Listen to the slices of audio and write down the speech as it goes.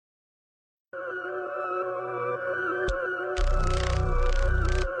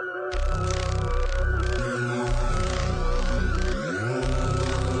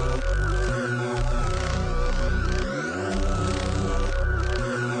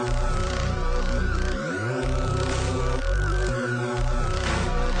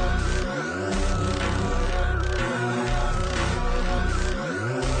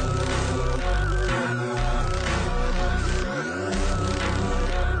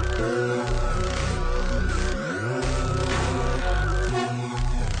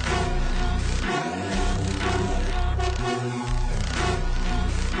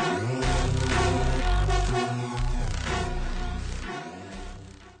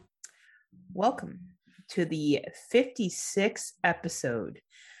Welcome to the 56th episode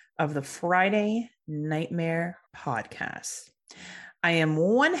of the Friday Nightmare Podcast. I am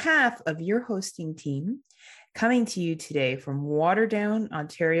one half of your hosting team, coming to you today from Waterdown,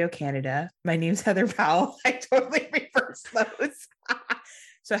 Ontario, Canada. My name's Heather Powell. I totally reversed those.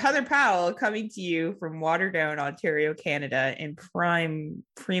 So Heather Powell coming to you from Waterdown, Ontario, Canada in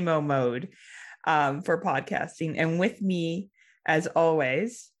primo mode for podcasting. And with me, as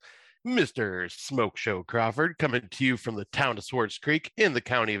always, Mr. Smoke Show Crawford, coming to you from the town of Swartz Creek in the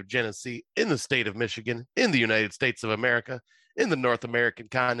county of Genesee, in the state of Michigan, in the United States of America, in the North American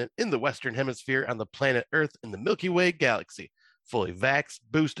continent, in the Western Hemisphere, on the planet Earth, in the Milky Way galaxy. Fully vaxxed,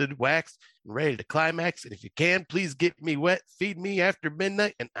 boosted, waxed, and ready to climax. And if you can, please get me wet, feed me after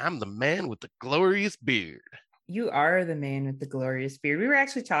midnight, and I'm the man with the glorious beard. You are the man with the glorious beard. We were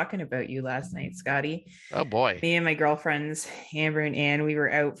actually talking about you last night, Scotty. Oh, boy. Me and my girlfriends, Amber and Ann, we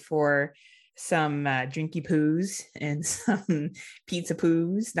were out for some drinky poos and some pizza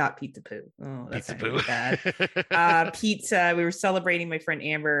poos. Not pizza poo. Oh, that's Pizza really poo. bad. Pizza. We were celebrating. My friend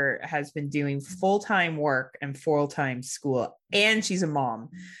Amber has been doing full-time work and full-time school, and she's a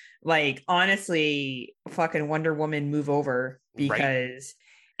mom. Like, honestly, fucking Wonder Woman move over, because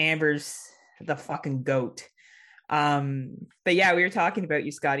Amber's the fucking goat. But yeah, we were talking about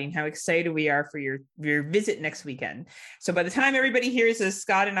you, Scotty, and how excited we are for your visit next weekend. So by the time everybody hears this,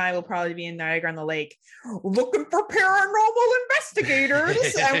 Scott and I will probably be in Niagara-on-the-Lake looking for paranormal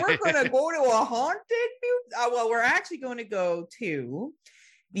investigators, and we're going to go to a haunted we're actually going to go to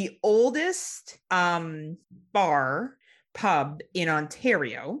the oldest pub in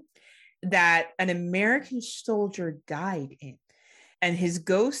Ontario that an American soldier died in. And his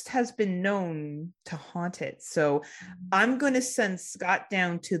ghost has been known to haunt it. So I'm going to send Scott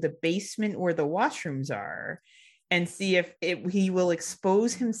down to the basement where the washrooms are and see if he will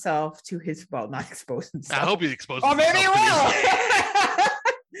expose himself to his, well, not expose himself. I hope he exposes himself. Oh, maybe he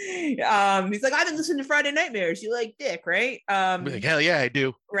will. He's like, I've been listening to Friday Nightmares. You like dick, right? Like, hell yeah, I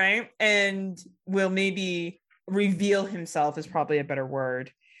do. Right. And will maybe reveal himself is probably a better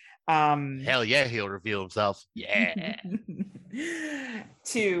word. Hell yeah, he'll reveal himself. Yeah.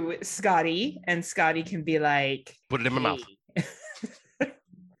 To Scotty, and Scotty can be like, put it in my mouth.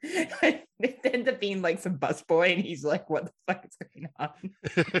 It ends up being like some busboy, and he's like, what the fuck is going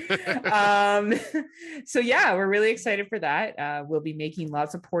on? So yeah, we're really excited for that. We'll be making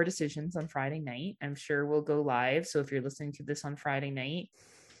lots of poor decisions on Friday night. I'm sure we'll go live. So if you're listening to this on Friday night,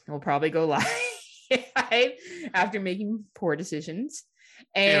 we'll probably go live after making poor decisions.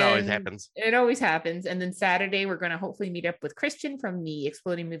 And it always happens. It always happens. And then Saturday, we're going to hopefully meet up with Christian from the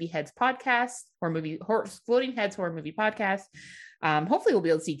Exploding Movie Heads podcast, Exploding Heads Horror Movie Podcast. Hopefully, we'll be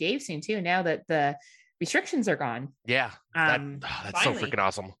able to see Dave soon too. Now that the restrictions are gone. Yeah, that's finally, so freaking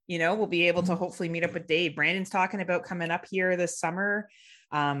awesome. You know, we'll be able to hopefully meet up with Dave. Brandon's talking about coming up here this summer.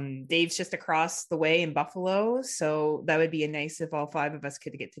 Dave's just across the way in Buffalo, so that would be nice if all five of us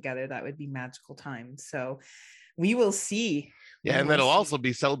could get together. That would be magical time. So we will see. Yeah, and that'll also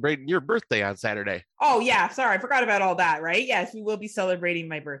be celebrating your birthday on Saturday. Oh, yeah. Sorry, I forgot about all that, right? Yes, we will be celebrating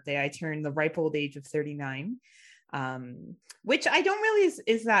my birthday. I turned the ripe old age of 39, which I don't really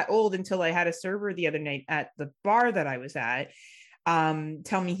is that old until I had a server the other night at the bar that I was at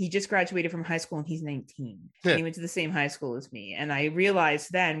tell me he just graduated from high school and he's 19. And he went to the same high school as me. And I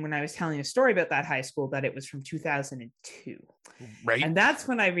realized then when I was telling a story about that high school that it was from 2002. Right. And that's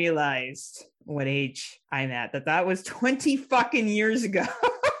when I realized what age I'm at, that was 20 fucking years ago.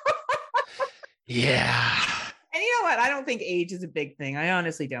 Yeah. And you know what? I don't think age is a big thing. I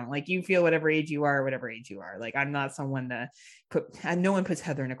honestly don't. Like, you feel whatever age you are, whatever age you are. Like, I'm not someone to no one puts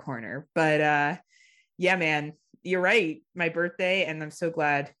Heather in a corner. But yeah, man, you're right. My birthday, and I'm so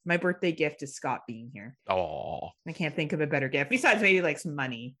glad. My birthday gift is Scott being here. Oh, I can't think of a better gift besides maybe like some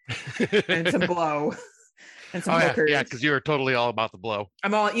money and some blow. and some Oh yeah, hookers. yeah, because you were totally all about the blow.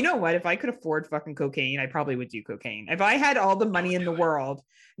 I'm all, you know what? If I could afford fucking cocaine, I probably would do cocaine. If I had all the money in the world.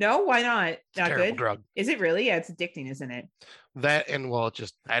 No, why not? It's a Not terrible good. drug. Is it really? Yeah, it's addicting, isn't it? That and well, it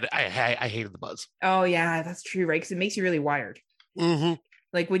just I hated the buzz. Oh yeah, that's true, right? Because it makes you really wired. Mm-hmm.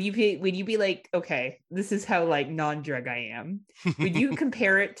 Like, would you be like, okay, this is how like non-drug I am? Would you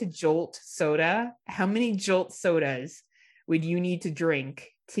compare it to Jolt soda? How many Jolt sodas would you need to drink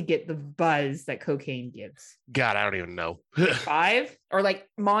to get the buzz that cocaine gives? God, I don't even know. 5 or like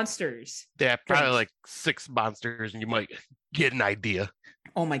Monsters? Yeah, probably Drinks. like 6 monsters, and you might get an idea.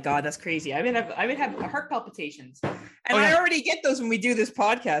 Oh my god, that's crazy! I would have heart palpitations, and Oh, yeah. I already get those when we do this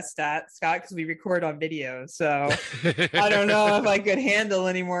podcast, Scott, because we record on video. So I don't know if I could handle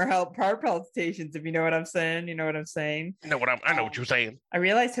any more heart palpitations. If you know what I'm saying, you know what I'm saying. I know what you're saying. I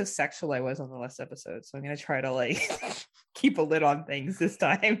realized how sexual I was on the last episode, so I'm gonna try to like keep a lid on things this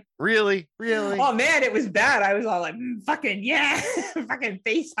time. Really? Oh man, it was bad. I was all like, fucking yeah, fucking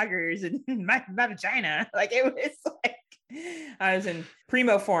face huggers and my vagina. Like it was like I was in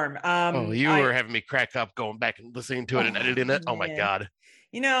primo form. You were having me crack up going back and listening to it and editing it. Oh my god.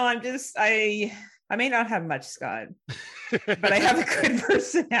 You know, I may not have much, Scott, but I have a good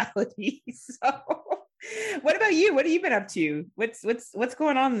personality. So what about you? What have you been up to? What's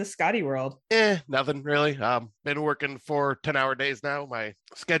going on in the Scotty world? Nothing really. Been working for 10-hour days now. My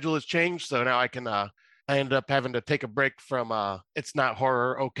schedule has changed, so now I ended up having to take a break from It's Not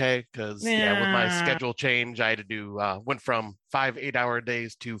Horror Okay, because with my schedule change, I had to do went from 5 8-hour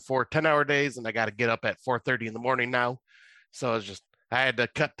days to 4 10-hour days, and I got to get up at 4:30 in the morning now. So I had to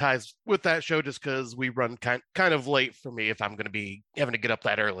cut ties with that show just because we run kind of late for me if I'm going to be having to get up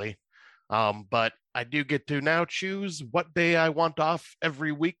that early. But I do get to now choose what day I want off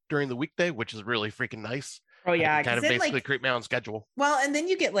every week during the weekday, which is really freaking nice. Oh yeah, I kind of basically create my own schedule. Well, and then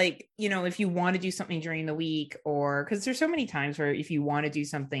you get like, you know, if you want to do something during the week, or because there's so many times where if you want to do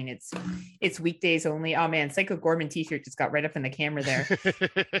something, it's weekdays only. Oh man, Psycho Gorman t-shirt just got right up in the camera there.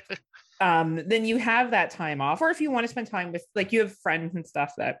 Then you have that time off, or if you want to spend time with, like, you have friends and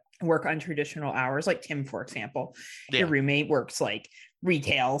stuff that work untraditional hours, like Tim, for example. Your roommate works like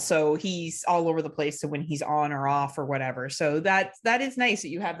retail, so he's all over the place. So when he's on or off or whatever, so that is nice that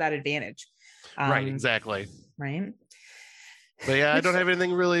you have that advantage. Right, exactly. Right. But yeah, I don't have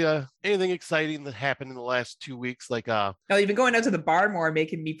anything really anything exciting that happened in the last 2 weeks. Like oh, you've been going out to the bar more,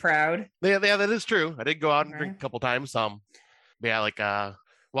 making me proud. Yeah, that is true. I did go out and drink a couple times. Actually,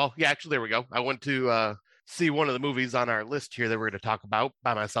 there we go. I went to see one of the movies on our list here that we're going to talk about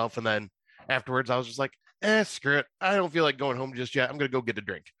by myself, and then afterwards I was just like, screw it. I don't feel like going home just yet. I'm going to go get a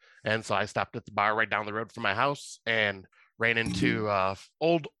drink. And so I stopped at the bar right down the road from my house and ran into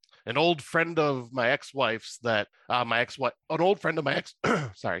an old friend of my ex-wife's an old friend of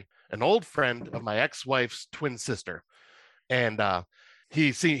my ex-wife's twin sister. And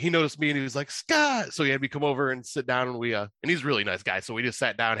he noticed me and he was like, Scott. So he had me come over and sit down, and and he's a really nice guy. So we just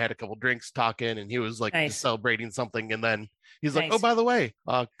sat down, had a couple drinks, talking, and he was like just celebrating something. And then he's like, oh, by the way,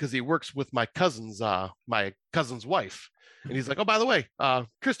 because he works with my cousin's wife. And he's like, oh, by the way,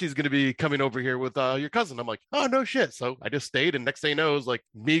 Christy's going to be coming over here with your cousin. I'm like, oh, no shit. So I just stayed. And next thing you know, it was like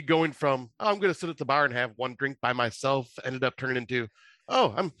me going from, I'm going to sit at the bar and have one drink by myself, ended up turning into,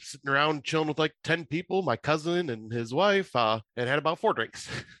 oh, I'm sitting around chilling with like 10 people, my cousin and his wife, and had about 4 drinks.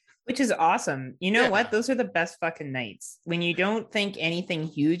 Which is awesome. You know what? Those are the best fucking nights when you don't think anything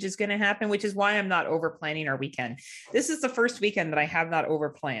huge is going to happen, which is why I'm not over planning our weekend. This is the first weekend that I have not over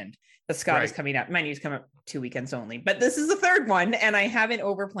planned. The Scott is coming up. My news come up 2 weekends only, but this is the third one and I haven't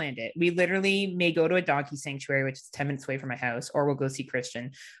over planned it. We literally may go to a donkey sanctuary, which is 10 minutes away from my house, or we'll go see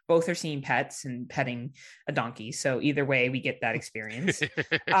Christian. Both are seeing pets and petting a donkey. So either way, we get that experience.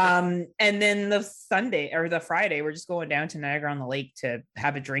 And then the Sunday or the Friday, we're just going down to Niagara on the Lake to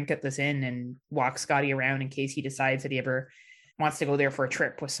have a drink at this inn and walk Scotty around in case he decides that he ever wants to go there for a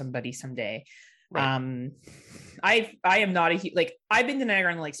trip with somebody someday. Right. I am not I've been to Niagara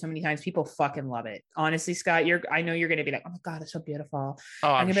on the Lake so many times. People fucking love it. Honestly, Scott, I know you're gonna be like, oh my god, it's so beautiful.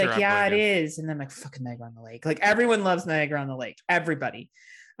 Oh, I'm gonna be like, yeah, it is. And then like, fucking Niagara on the Lake. Like everyone loves Niagara on the Lake. Everybody.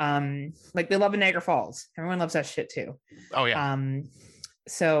 Like they love Niagara Falls. Everyone loves that shit too. Oh yeah.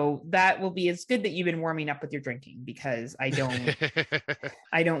 So that will be, it's good that you've been warming up with your drinking because I don't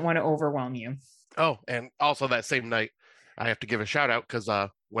want to overwhelm you. Oh, and also that same night, I have to give a shout out because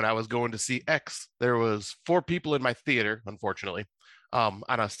when I was going to see X, there was 4 people in my theater, unfortunately, on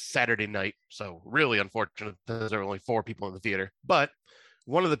a Saturday night. So really unfortunate because there were only 4 people in the theater. But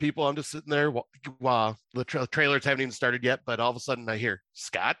one of the people, I'm just sitting there while the trailers haven't even started yet, but all of a sudden I hear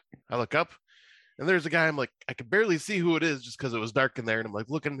Scott. I look up and there's a guy. I'm like, I could barely see who it is just because it was dark in there. And I'm like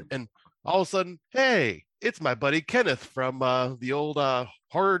looking, and all of a sudden, hey, it's my buddy Kenneth from the old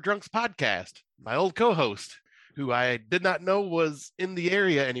Horror Drunks podcast, my old co-host, who I did not know was in the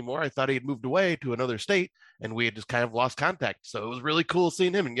area anymore. I thought he had moved away to another state, and we had just kind of lost contact. So it was really cool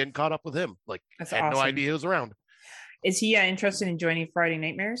seeing him and getting caught up with him. Like, That's I had no awesome. idea he was around. Is he interested in joining Friday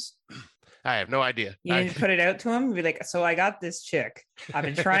Nightmares? I have no idea. You need to put it out to him and be like, so I got this chick. I've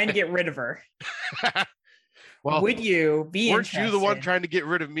been trying to get rid of her. Well, would you be weren't interested? you the one trying to get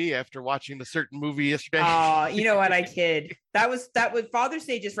rid of me after watching a certain movie yesterday? You know what? I kid. That was Father's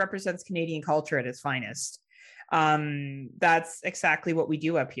Day just represents Canadian culture at its finest. That's exactly what we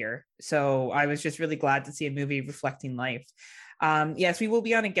do up here. So I was just really glad to see a movie reflecting life. Yes, we will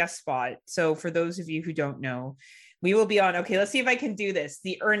be on a guest spot. So for those of you who don't know, we will be on, okay, let's see if I can do this.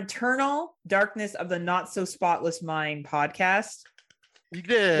 The Internal Darkness of the Not So Spotless Mind podcast. You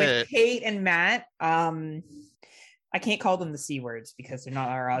did. With Kate and Matt. I can't call them the C words because they're not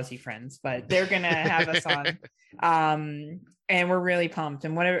our Aussie friends, but they're going to have us on. And we're really pumped.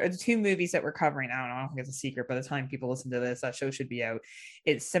 And whatever the two movies that we're covering, I don't think it's a secret. By the time people listen to this, that show should be out.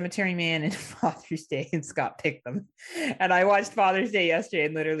 It's Cemetery Man and Father's Day, and Scott picked them. And I watched Father's Day yesterday,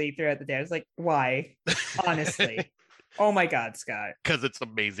 and literally throughout the day, I was like, why? Honestly. Oh my God, Scott. Because it's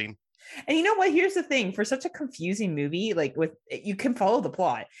amazing. And you know what? Here's the thing. For such a confusing movie, like you can follow the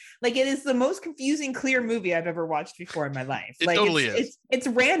plot. Like it is the most confusing, clear movie I've ever watched before in my life. It like totally is. It's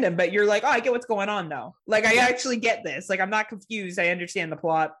random, but you're like, oh, I get what's going on though. Like I actually get this. Like I'm not confused. I understand the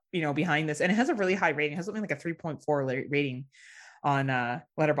plot, behind this. And it has a really high rating. It has something like a 3.4 rating on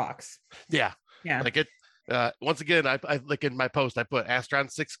Letterboxd. Yeah. Like it. Once again, I like in my post, I put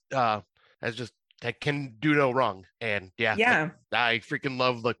Astron 6 as just that can do no wrong. And yeah, like, I freaking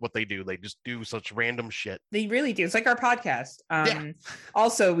love like what they do. They just do such random shit. They really do. It's like our podcast.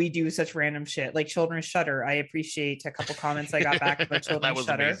 Also, we do such random shit like Children's Shudder. I appreciate a couple comments I got back about Children's That was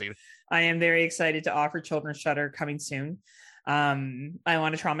Shudder. amazing. I am very excited to offer Children's Shudder coming soon. I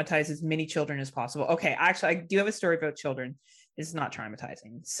want to traumatize as many children as possible. Okay, actually, I do have a story about children. It's not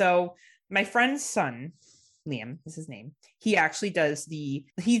traumatizing. So my friend's son, Liam is his name. He actually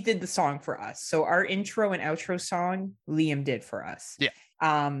he did the song for us. So our intro and outro song, Liam did for us. Yeah.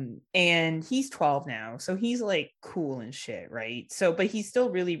 And he's 12 now. So he's like cool and shit, right? So, but he's still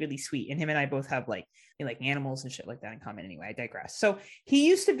really, really sweet. And him and I both have like animals and shit like that in common. Anyway, I digress. So he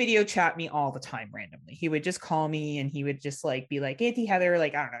used to video chat me all the time randomly. He would just call me and he would just like be like, Auntie Heather,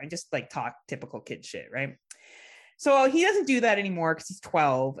 like, I don't know, and just like talk typical kid shit, right? So he doesn't do that anymore because he's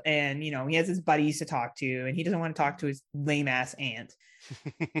 12 and, he has his buddies to talk to and he doesn't want to talk to his lame ass aunt.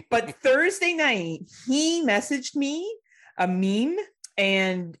 But Thursday night, he messaged me a meme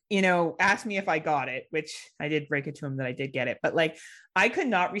and, asked me if I got it, which I did break it to him that I did get it. But like, I could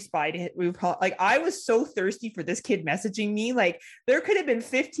not respond to it. Like, I was so thirsty for this kid messaging me. Like, there could have been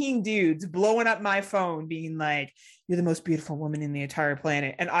 15 dudes blowing up my phone being like, you're the most beautiful woman in the entire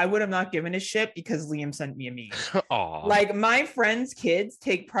planet. And I would have not given a shit because Liam sent me a meme. Like, my friends' kids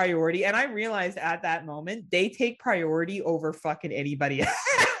take priority. And I realized at that moment, they take priority over fucking anybody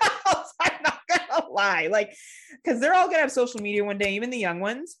else. I'm not gonna lie. Like, because they're all gonna have social media one day, even the young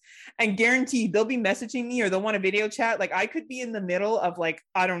ones, and guaranteed they'll be messaging me or they'll want a video chat. Like, I could be in the middle of like,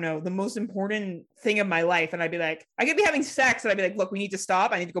 I don't know, the most important thing of my life, and I'd be like, I could be having sex, and I'd be like, look, we need to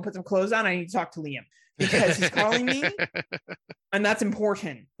stop. I need to go put some clothes on. I need to talk to Liam because he's calling me, and that's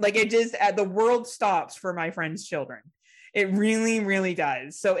important. Like, it just the world stops for my friends' children. It really, really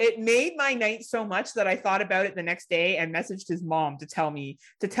does. So it made my night so much that I thought about it the next day and messaged his mom to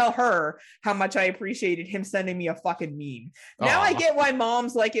tell her how much I appreciated him sending me a fucking meme. Now I get why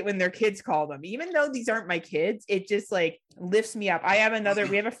moms like it when their kids call them. Even though these aren't my kids, it just like lifts me up. we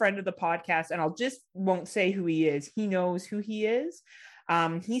have a friend of the podcast, and won't say who he is. He knows who he is.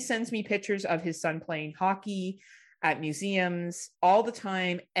 He sends me pictures of his son playing hockey at museums all the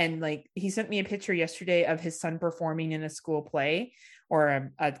time. And like, he sent me a picture yesterday of his son performing in a school play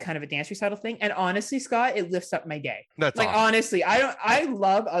or a kind of a dance recital thing. And honestly, Scott, it lifts up my day. That's like, awesome. Honestly, I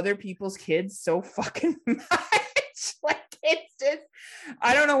love other people's kids so fucking much. Like, it's just,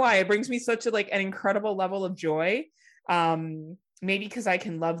 I don't know why it brings me such an incredible level of joy. Maybe because I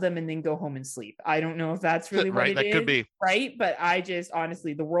can love them and then go home and sleep. I don't know if that's really what right. That could be right. But I just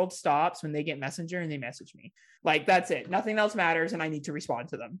honestly, the world stops when they get Messenger and they message me. Like, that's it. Nothing else matters, and I need to respond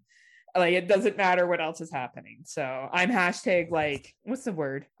to them. Like, it doesn't matter what else is happening. So I'm hashtag like, what's the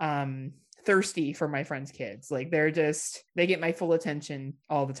word? Thirsty for my friends' kids. Like, they get my full attention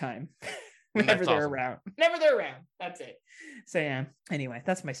all the time. Whenever they're around. That's it. So yeah. Anyway,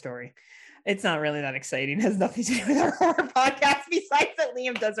 that's my story. It's not really that exciting. It has nothing to do with our horror podcast besides that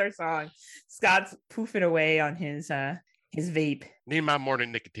Liam does our song. Scott's poofing away on his His vape. Need my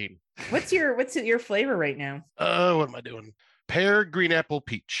morning nicotine. What's your flavor right now? What am I doing? Pear, green apple,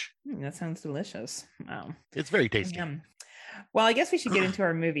 peach. That sounds delicious. Wow. It's very tasty. Yum. Well, I guess we should get into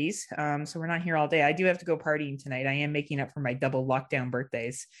our movies. So we're not here all day. I do have to go partying tonight. I am making up for my double lockdown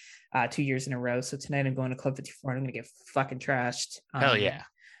birthdays 2 years in a row. So tonight I'm going to Club 54 and I'm going to get fucking trashed. Hell yeah.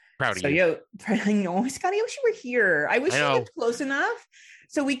 Proud of you. I know, Scotty, I wish you were here. I wish you lived close enough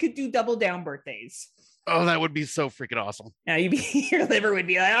so we could do double down birthdays. Oh, that would be so freaking awesome. Now your liver would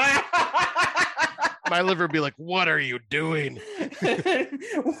be like, my liver would be like, what are you doing?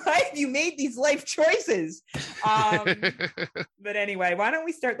 Why have you made these life choices? But anyway, why don't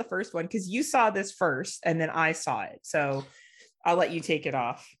we start the first one? Because you saw this first and then I saw it. So I'll let you take it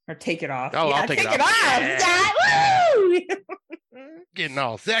off. Oh, yeah, I'll take it off. Yeah. Woo! Getting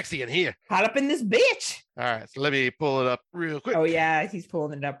all sexy in here. Hot up in this bitch. All right, so let me pull it up real quick. Oh yeah, he's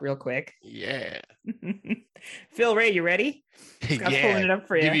pulling it up real quick. Yeah. Phil Ray, you ready? Scott's pulling it up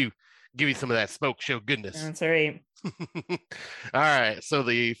for you. Give you some of that smoke show goodness. That's all right. All right, so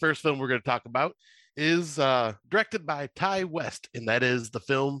the first film we're going to talk about is directed by Ty West, and that is the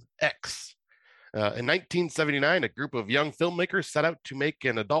film X. In 1979, a group of young filmmakers set out to make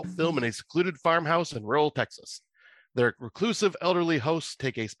an adult film in a secluded farmhouse in rural Texas. Their reclusive elderly hosts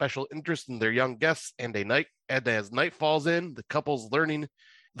take a special interest in their young guests, and as night falls in, the couple's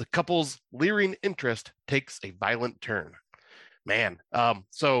leering interest takes a violent turn. Man,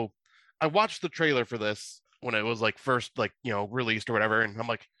 so I watched the trailer for this when it was first released or whatever, and I'm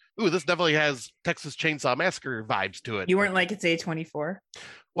like, ooh, this definitely has Texas Chainsaw Massacre vibes to it. You weren't like, it's A24?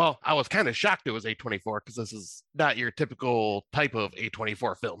 Well, I was kind of shocked it was A24 because this is not your typical type of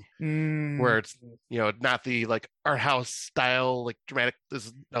A24 film where it's, not the art house style, dramatic.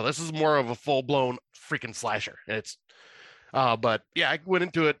 This is more of a full blown freaking slasher. It's, but yeah, I went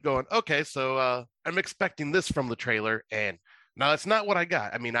into it going, okay, so I'm expecting this from the trailer, and no, it's not what I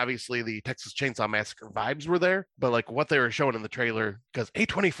got. I mean, obviously the Texas Chainsaw Massacre vibes were there, but what they were showing in the trailer, because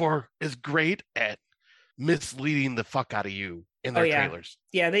A24 is great at misleading the fuck out of you in their trailers.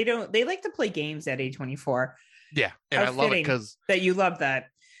 Yeah, they like to play games at A24. Yeah, and I love it because that you love that.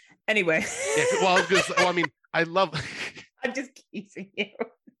 Anyway. Yeah, well, I love I'm just teasing you.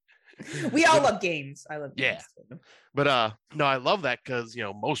 We all love games. I love games. Yeah. But no, I love that because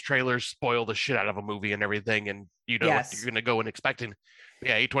most trailers spoil the shit out of a movie and everything, and what you're gonna go and expecting.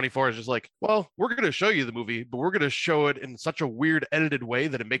 Yeah, A24 is just well, we're gonna show you the movie, but we're gonna show it in such a weird edited way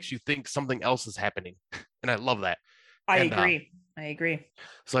that it makes you think something else is happening. And I love that. I agree.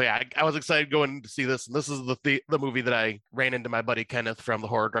 So yeah, I was excited going to see this, and this is the movie that I ran into my buddy Kenneth from the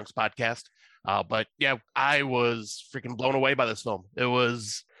Horror Drunks podcast. But yeah, I was freaking blown away by this film. It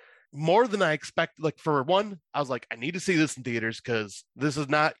was more than I expected. For one, I was like, I need to see this in theaters because this is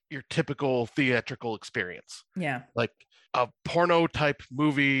not your typical theatrical experience. Yeah. A porno type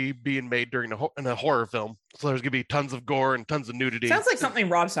movie being made in a horror film. So there's gonna be tons of gore and tons of nudity. Sounds like something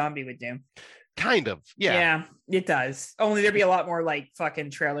Rob Zombie would do. Kind of, yeah. Yeah, it does. Only there'd be a lot more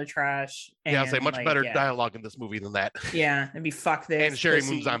fucking trailer trash. And, I'll say much better dialogue in this movie than that. Yeah, it'd be fuck this. And Sherry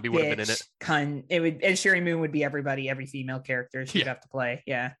Moon Zombie would have been in it. Cunt. And Sherry Moon would be every female character she'd have to play.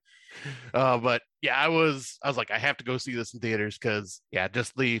 Yeah. But yeah, I was like, I have to go see this in theaters because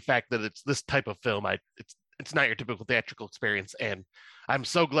just the fact that it's this type of film, it's not your typical theatrical experience, and I'm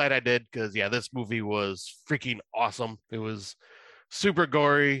so glad I did because this movie was freaking awesome. It was super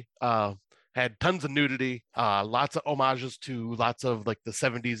gory, had tons of nudity, lots of homages to lots of the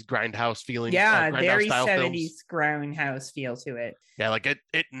 70s grindhouse feeling. Very 70s grindhouse feel to it. Yeah,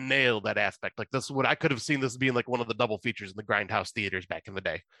 it nailed that aspect. This is what I could have seen this being one of the double features in the grindhouse theaters back in the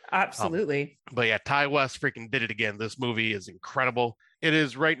day. Absolutely. But yeah, Ty West freaking did it again. This movie is incredible. It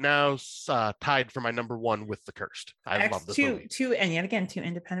is right now tied for my number one with The Cursed. I love this movie. And yet again, two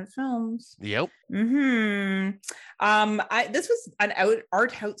independent films. Yep. This was an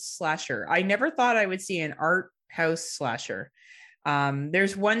art house slasher. I never thought I would see an art house slasher.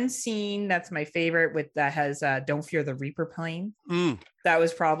 There's one scene that's my favorite that has Don't Fear the Reaper playing. That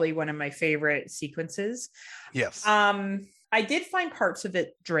was probably one of my favorite sequences. Yes. I did find parts of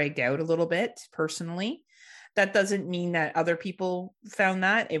it dragged out a little bit personally. That doesn't mean that other people found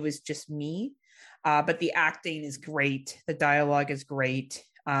that. It was just me. But the acting is great. The dialogue is great.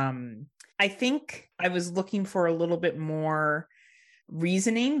 I think I was looking for a little bit more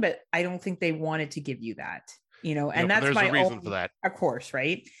reasoning, but I don't think they wanted to give you that, and that's there's my a reason own, for that. Of course,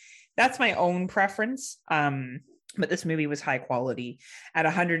 right? That's my own preference. But this movie was high quality at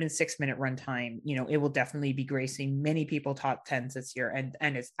 106-minute runtime. It will definitely be gracing many people top 10s this year,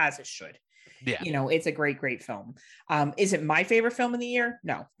 and as it should. Yeah. You know, it's a great, great film. Is it my favorite film of the year?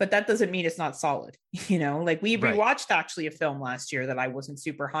 No, but that doesn't mean it's not solid. You know, like we Right. rewatched actually a film last year that I wasn't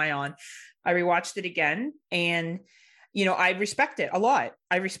super high on. I rewatched it again, and you know, I respect it a lot.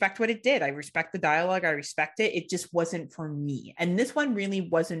 I respect what it did. I respect the dialogue. I respect it. It just wasn't for me. And this one really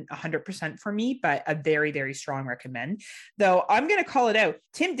wasn't 100% for me, but a very, very strong recommend. Though I'm going to call it out.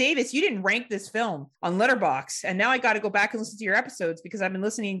 Tim Davis, you didn't rank this film on Letterboxd. And now I got to go back and listen to your episodes because I've been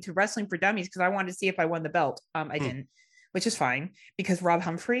listening to Wrestling for Dummies because I wanted to see if I won the belt. I didn't, which is fine because Rob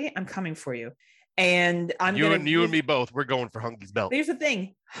Humphrey, I'm coming for you. And you and me both. We're going for Hungy's belt. Here's the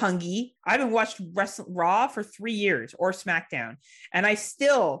thing, Hungy. I haven't watched Raw for 3 years or SmackDown, and I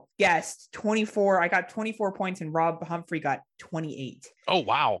still guessed 24. I got 24 points, and Rob Humphrey got 28. Oh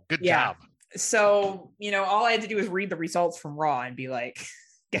wow, good job. So you know, all I had to do was read the results from Raw and be like,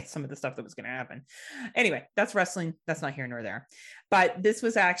 get some of the stuff that was going to happen. Anyway, that's wrestling. That's not here nor there. But this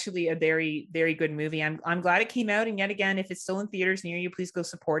was actually a very, very good movie. I'm glad it came out. And yet again, if it's still in theaters near you, please go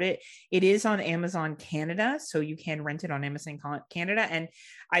support it. It is on Amazon Canada, so you can rent it on Amazon Canada. And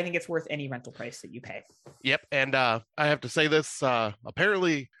I think it's worth any rental price that you pay. Yep. And I have to say this,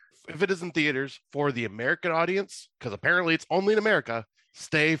 apparently, if it is in theaters for the American audience, because apparently it's only in America,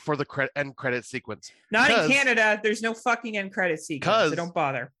 stay for the end credit sequence. Not in Canada. There's no fucking end credit sequence, so don't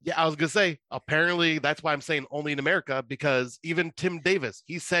bother. Yeah, I was gonna say, apparently that's why I'm saying only in America, because even Tim Davis,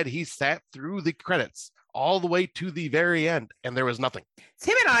 he said he sat through the credits all the way to the very end and there was nothing.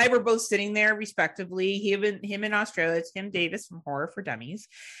 Tim and I were both sitting there respectively. Him in Australia, Tim Davis from Horror for Dummies.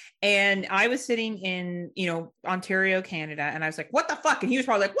 And I was sitting in, you know, Ontario, Canada, and I was like, what the fuck? And he was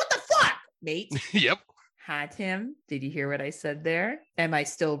probably like, what the fuck, mate? Yep. Hi, Tim. Did you hear what I said there? Am I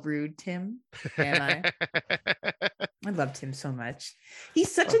still rude, Tim? Am I? I love Tim so much.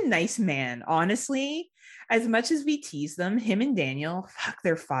 He's such a nice man. Honestly, as much as we tease them, him and Daniel, fuck,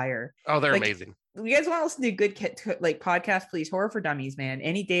 they're fire. Oh, they're amazing. You guys want to listen to a good podcast, please? Horror for Dummies, man,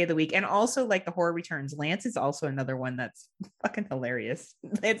 any day of the week. And also like the Horror Returns. Lance is also another one that's fucking hilarious.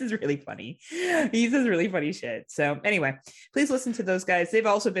 Lance is really funny. He says really funny shit. So anyway, please listen to those guys. They've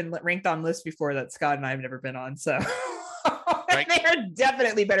also been ranked on lists before that Scott and I have never been on. So right. They are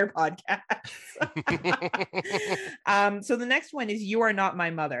definitely better podcasts. So the next one is You Are Not My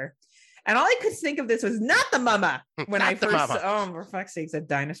Mother. And all I could think of this was Not the Mama when I first for fuck's sake, a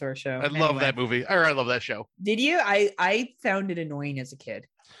dinosaur show. I love that movie. I love that show. Did you? I found it annoying as a kid.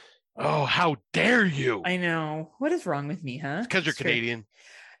 Oh, how dare you? I know. What is wrong with me, huh? Because you're Canadian.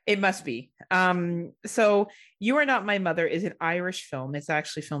 It must be. So You Are Not My Mother is an Irish film. It's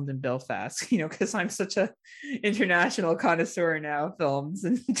actually filmed in Belfast, you know, because I'm such a international connoisseur now of films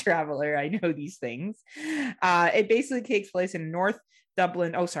and traveler. I know these things. It basically takes place in North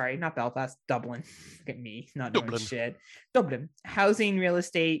Dublin. Oh, sorry, not Belfast, Dublin. Look at me, not knowing shit. Dublin. Housing, real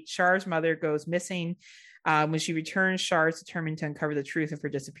estate. Char's mother goes missing. When she returns, Char is determined to uncover the truth of her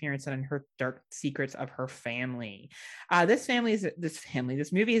disappearance and unearth dark secrets of her family. This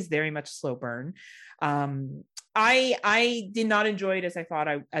movie is very much a slow burn. I did not enjoy it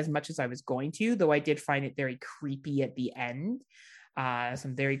as much as I was going to, though I did find it very creepy at the end.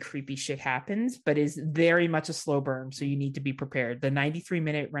 Some very creepy shit happens, but is very much a slow burn, so you need to be prepared. The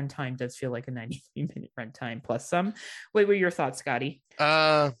 93-minute runtime does feel like a 93-minute runtime plus some. What were your thoughts, Scotty?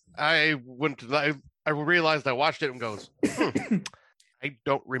 I realized I watched it and goes, I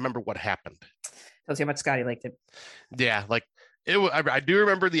don't remember what happened. Tells you how much Scotty liked it. Yeah, like it. I do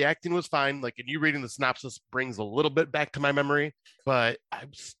remember the acting was fine. Like, and you reading the synopsis brings a little bit back to my memory, but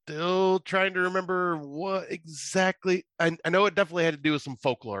I'm still trying to remember what exactly. I know it definitely had to do with some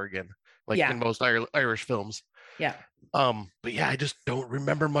folklore again, like in most Irish films. Yeah. But yeah, I just don't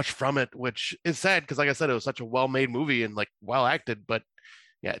remember much from it, which is sad because, like I said, it was such a well-made movie and like well acted, but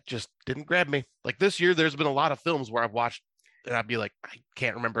yeah, it just didn't grab me. Like this year, there's been a lot of films where I've watched and I'd be like, I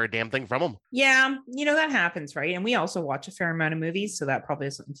can't remember a damn thing from them. Yeah, you know, that happens, right? And we also watch a fair amount of movies, so that probably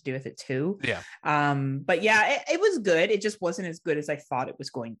has something to do with it too. Yeah. But yeah, it was good. It just wasn't as good as I thought it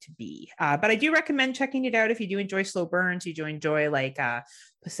was going to be. But I do recommend checking it out if you do enjoy slow burns, you do enjoy like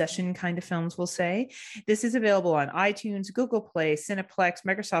possession kind of films, we'll say. This is available on iTunes, Google Play, Cineplex,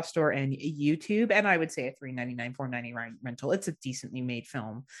 Microsoft Store, and YouTube. And I would say a $3.99, $4.99 rental. It's a decently made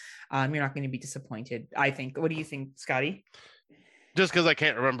film. You're not going to be disappointed, I think. What do you think, Scotty? Just because I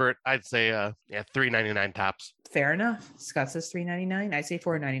can't remember it, I'd say $3.99 tops. Fair enough. Scott says $3.99. I say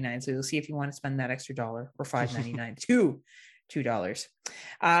 $4.99. So you'll see if you want to spend that extra dollar, or $5.99. $2.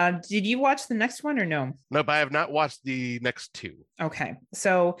 Did you watch the next one or no? Nope, I have not watched the next two. Okay,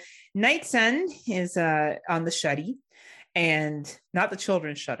 so Night's End is on the Shuddy, and not the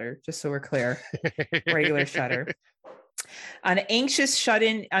children's Shudder, just so we're clear. Regular Shudder. An anxious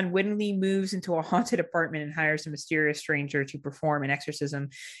shut-in unwittingly moves into a haunted apartment and hires a mysterious stranger to perform an exorcism,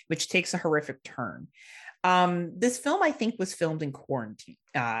 which takes a horrific turn. This film, I think, was filmed in quarantine.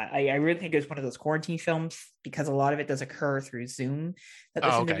 I really think it was one of those quarantine films because a lot of it does occur through Zoom that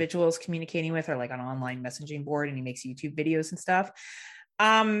this individual is communicating with, or like an online messaging board, and he makes YouTube videos and stuff.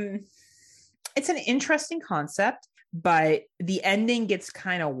 It's an interesting concept, but the ending gets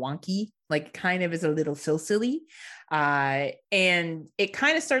kind of wonky, like kind of is a little silly. And it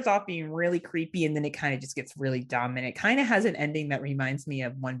kind of starts off being really creepy, and then it kind of just gets really dumb. And it kind of has an ending that reminds me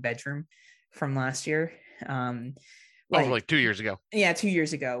of One Bedroom from last year. Like 2 years ago. Yeah, 2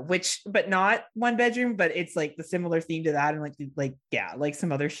 years ago, but not One Bedroom, but it's like the similar theme to that, and like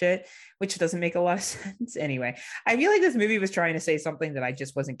some other shit, which doesn't make a lot of sense. Anyway, I feel like this movie was trying to say something that I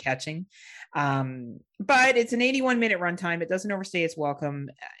just wasn't catching. But it's an 81-minute runtime. It doesn't overstay its welcome.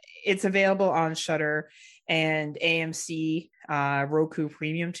 It's available on Shudder and AMC Roku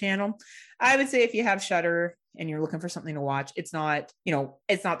Premium channel. I would say if you have Shudder and you're looking for something to watch, it's not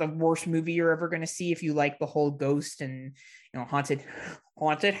the worst movie you're ever going to see. If you like the whole ghost and haunted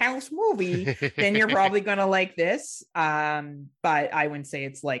house movie, then you're probably going to like this. But I wouldn't say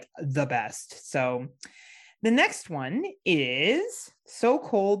it's like the best. So the next one is So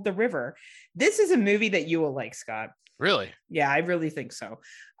Cold, the River. This is a movie that you will like, Scott. Really? Yeah, I really think so.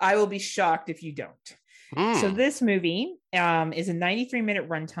 I will be shocked if you don't. So this movie is a 93-minute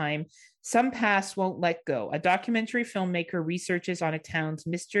runtime. Some Past Won't Let Go. A documentary filmmaker researches on a town's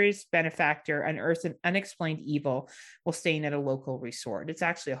mysterious benefactor, unearths an unexplained evil while staying at a local resort. It's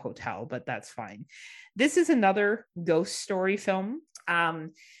actually a hotel, but that's fine. This is another ghost story film. The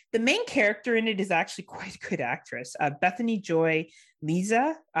main character in it is actually quite a good actress, Bethany Joy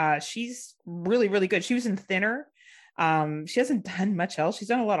Lisa. She's really, really good. She was in Thinner. She hasn't done much else. She's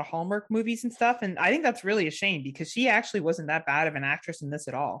done a lot of Hallmark movies and stuff, and I think that's really a shame because she actually wasn't that bad of an actress in this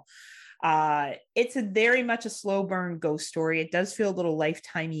at all. It's very much a slow burn ghost story. It does feel a little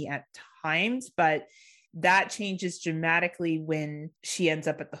lifetimey at times, but that changes dramatically when she ends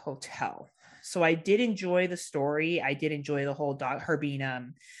up at the hotel. So I did enjoy the story. I did enjoy the whole her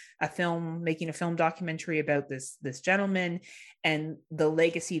being making a film documentary about this gentleman and the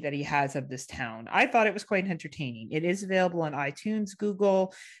legacy that he has of this town. I thought it was quite entertaining. It is available on iTunes,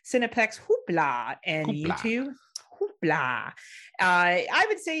 Google, Cineplex, Hoopla, and YouTube. Hoopla. I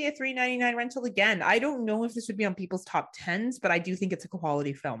would say a $3.99 rental again. I don't know if this would be on people's top 10s, but I do think it's a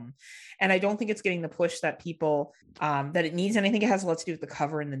quality film. And I don't think it's getting the push that people that it needs. And I think it has a lot to do with the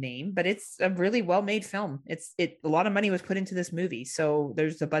cover and the name, but it's a really well-made film. A lot of money was put into this movie. So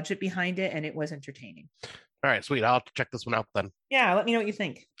there's a budget behind it and it was entertaining. All right, sweet. I'll have to check this one out then. Yeah, let me know what you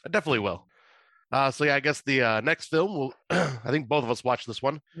think. I definitely will. So yeah, I guess the next film will, I think both of us watched this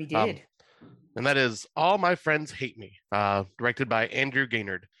one. We did. And that is All My Friends Hate Me, directed by Andrew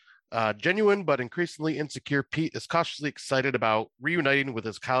Gaynard. Genuine but increasingly insecure Pete is cautiously excited about reuniting with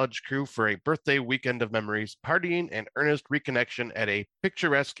his college crew for a birthday weekend of memories, partying, and earnest reconnection at a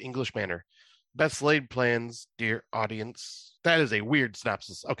picturesque English manor. Best laid plans, dear audience. That is a weird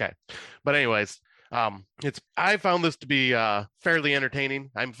synopsis. Okay. But anyways, I found this to be fairly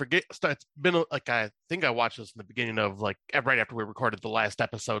entertaining. It's been like, I think I watched this in the beginning of like right after we recorded the last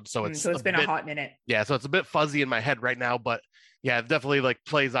episode, so it's been a hot minute. Yeah, so it's a bit fuzzy in my head right now, but yeah, it definitely like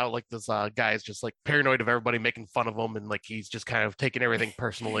plays out like this guy is just like paranoid of everybody making fun of him, and like he's just kind of taking everything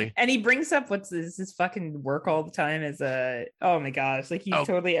personally. And he brings up what's his fucking work all the time as oh my gosh, like he's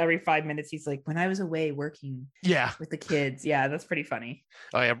totally every 5 minutes he's like, when I was away working with the kids. Yeah, that's pretty funny.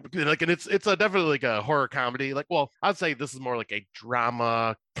 Oh yeah, like, and it's definitely like a horror comedy. Like, well, I'd say this is more like a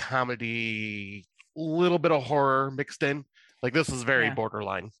drama comedy, little bit of horror mixed in. Like this is very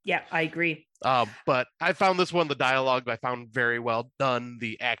borderline. Yeah, I agree. But I found this one, the dialogue I found very well done.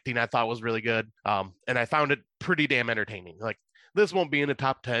 The acting I thought was really good. And I found it pretty damn entertaining. Like this won't be in the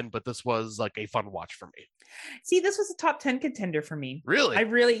top 10, but this was like a fun watch for me. See, this was a top 10 contender for me. Really?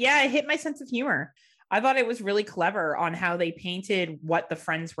 It hit my sense of humor. I thought it was really clever on how they painted what the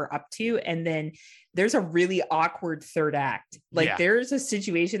friends were up to. And then there's a really awkward third act. Like there's a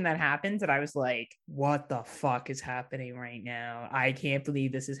situation that happens and I was like, what the fuck is happening right now? I can't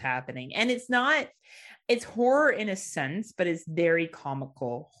believe this is happening. And it's horror in a sense, but it's very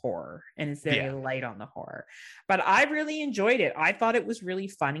comical horror and it's very light on the horror. But I really enjoyed it. I thought it was really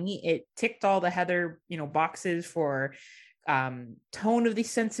funny. It ticked all the Heather, boxes for tone of the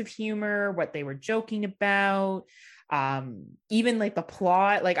sense of humor, what they were joking about, even like the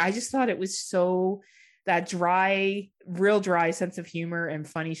plot. Like I just thought it was so that real dry sense of humor and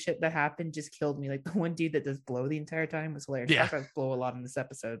funny shit that happened just killed me. Like the one dude that does blow the entire time was hilarious. I thought Blow a lot in this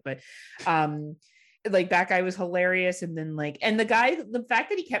episode, but like that guy was hilarious. And then like, and the fact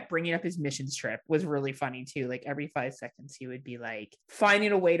that he kept bringing up his missions trip was really funny too. Like every 5 seconds he would be like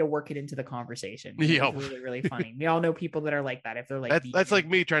finding a way to work it into the conversation. It was really, really funny. We all know people that are like that. If they're like, that's like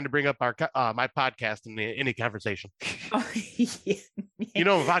me trying to bring up our my podcast in any conversation. Oh, yeah. You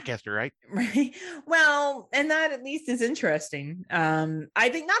know, I'm a podcaster, right? Right. Well, and that at least is interesting. I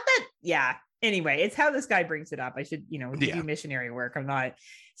think not that, yeah. Anyway, it's how this guy brings it up. I should, do missionary work. I'm not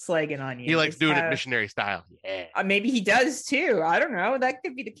slagging on you. He likes doing it missionary style. Yeah. Maybe he does too. I don't know. That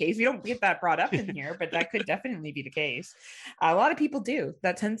could be the case. We don't get that brought up in here, but that could definitely be the case. A lot of people do.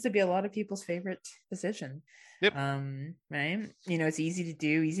 That tends to be a lot of people's favorite position. Yep. Right. It's easy to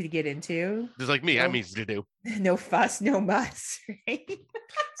do, easy to get into. Just like me, I'm easy to do. No fuss, no muss. Right.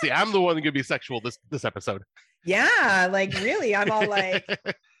 See, I'm the one that could be sexual this episode. Yeah, like really, I'm all like,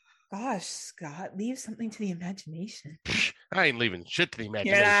 gosh, Scott, leave something to the imagination. I ain't leaving shit to the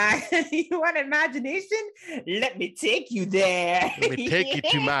imagination. You want imagination? Let me take you there. Let me take you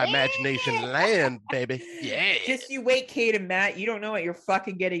to my imagination land, baby. Yeah. Just you wait, Kate and Matt. You don't know what you're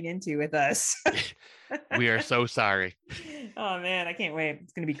fucking getting into with us. We are so sorry. Oh man, I can't wait.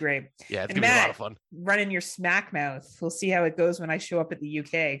 It's gonna be great. Yeah, it's gonna be a lot of fun. Running your smack mouth. We'll see how it goes when I show up at the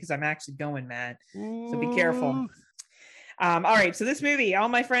UK because I'm actually going, Matt. So be careful. All right, so this movie, All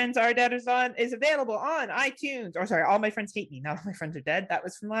My Friends Are Dead, is available on iTunes. Or sorry, All My Friends Hate Me. Not All My Friends Are Dead. That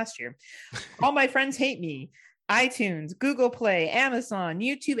was from last year. All My Friends Hate Me. iTunes, Google Play, Amazon,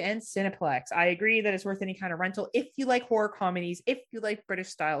 YouTube, and Cineplex. I agree that it's worth any kind of rental if you like horror comedies, if you like British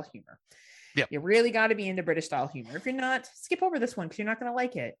style humor. Yep. You really got to be into British style humor. If you're not, skip over this one because you're not going to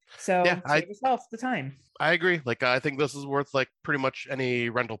like it. So save yourself the time. I agree. Like, I think this is worth like pretty much any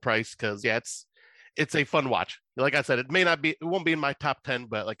rental price because it's a fun watch. Like I said, it won't be in my top 10,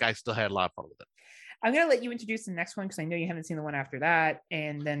 but like I still had a lot of fun with it. I'm going to let you introduce the next one because I know you haven't seen the one after that.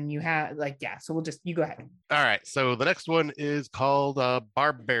 And then you have so you go ahead. All right. So the next one is called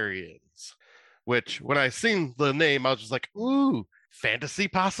Barbarians, which when I seen the name, I was just like, ooh, fantasy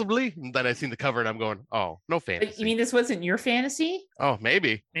possibly. And then I seen the cover and I'm going, oh, no fantasy. You mean this wasn't your fantasy? Oh,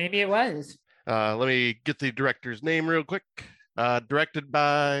 maybe it was. Let me get the director's name real quick. Directed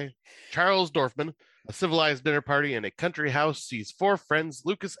by Charles Dorfman. A civilized dinner party in a country house sees 4 friends,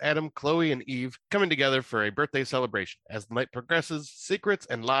 Lucas, Adam, Chloe, and Eve, coming together for a birthday celebration. As the night progresses, secrets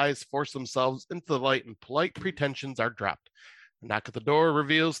and lies force themselves into the light and polite pretensions are dropped. A knock at the door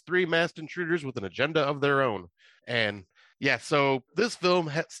reveals 3 masked intruders with an agenda of their own. And yeah, so this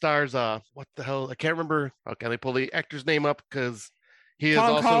film stars, what the hell? I can't remember. Okay, let me pull the actor's name up because he Tom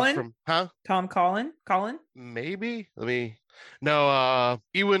is also Collin? from, huh? Tom Collin? Maybe.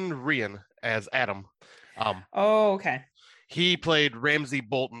 Ewan Ryan as Adam. Okay. He played Ramsay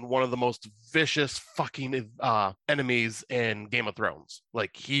Bolton, one of the most vicious fucking enemies in Game of Thrones.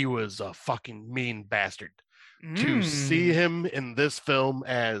 Like, he was a fucking mean bastard. To see him in this film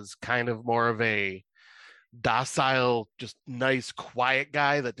as kind of more of a docile, just nice, quiet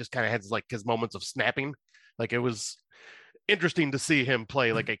guy that just kind of has like his moments of snapping. Like, it was interesting to see him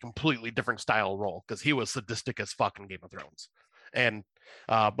play like a completely different style role because he was sadistic as fuck in Game of Thrones. And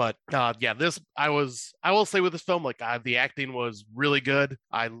this I will say with this film, like the acting was really good.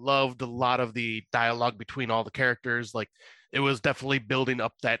 I loved a lot of the dialogue between all the characters. Like, it was definitely building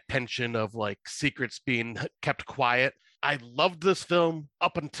up that tension of like secrets being kept quiet. I loved this film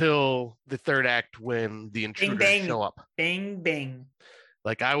up until the third act when the intruders show up. Bang, bang.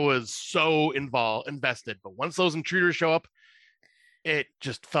 Like, I was so invested, but once those intruders show up, it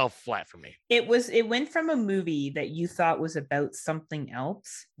just fell flat for me. It went from a movie that you thought was about something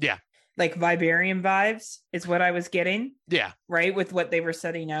else. Yeah. Like Vivarium vibes is what I was getting. Yeah. Right. With what they were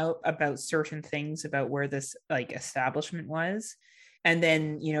setting out about certain things about where this like establishment was. And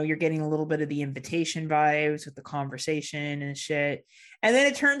then, you're getting a little bit of the Invitation vibes with the conversation and shit. And then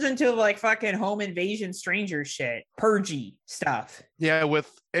it turns into like fucking home invasion stranger shit, purgy stuff. Yeah.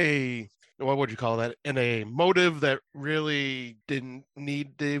 With what would you call that? In a motive that really didn't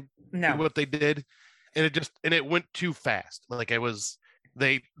need to do what they did. And it went too fast. Like, there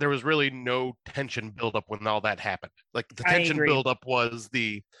was really no tension buildup when all that happened. Like, the tension buildup was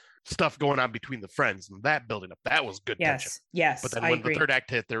the stuff going on between the friends and that building up. That was good tension. Yes. But then when the third act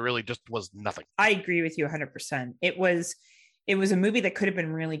hit, there really just was nothing. I agree with you 100%. It was a movie that could have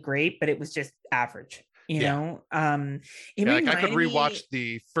been really great, but it was just average. I could rewatch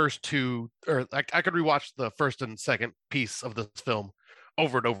the first two, or I could rewatch the first and second piece of this film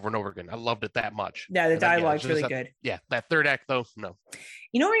over and over and over again. I loved it that much. Yeah, the dialogue's really good. Yeah, that third act though, no.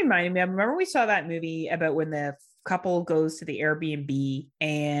 What reminded me? I remember we saw that movie about when the couple goes to the Airbnb,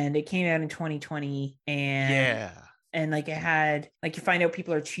 and it came out in 2020, and And like it had like you find out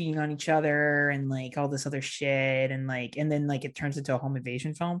people are cheating on each other and like all this other shit and like and then like it turns into a home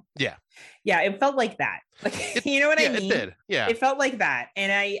invasion film. Yeah. Yeah, it felt like that. Like you know what I mean? It did. Yeah. It felt like that.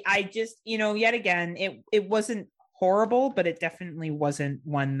 And I just, you know, yet again, it wasn't horrible, but it definitely wasn't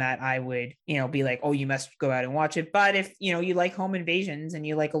one that I would, you know, be like, oh, you must go out and watch it. But if, you know, you like home invasions and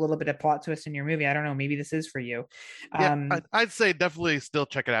you like a little bit of plot twist in your movie, I don't know, maybe this is for you. I'd say definitely still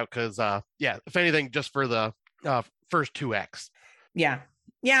check it out because, if anything, just for the first two acts. Yeah,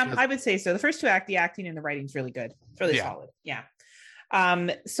 I would say so. The first two the acting and the writing's really good. It's really solid. Yeah.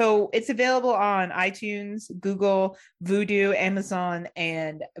 So it's available on iTunes, Google, Vudu, Amazon,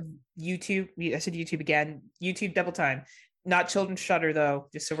 and YouTube. I said YouTube again. YouTube double time. Not Children's Shudder though,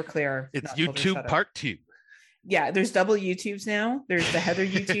 just so we're clear. It's YouTube Part 2. Yeah, there's double YouTubes now. There's the Heather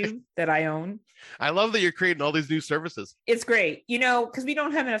YouTube that I own. I love that you're creating all these new services. It's great, you know, because we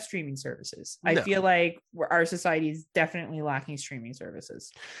don't have enough streaming services. No. I feel like our society is definitely lacking streaming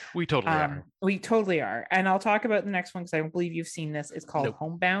services. We totally are. We totally are. And I'll talk about the next one because I don't believe you've seen this. It's called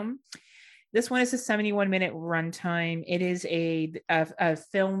Homebound. This one is a 71-minute runtime. It is a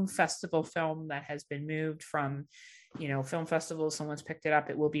film festival film that has been moved from, you know, film festivals. Someone's picked it up.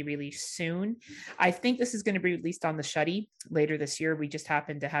 It will be released soon. I think this is going to be released on the Shuddy later this year. We just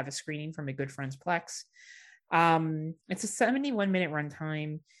happened to have a screening from a good friend's Plex. It's a 71-minute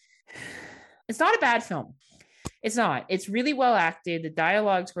runtime. It's not a bad film. It's not. It's really well acted. The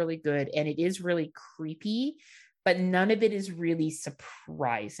dialogue's really good, and it is really creepy, but none of it is really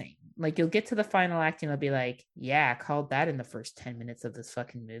surprising. Like you'll get to the final act and you'll be like, yeah, I called that in the first 10 minutes of this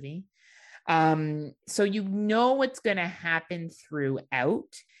fucking movie. So you know what's going to happen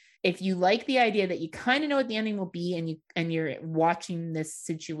throughout. If you like the idea that you kind of know what the ending will be and you're watching this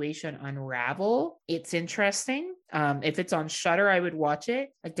situation unravel, it's interesting. If it's on Shudder, I would watch it.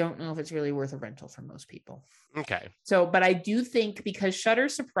 I don't know if it's really worth a rental for most people. Okay. So, but I do think because Shudder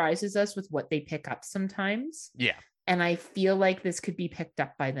surprises us with what they pick up sometimes. Yeah. And I feel like this could be picked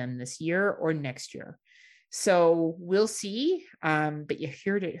up by them this year or next year. So we'll see. But you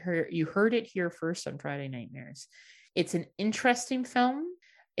heard it here first on Friday Nightmares. It's an interesting film.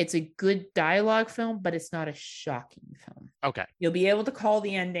 It's a good dialogue film, but it's not a shocking film. Okay. You'll be able to call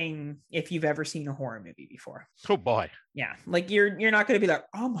the ending if you've ever seen a horror movie before. Oh boy. Yeah. Like you're not going to be like,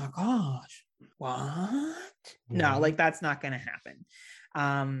 oh my gosh, what? No, like that's not going to happen.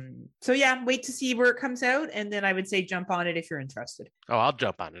 So yeah, wait to see where it comes out, and then I would say jump on it if you're interested. Oh, I'll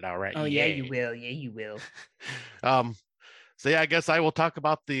jump on it. All right. Oh yeah, you will. Yeah, you will. So yeah, I guess I will talk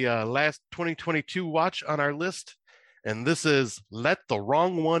about the last 2022 watch on our list, and this is Let the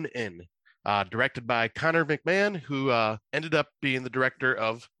Wrong One In, directed by Connor McMahon, who ended up being the director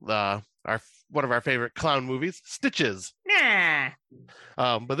of one of our favorite clown movies, Stitches. Nah.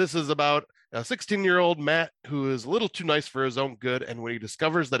 But this is about a 16-year-old Matt who is a little too nice for his own good, and when he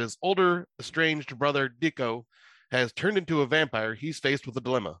discovers that his older, estranged brother, Dico, has turned into a vampire, he's faced with a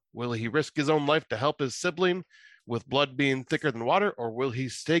dilemma. Will he risk his own life to help his sibling, with blood being thicker than water, or will he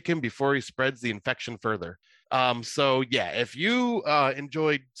stake him before he spreads the infection further? So yeah, if you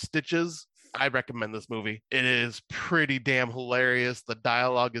enjoyed Stitches, I recommend this movie. It is pretty damn hilarious. The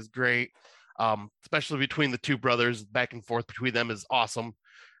dialogue is great, especially between the two brothers. Back and forth between them is awesome.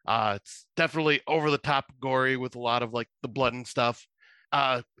 It's definitely over the top gory with a lot of like the blood and stuff.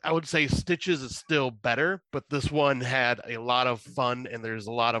 I would say Stitches is still better, but this one had a lot of fun, and there's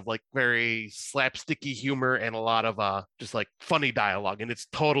a lot of like very slapsticky humor and a lot of just like funny dialogue, and it's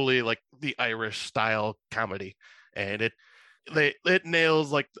totally like the Irish style comedy, and it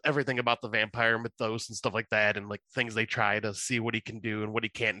nails like everything about the vampire mythos and stuff like that, and like things they try to see what he can do and what he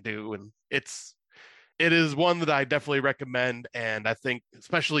can't do, and it is one that I definitely recommend, and I think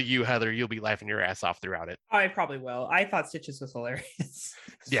especially you, Heather, you'll be laughing your ass off throughout it. I probably will. I thought Stitches was hilarious.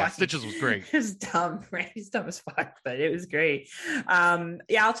 Yeah, funny. Stitches was great. It was dumb, right? It's dumb as fuck, but it was great. Yeah,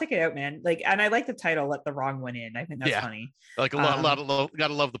 I'll check it out, man. Like, and I like the title, Let the Wrong One In. I think that's funny. Like a lot of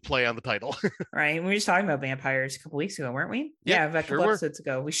gotta love the play on the title. Right. We were just talking about vampires a couple weeks ago, weren't we? Yeah, a couple episodes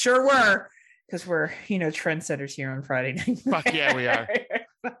ago. We sure were. Because we're, trendsetters here on Friday night. Fuck yeah, we are.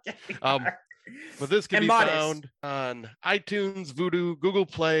 But this can be found on iTunes, Vudu, Google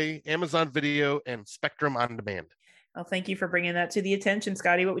Play, Amazon Video, and Spectrum On Demand. Well, thank you for bringing that to the attention,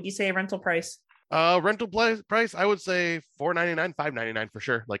 Scotty. What would you say a rental price? Rental price, I would say $4.99, $5.99 for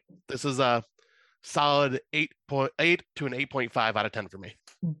sure. Like this is a solid 8.8 to an 8.5 out of 10 for me.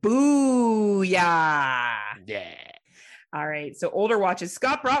 Boo! Yeah. Yeah. All right. So older watches.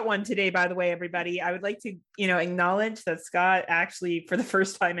 Scott brought one today, by the way, everybody. I would like to, acknowledge that Scott actually, for the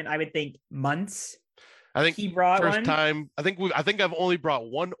first time in, I would think, months, I think he brought first one. time. I think I've only brought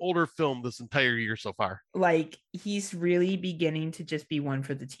one older film this entire year so far. Like he's really beginning to just be one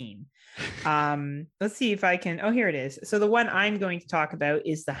for the team. Let's see if I can. Oh, here it is. So the one I'm going to talk about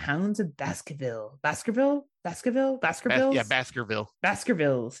is The Hounds of Baskerville. Yeah, Baskervilles.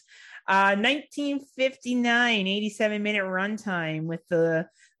 Baskervilles. 1959, 87-minute runtime with the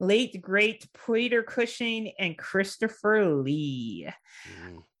late great Peter Cushing and Christopher Lee.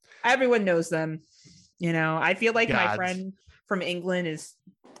 Everyone knows them. You know, I feel like my friend from England is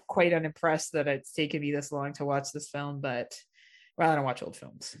quite unimpressed that it's taken me this long to watch this film, but well, I don't watch old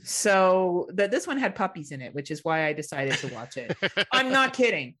films. So this one had puppies in it, which is why I decided to watch it. I'm not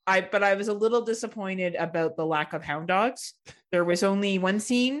kidding. But I was a little disappointed about the lack of hound dogs. There was only one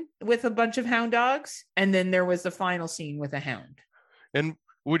scene with a bunch of hound dogs, and then there was the final scene with a hound. And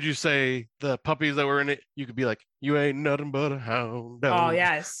would you say the puppies that were in it, you could be like, you ain't nothing but a hound dog. Oh,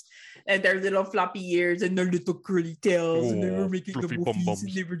 yes. And their little floppy ears and their little curly tails, and they were making the woofies,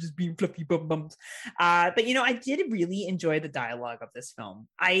 and they were just being fluffy bum bums. But, you know, I did really enjoy the dialogue of this film.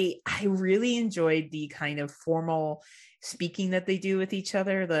 I really enjoyed the kind of formal speaking that they do with each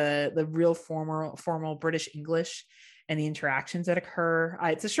other, the real formal British English and the interactions that occur.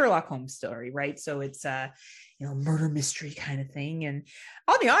 It's a Sherlock Holmes story, right? So it's murder mystery kind of thing. And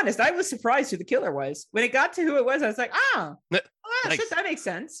I'll be honest, I was surprised who the killer was. When it got to who it was, I was like, nice. That makes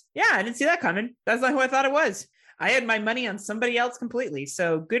sense. Yeah, I didn't see that coming. That's not who I thought it was. I had my money on somebody else completely.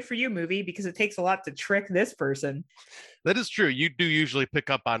 So good for you, movie, because it takes a lot to trick this person. That is true. You do usually pick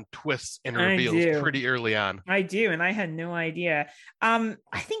up on twists and reveals pretty early on. I do, and I had no idea. I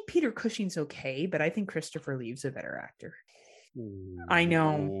think Peter Cushing's okay, but I think Christopher Lee's a better actor. I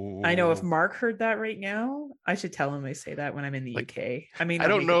know. If Mark heard that right now, I should tell him I say that when I'm in the UK. I mean, I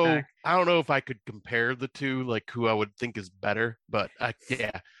don't know. I don't know if I could compare the two, like who I would think is better, but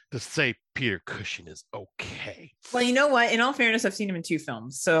to say Peter Cushing is okay. Well, you know what? In all fairness, I've seen him in 2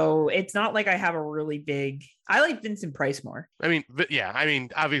 films, so it's not like I have a really big. I like Vincent Price more. I mean,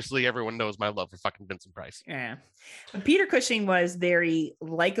 obviously everyone knows my love for fucking Vincent Price. Yeah, but Peter Cushing was very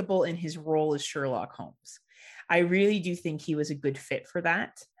likable in his role as Sherlock Holmes. I really do think he was a good fit for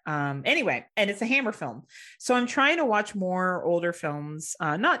that. Anyway, and it's a Hammer film. So I'm trying to watch more older films,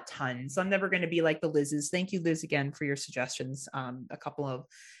 not tons. I'm never going to be like the Liz's. Thank you, Liz, again for your suggestions a couple of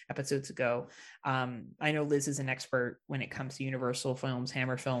episodes ago. I know Liz is an expert when it comes to Universal films,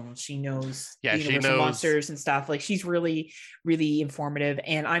 Hammer films. She knows Universal monsters and stuff. Like she's really, really informative.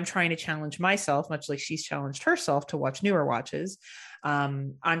 And I'm trying to challenge myself, much like she's challenged herself to watch newer watches.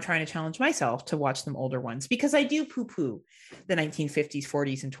 I'm trying to challenge myself to watch them older ones because I do poo-poo the 1950s,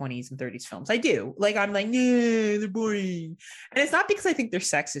 40s, and 20s and 30s films. I do. Like, I'm like, nah, they're boring. And it's not because I think they're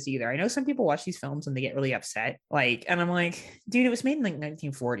sexist either. I know some people watch these films and they get really upset. Like, and I'm like, dude, it was made in like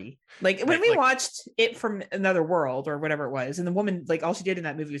 1940. Like when we watched it from Another World or whatever it was, and the woman, like all she did in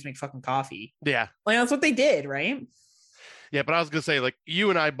that movie was make fucking coffee. Yeah. Like that's what they did, right? Yeah, but I was gonna say, like,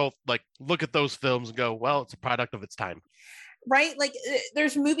 you and I both like look at those films and go, well, it's a product of its time. Right? Like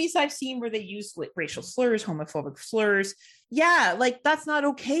there's movies I've seen where they use like racial slurs, homophobic slurs. Yeah, like that's not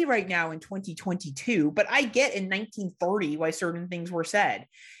okay right now in 2022, but I get in 1930 why certain things were said.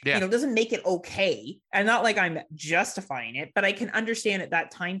 Yeah. It doesn't make it okay. And not like I'm justifying it, but I can understand at that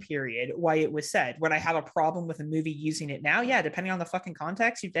time period why it was said. Would I have a problem with a movie using it now? Yeah, depending on the fucking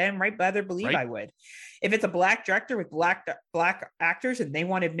context, you damn right better believe I would. If it's a black director with black actors and they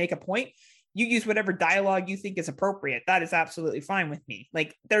want to make a point, you use whatever dialogue you think is appropriate. That is absolutely fine with me.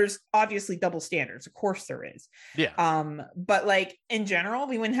 Like there's obviously double standards. Of course there is. Yeah. But like in general,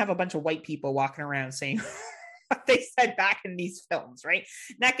 we wouldn't have a bunch of white people walking around saying what they said back in these films, right?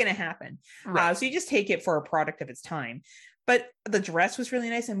 Not going to happen. Right. So you just take it for a product of its time. But the dress was really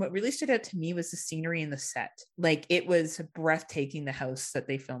nice. And what really stood out to me was the scenery and the set. Like it was breathtaking, the house that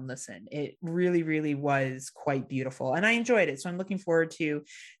they filmed this in. It really, really was quite beautiful. And I enjoyed it. So I'm looking forward to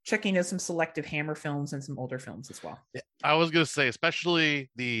checking out some selective Hammer films and some older films as well. Yeah, I was going to say,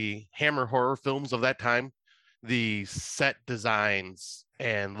 especially the Hammer horror films of that time, the set designs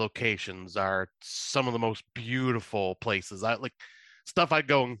and locations are some of the most beautiful places. Stuff I'd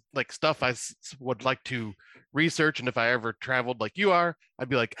go, like stuff I would like to research, and if I ever traveled like you are, I'd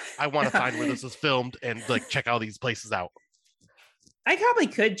be like, I want to find where this is filmed and like check all these places out. I probably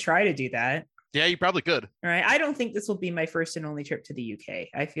could try to do that. Yeah, you probably could. All right. I don't think this will be my first and only trip to the UK.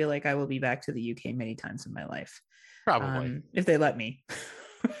 I feel like I will be back to the UK many times in my life. Probably. If they let me.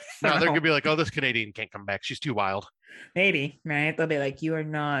 No, they're gonna be like, oh, this Canadian can't come back. She's too wild. Maybe, right? They'll be like, you are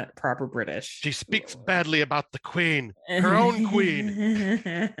not proper British. She speaks badly about the Queen, her own Queen.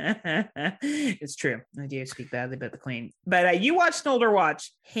 It's true. I do speak badly about the Queen. But you watched an older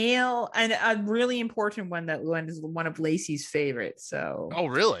watch, Hail, and a really important one that is one of Lacey's favorites. So, oh,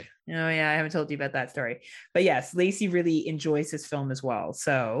 really? Oh, yeah. I haven't told you about that story. But yes, Lacey really enjoys this film as well.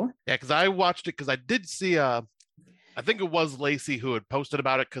 So, yeah, because I watched it because I did see I think it was Lacey who had posted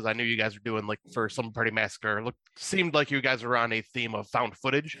about it because I knew you guys were doing like for Some Party Massacre. Seemed like you guys were on a theme of found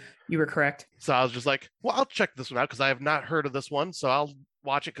footage. You were correct. So I was just like, well, I'll check this one out because I have not heard of this one. So I'll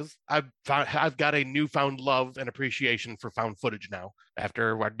watch it because I've got a newfound love and appreciation for found footage now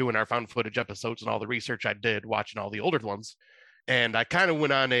after we're doing our found footage episodes and all the research I did watching all the older ones. And I kind of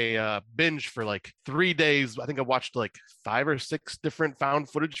went on a binge for like 3 days. I think I watched like 5 or 6 different found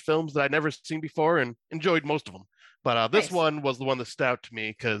footage films that I'd never seen before and enjoyed most of them. But this one was the one that stood out to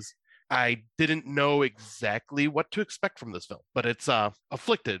me because I didn't know exactly what to expect from this film. But it's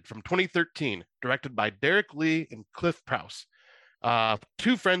Afflicted from 2013, directed by Derek Lee and Cliff Prowse.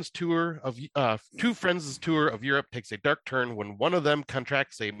 Two friends' tour of Europe takes a dark turn when one of them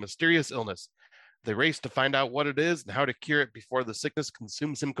contracts a mysterious illness. They race to find out what it is and how to cure it before the sickness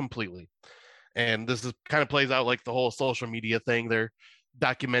consumes him completely. And this kind of plays out like the whole social media thing. They're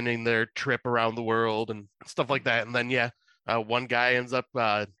documenting their trip around the world and stuff like that. And then, one guy ends up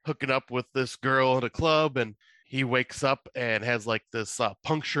hooking up with this girl at a club, and he wakes up and has like this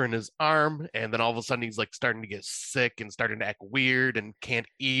puncture in his arm. And then all of a sudden he's like starting to get sick and starting to act weird and can't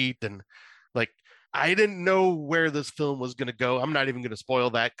eat. And like, I didn't know where this film was going to go. I'm not even going to spoil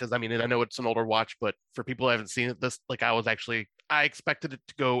that because I mean, I know it's an older watch, but for people who haven't seen it, I expected it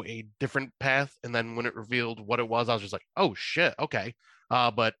to go a different path. And then when it revealed what it was, I was just like, oh shit, okay.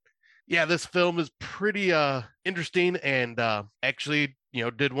 But yeah, this film is pretty interesting and actually,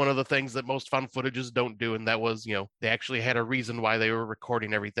 did one of the things that most found footages don't do. And that was, they actually had a reason why they were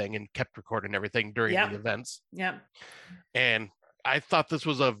recording everything and kept recording everything during the events. Yeah. And I thought this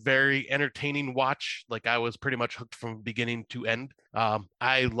was a very entertaining watch. Like I was pretty much hooked from beginning to end.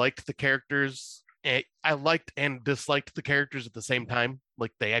 I liked the characters. I liked and disliked the characters at the same time.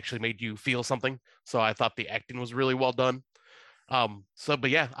 Like they actually made you feel something. So I thought the acting was really well done. But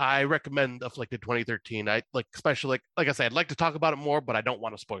yeah, I recommend Afflicted 2013. I especially like I said, I'd like to talk about it more, but I don't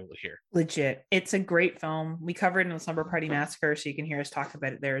want to spoil it here. Legit. It's a great film. We covered it in the Slumber Party Massacre, so you can hear us talk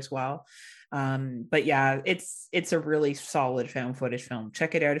about it there as well. But yeah, it's a really solid found footage film.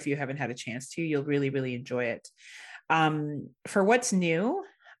 Check it out if you haven't had a chance to. You'll really, really enjoy it. For what's new,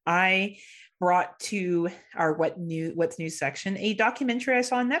 I brought to our what's new section a documentary I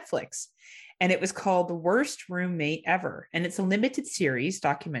saw on Netflix. And it was called The Worst Roommate Ever. And it's a limited series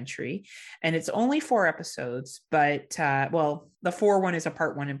documentary. And it's only 4 episodes. But, the 4 is a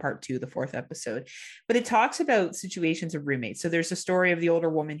part 1 and part 2, the 4th episode. But it talks about situations of roommates. So there's a story of the older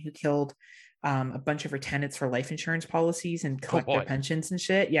woman who killed a bunch of her tenants for life insurance policies and collect their pensions and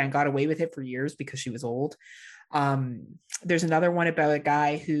shit. Yeah, and got away with it for years because she was old. There's another one about a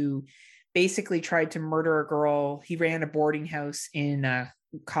guy who basically tried to murder a girl. He ran a boarding house in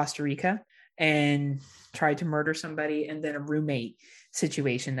Costa Rica and tried to murder somebody, and then a roommate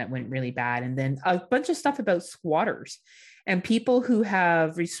situation that went really bad. And then a bunch of stuff about squatters and people who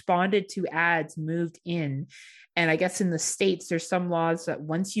have responded to ads, moved in. And I guess in the States, there's some laws that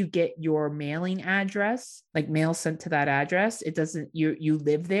once you get your mailing address, like mail sent to that address, it doesn't, you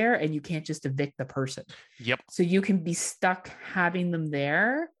live there and you can't just evict the person. Yep. So you can be stuck having them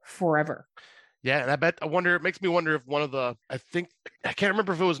there forever. Yeah, and it makes me wonder if I can't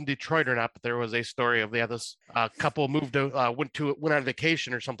remember if it was in Detroit or not, but there was a story of this couple went on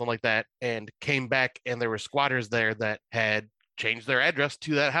vacation or something like that and came back, and there were squatters there that had changed their address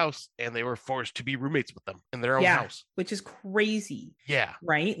to that house, and they were forced to be roommates with them in their own house. Which is crazy. Yeah.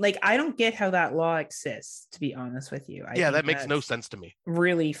 Right? Like, I don't get how that law exists, to be honest with you. That makes no sense to me.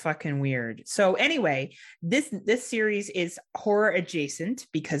 Really fucking weird. So anyway, this series is horror adjacent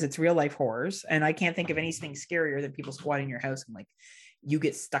because it's real life horrors. And I can't think of anything scarier than people squatting your house and like you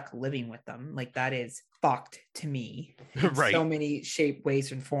get stuck living with them. Like that is fucked to me in right. So many shape,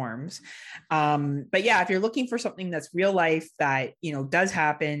 ways, and forms. But yeah, if you're looking for something that's real life that, does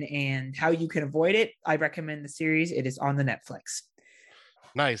happen and how you can avoid it, I recommend the series. It is on the Netflix.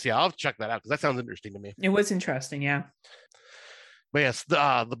 Nice. Yeah, I'll check that out because that sounds interesting to me. It was interesting. Yeah. But yes,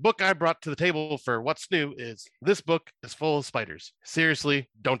 the book I brought to the table for what's new is This Book is Full of Spiders. Seriously,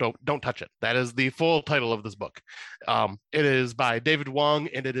 don't touch it. That is the full title of this book. It is by David Wong,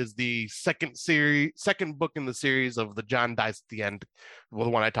 and it is the second book in the series of The John Dies at the End, the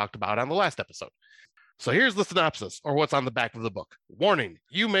one I talked about on the last episode. So here's the synopsis, or what's on the back of the book. Warning,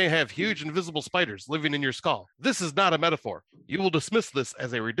 you may have huge invisible spiders living in your skull. This is not a metaphor. You will dismiss this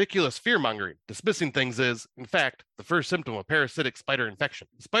as a ridiculous fear-mongering. Dismissing things is, in fact, the first symptom of parasitic spider infection.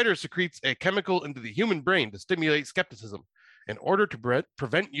 The spider secretes a chemical into the human brain to stimulate skepticism in order to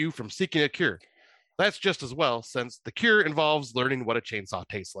prevent you from seeking a cure. That's just as well, since the cure involves learning what a chainsaw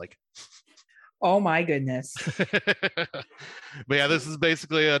tastes like. Oh my goodness. But yeah, this is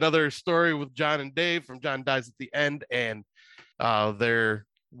basically another story with John and Dave from John Dies at the End, and their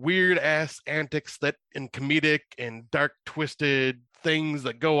weird ass antics that and comedic and dark twisted things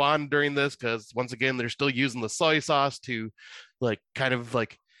that go on during this, because once again they're still using the soy sauce to kind of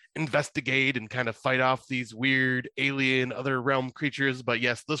investigate and kind of fight off these weird alien other realm creatures. But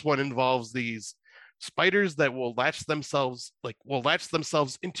yes, this one involves these spiders that will latch themselves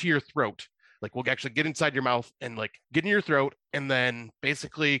into your throat. We'll actually get inside your mouth and get in your throat and then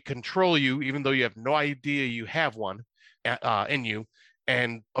basically control you, even though you have no idea you have one in you.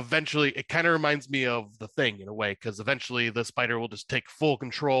 And eventually it kind of reminds me of The Thing in a way, because eventually the spider will just take full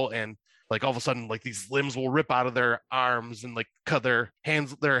control and all of a sudden these limbs will rip out of their arms and cut their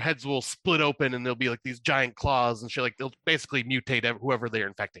hands, their heads will split open and there'll be these giant claws and shit. They'll basically mutate whoever they're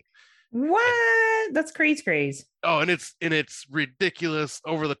infecting. What? That's crazy. Oh, and it's ridiculous,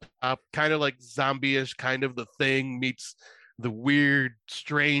 over the top, kind of like zombie-ish, kind of The Thing meets the weird,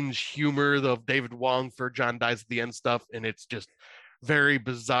 strange humor of David Wong for John Dies at the End stuff, and it's just very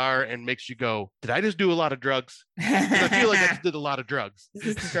bizarre and makes you go, did I just do a lot of drugs? I feel like I just did a lot of drugs. This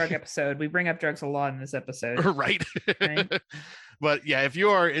is the drug episode. We bring up drugs a lot in this episode. Right. But yeah, if you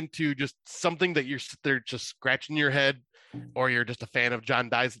are into just something that they're just scratching your head, or you're just a fan of John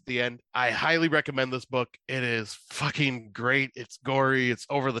Dies at the End, I highly recommend this book. It is fucking great. It's gory. It's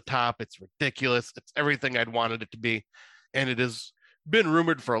over the top. It's ridiculous. It's everything I'd wanted it to be. And it has been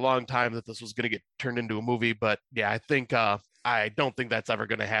rumored for a long time that this was going to get turned into a movie. But yeah, I don't think that's ever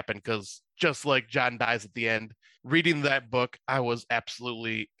going to happen, because just like John Dies at the End, reading that book, I was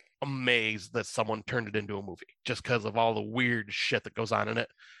absolutely amazed that someone turned it into a movie just because of all the weird shit that goes on in it.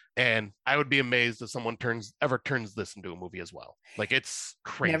 And I would be amazed if someone ever turns this into a movie as well. It's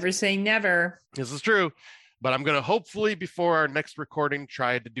crazy. Never say never. This is true. But I'm going to hopefully, before our next recording,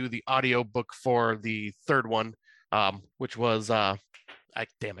 try to do the audio book for the third one, which was, I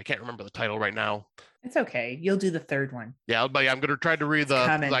can't remember the title right now. It's okay. You'll do the third one. Yeah, but I'm going to try to read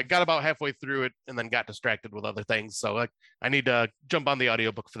I got about halfway through it and then got distracted with other things. So I need to jump on the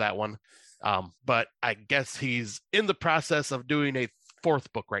audiobook for that one. But I guess he's in the process of doing a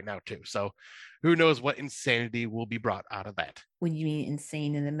fourth book right now too, so who knows what insanity will be brought out of that. When you mean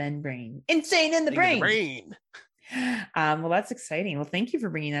insane in the membrane, insane in the brain. Well, that's exciting. Well, thank you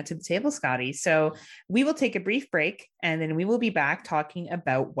for bringing that to the table, Scotty. So we will take a brief break and then we will be back talking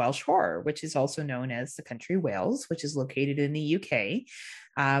about Welsh horror, which is also known as the country Wales, which is located in the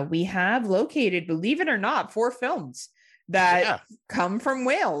UK. We have located, believe it or not, 4 films that come from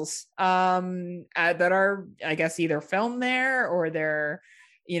Wales, that are, I guess, either filmed there or they're,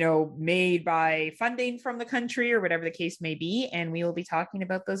 made by funding from the country or whatever the case may be. And we will be talking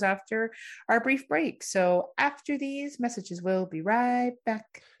about those after our brief break. So after these messages, we'll be right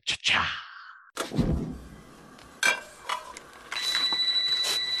back. Cha-cha.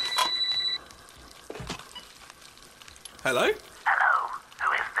 Hello? Hello,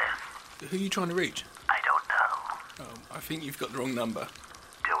 who is this? Who are you trying to reach? I don't know. I think you've got the wrong number.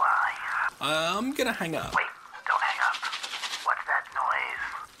 Do I? I'm gonna hang up. Wait, don't hang up. What's that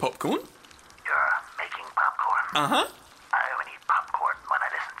noise? Popcorn? You're making popcorn? Uh-huh. I only eat popcorn when I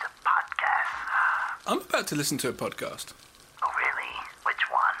listen to podcasts. I'm about to listen to a podcast. Oh, really? Which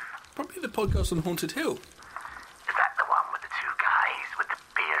one? Probably the podcast on Haunted Hill. Is that the one with the 2 guys with the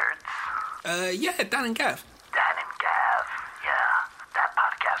beards? Yeah, Dan and Gav. Dan and Gav. Yeah, that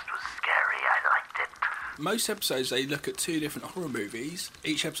podcast was scary. I liked it. Most episodes, they look at 2 different horror movies.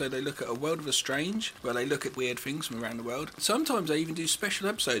 Each episode, they look at A World of the Strange, where they look at weird things from around the world. Sometimes they even do special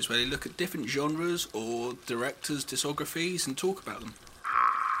episodes where they look at different genres or directors' discographies and talk about them.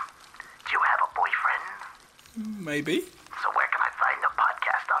 Do you have a boyfriend? Maybe. So where can I find the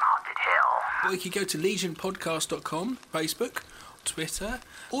podcast on Haunted Hill? Well, you could go to legionpodcast.com, Facebook, Twitter,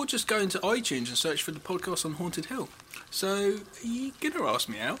 or just go into iTunes and search for the podcast on Haunted Hill. So, are you going to ask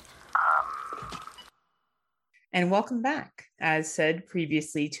me out? And welcome back. As said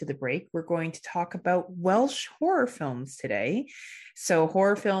previously to the break, we're going to talk about Welsh horror films today. So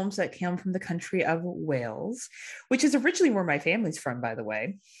horror films that come from the country of Wales, which is originally where my family's from, by the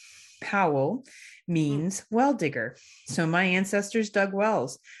way. Powell means well digger. So my ancestors dug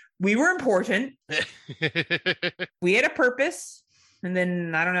wells. We were important. We had a purpose. And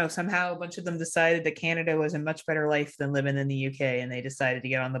then I don't know, somehow a bunch of them decided that Canada was a much better life than living in the UK, and they decided to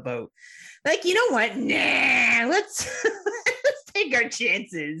get on the boat. Like, you know what? Nah, let's let's take our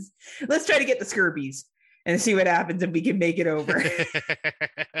chances. Let's try to get the Scurbies and see what happens if we can make it over.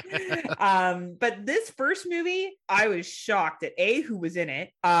 But this first movie, I was shocked at who was in it,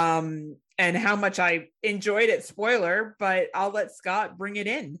 and how much I enjoyed it. Spoiler, but I'll let Scott bring it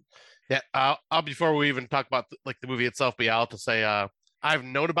in. Yeah, I'll before we even talk about the movie itself, but I'll have to say I've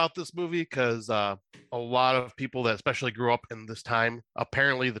known about this movie because a lot of people that especially grew up in this time,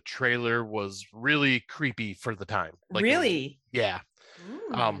 apparently the trailer was really creepy for the time. Really? Yeah.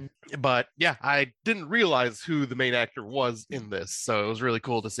 But yeah, I didn't realize who the main actor was in this, so it was really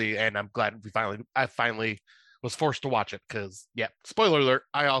cool to see, and I'm glad I finally was forced to watch it because, yeah, spoiler alert,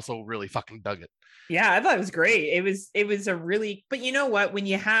 I also really fucking dug it. Yeah, I thought it was great. It was a really, but you know what? When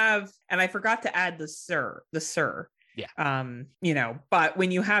you have, and I forgot to add the sir. Yeah. You know, but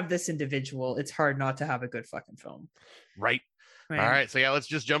when you have this individual, it's hard not to have a good fucking film. Right. Man. All right, so yeah, let's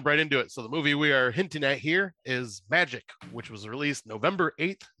just jump right into it. So the movie we are hinting at here is Magic, which was released November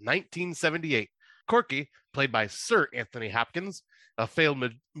 8th, 1978. Corky, played by Sir Anthony Hopkins, a failed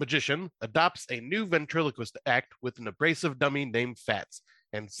magician, adopts a new ventriloquist act with an abrasive dummy named Fats,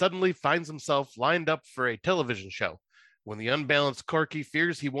 and suddenly finds himself lined up for a television show. When the unbalanced Corky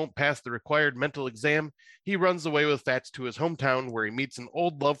fears he won't pass the required mental exam, he runs away with Fats to his hometown where he meets an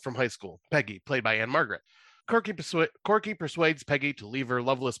old love from high school, Peggy, played by Anne Margaret. Corky persuades Peggy to leave her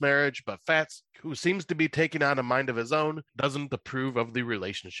loveless marriage, but Fats, who seems to be taking on a mind of his own, doesn't approve of the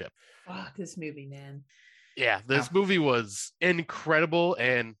relationship. Fuck this movie, man. Yeah, this movie was incredible,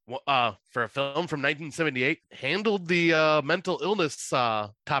 and for a film from 1978, handled the mental illness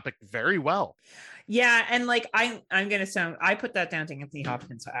topic very well. Yeah, and like I put that down to Anthony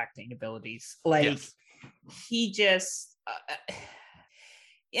Hopkins' acting abilities. Like, yes. He just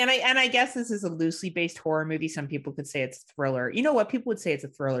and I guess this is a loosely based horror movie. Some people could say it's a thriller. You know what? People would say it's a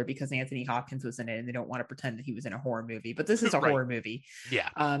thriller because Anthony Hopkins was in it and they don't want to pretend that he was in a horror movie. But this is a right. horror movie. Yeah.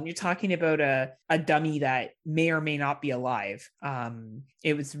 You're talking about a dummy that may or may not be alive.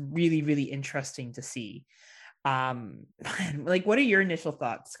 It was really, really interesting to see. Like, what are your initial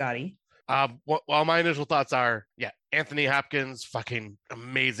thoughts, Scotty? Well, my initial thoughts are, Anthony Hopkins, fucking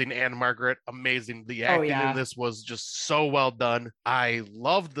amazing. Anne Margaret, amazing. The acting in this was just so well done. I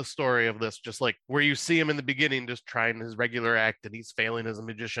loved the story of this, just like where you see him in the beginning, just trying his regular act and he's failing as a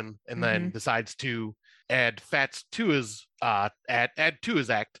magician, and then decides to add Fats to his add to his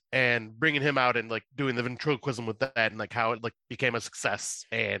act and bringing him out and like doing the ventriloquism with that, and like how it like became a success.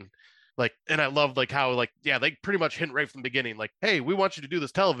 And I love like how they pretty much hint right from the beginning, like, hey, we want you to do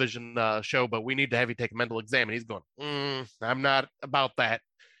this television show, but we need to have you take a mental exam. And he's going, I'm not about that.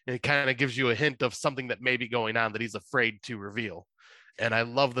 And it kind of gives you a hint of something that may be going on that he's afraid to reveal. And I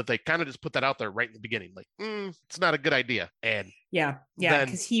love that they kind of just put that out there right in the beginning, like, it's not a good idea. And yeah,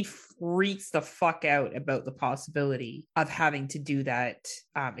 because he freaks the fuck out about the possibility of having to do that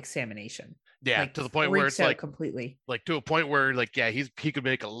examination. Yeah, like, to the point where it's like completely, like to a point where like, he could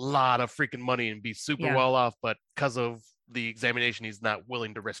make a lot of freaking money and be super well off, but because of the examination, he's not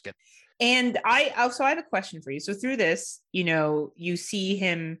willing to risk it. And I have a question for you. So through this, you know, you see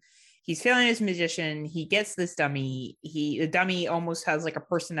him, he's failing as a magician. He gets this dummy. The dummy almost has like a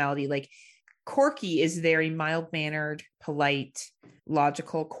personality. Like Corky is very mild-mannered, polite,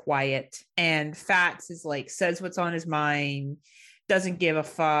 logical, quiet, and Fats is like says what's on his mind. Doesn't give a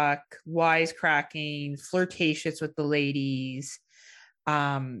fuck, wisecracking, flirtatious with the ladies.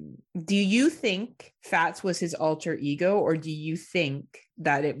 Do you think Fats was his alter ego, or do you think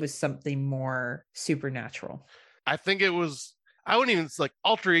that it was something more supernatural? I think it was, I wouldn't even like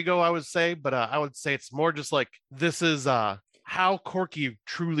alter ego, I would say, but I would say it's more just like, this is how Corky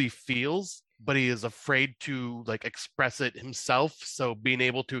truly feels, but he is afraid to like express it himself. So being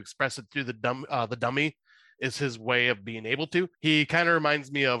able to express it through the dummy is his way of being able to. He kind of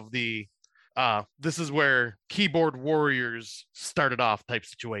reminds me of the this is where keyboard warriors started off type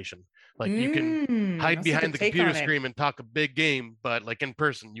situation. Like you can hide behind the computer screen and talk a big game, but like in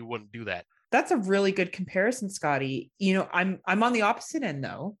person, you wouldn't do that. That's a really good comparison, Scotty. You know, I'm on the opposite end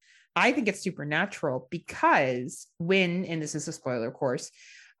though. I think it's supernatural because and this is a spoiler, of course,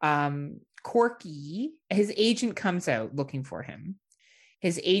 Corky, his agent comes out looking for him.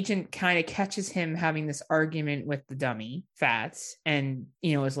 His agent kind of catches him having this argument with the dummy, Fats, and,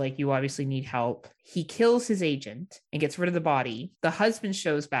 you know, is like, you obviously need help. He kills his agent and gets rid of the body. The husband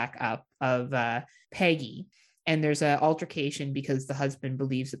shows back up of Peggy, and there's an altercation because the husband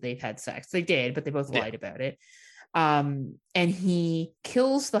believes that they've had sex. They did, but they both lied about it. And he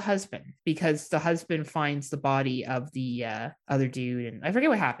kills the husband because the husband finds the body of the other dude, and I forget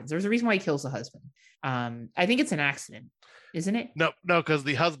what happens. There's a reason why he kills the husband. I think it's an accident, isn't it? No, because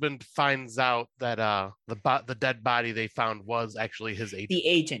the husband finds out that the dead body they found was actually his agent. The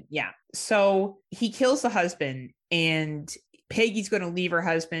agent, yeah. So he kills the husband, and Peggy's going to leave her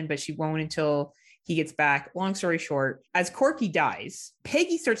husband, but she won't until he gets back. Long story short, as Corky dies,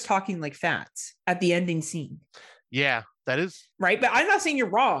 Peggy starts talking like Fats at the ending scene. Yeah, that is right. But I'm not saying you're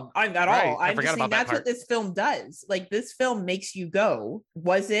wrong at all. I'm just saying that's what this film does. Like, this film makes you go,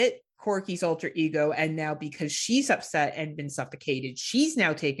 was it Corky's alter ego? And now because she's upset and been suffocated, she's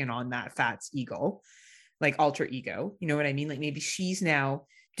now taken on that Fats ego, like alter ego. You know what I mean? Like, maybe she's now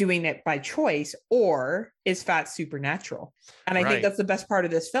doing it by choice, or is Fats supernatural? And I think that's the best part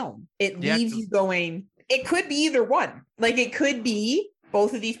of this film. It leaves you going, it could be either one. Like, it could be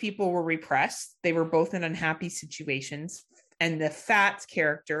both of these people were repressed. They were both in unhappy situations. And the Fats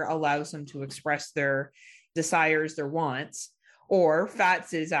character allows them to express their desires, their wants. Or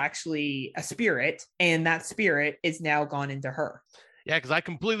Fats is actually a spirit, and that spirit is now gone into her. Yeah, because I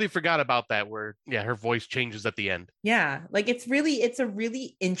completely forgot about that, where, her voice changes at the end. Yeah, like it's a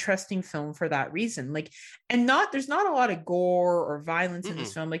really interesting film for that reason. Like, and there's not a lot of gore or violence in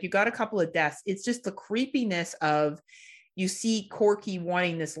this film. Like, you got a couple of deaths. It's just the creepiness of, you see Corky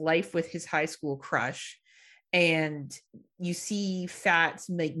wanting this life with his high school crush, and you see Fats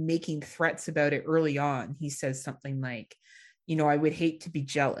making threats about it early on. He says something like, I would hate to be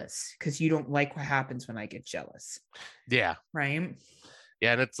jealous because you don't like what happens when I get jealous. Yeah. Right.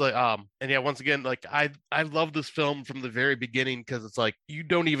 Yeah. And it's like, once again, like I love this film from the very beginning, because it's like, you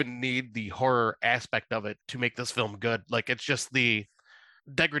don't even need the horror aspect of it to make this film good. Like, it's just the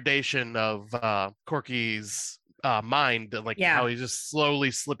degradation of Corky's mind, and how he's just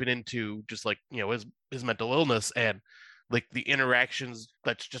slowly slipping into just like, his mental illness, and like the interactions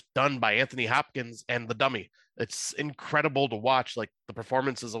that's just done by Anthony Hopkins and the dummy. It's incredible to watch, like the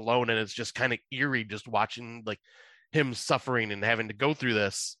performances alone, and it's just kind of eerie just watching like him suffering and having to go through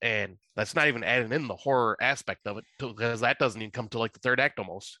this. And that's not even adding in the horror aspect of it, because that doesn't even come to like the third act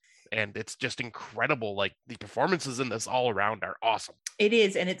almost. And it's just incredible. Like, the performances in this all around are awesome. It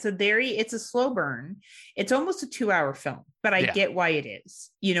is. And it's a slow burn. It's almost a 2-hour film, but I get why it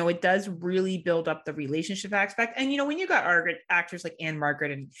is. It does really build up the relationship aspect. And, when you got actors like Anne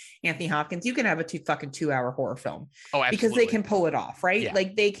Margaret and Anthony Hopkins, you can have a 2-hour horror film. Oh, absolutely. Because they can pull it off, right? Yeah.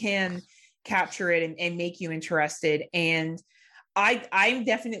 Like, they can capture it and make you interested. And I'm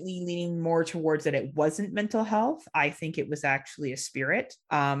definitely leaning more towards that it wasn't mental health. I think it was actually a spirit.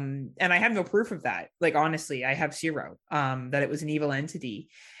 And I have no proof of that. Like, honestly, I have zero, that it was an evil entity.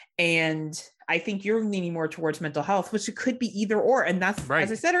 And I think you're leaning more towards mental health, which it could be either or. And that's,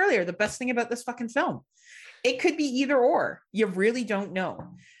 as I said earlier, the best thing about this fucking film. It could be either or. You really don't know.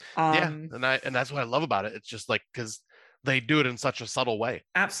 And that's what I love about it. It's just like, because they do it in such a subtle way.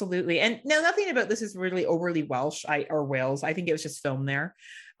 Absolutely. And no, nothing about this is really overly Welsh or Wales. I think it was just filmed there.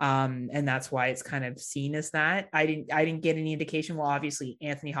 And that's why it's kind of seen as that. I didn't get any indication. Well, obviously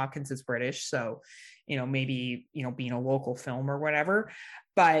Anthony Hopkins is British, so, maybe, being a local film or whatever,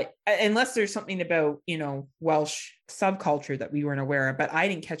 but unless there's something about, Welsh subculture that we weren't aware of, but I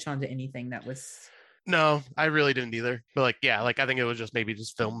didn't catch on to anything that was. No, I really didn't either. But I think it was just maybe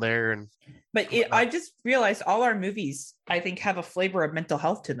just filmed there. But I just realized all our movies, I think, have a flavor of mental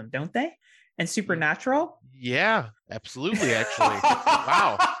health to them, don't they? And supernatural. Yeah, absolutely. Actually,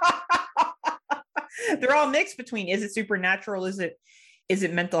 wow. They're all mixed between, is it supernatural? Is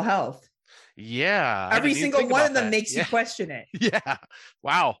it mental health? Yeah. Every single one of them makes you question it. Yeah.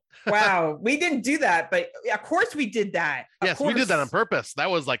 Wow. Wow. We didn't do that, but of course we did that. Yes, we did that on purpose.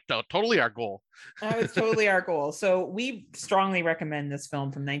 That was like totally our goal. That was totally our goal. So we strongly recommend this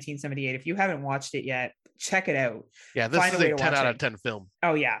film from 1978. If you haven't watched it yet, check it out. Yeah, this is a 10 out of 10 film.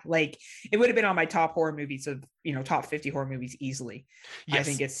 Oh yeah, like it would have been on my top horror movies of top 50 horror movies easily. Yes. I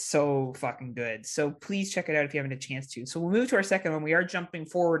think it's so fucking good. So please check it out if you haven't had a chance to. So we'll move to our second one. We are jumping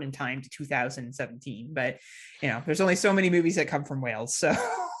forward in time to 2017, but there's only so many movies that come from Wales. So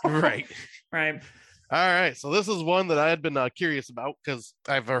right. All right. So this is one that I had been curious about, because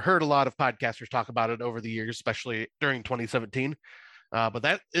I've heard a lot of podcasters talk about it over the years, especially during 2017. But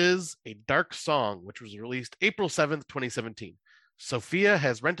that is A Dark Song, which was released April 7th, 2017. Sophia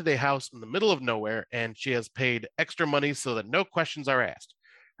has rented a house in the middle of nowhere, and she has paid extra money so that no questions are asked.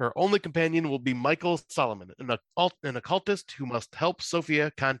 Her only companion will be Michael Solomon, an occultist who must help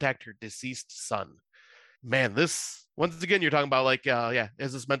Sophia contact her deceased son. Man, this, once again, you're talking about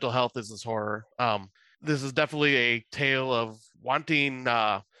is this mental health? Is this horror? This is definitely a tale of wanting,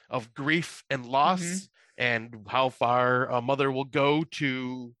 of grief and loss. Mm-hmm. and how far a mother will go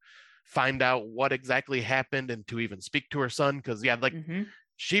to find out what exactly happened and to even speak to her son. Because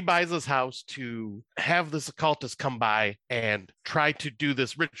she buys this house to have this occultist come by and try to do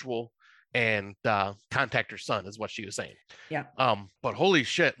this ritual and contact her son, is what she was saying. Yeah. But holy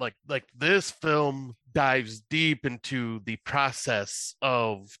shit, like this film dives deep into the process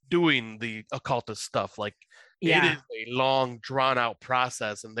of doing the occultist stuff. Like it is a long, drawn out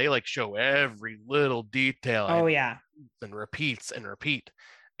process, and they like show every little detail. And repeats and repeat.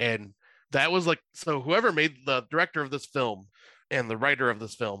 And that was like, so whoever made the director of this film and the writer of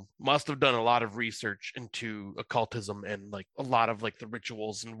this film must have done a lot of research into occultism and like a lot of like the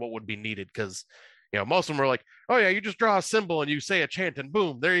rituals and what would be needed. Because, you know, most of them were like, oh yeah, you just draw a symbol and you say a chant and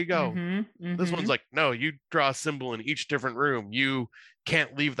boom, there you go. This one's like, no, you draw a symbol in each different room. You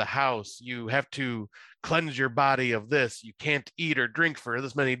can't leave the house. You have to cleanse your body of this. You can't eat or drink for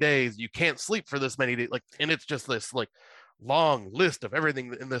this many days. You can't sleep for this many days. Like, and it's just this like long list of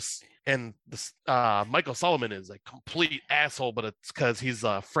everything in this. And this Michael Solomon is a complete asshole, but it's because he's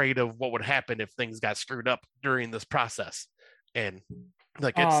afraid of what would happen if things got screwed up during this process. And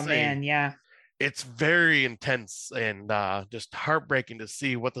like, it's very intense and just heartbreaking to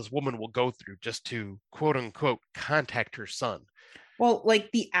see what this woman will go through just to quote unquote contact her son. Well, like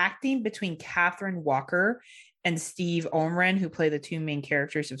the acting between Catherine Walker and Steve Omren, who play the two main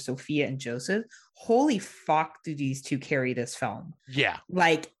characters of Sophia and Joseph, holy fuck, do these two carry this film? Yeah.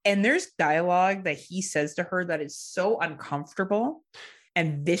 Like, and there's dialogue that he says to her that is so uncomfortable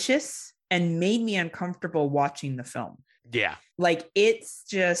and vicious and made me uncomfortable watching the film. Yeah. Like, it's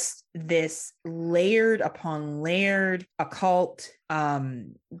just this layered upon layered occult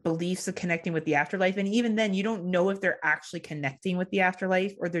beliefs of connecting with the afterlife. And even then, you don't know if they're actually connecting with the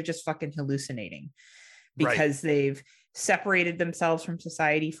afterlife or they're just fucking hallucinating because they've separated themselves from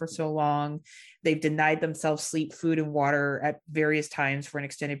society for so long. They've denied themselves sleep, food, and water at various times for an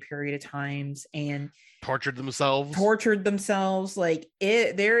extended period of times and tortured themselves. Like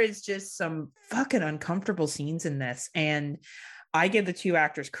there is just some fucking uncomfortable scenes in this. And I give the two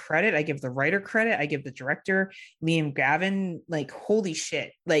actors credit. I give the writer credit. I give the director, Liam Gavin, like, holy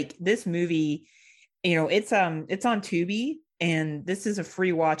shit. Like, this movie, you know, it's on Tubi, and this is a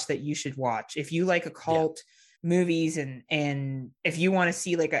free watch that you should watch. If you like occult movies and if you want to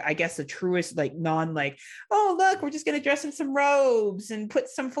see like I guess the truest like non like, oh look, we're just going to dress in some robes and put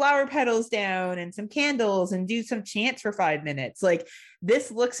some flower petals down and some candles and do some chants for 5 minutes. Like,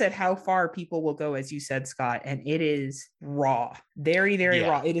 this looks at how far people will go, as you said, Scott, and it is raw, very, very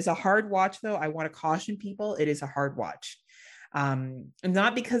raw. It is a hard watch though. I want to caution people, it is a hard watch.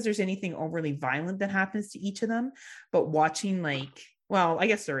 Not because there's anything overly violent that happens to each of them, but watching like, well, I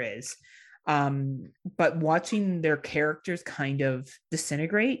guess there is, but watching their characters kind of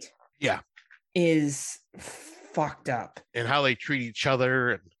disintegrate is fucked up. And how they treat each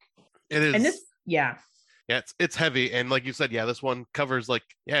other, and it is, and this it's heavy. And like you said, this one covers like,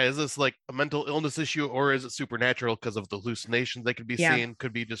 is this like a mental illness issue or is it supernatural because of the hallucinations they could be seeing?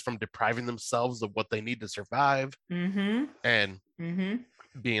 Could be just from depriving themselves of what they need to survive and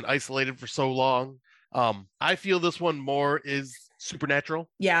being isolated for so long. I feel this one more is supernatural.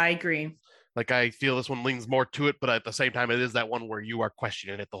 I agree. Like, I feel this one leans more to it, but at the same time, it is that one where you are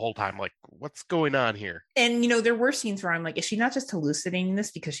questioning it the whole time. Like, what's going on here? And, you know, there were scenes where I'm like, is she not just hallucinating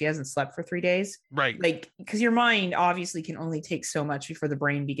this because she hasn't slept for 3 days? Right. Like, because your mind obviously can only take so much before the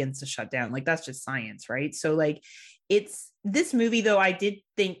brain begins to shut down. Like, that's just science, right? So, like, it's this movie, though, I did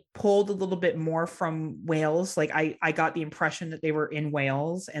think pulled a little bit more from Wales. Like, I got the impression that they were in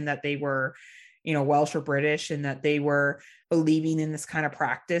Wales and that they were, you know, Welsh or British, and that they were believing in this kind of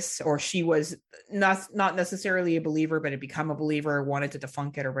practice, or she was not necessarily a believer, but had become a believer, wanted to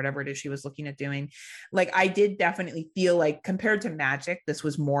debunk it or whatever it is she was looking at doing. Like, I did definitely feel like, compared to Magic, this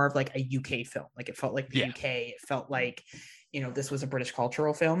was more of like a UK film. Like, it felt like the UK. It felt like, you know, this was a British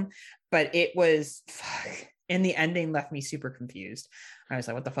cultural film, but it was, and the ending left me super confused. I was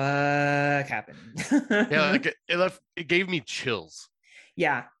like, what the fuck happened? Like it gave me chills.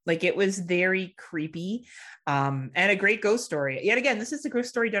 Like, it was very creepy, and a great ghost story. Yet again, this is a ghost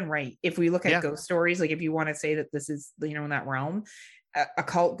story done right. If we look at ghost stories, like, if you want to say that this is, you know, in that realm, a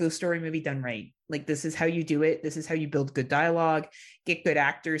cult ghost story movie done right. Like, this is how you do it. This is how you build good dialogue, get good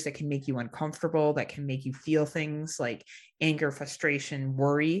actors that can make you uncomfortable, that can make you feel things like anger, frustration,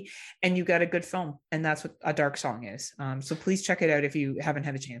 worry, and you got a good film. And that's what A Dark Song is. So please check it out if you haven't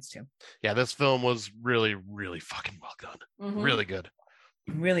had a chance to. This film was really, really fucking well done. Really good.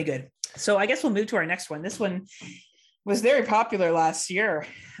 Really good. So I guess we'll move to our next one. This one was very popular last year.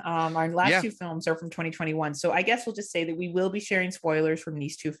 Our last two films are from 2021. So I guess we'll just say that we will be sharing spoilers from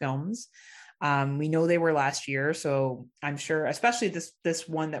these two films. We know they were last year, so I'm sure, especially this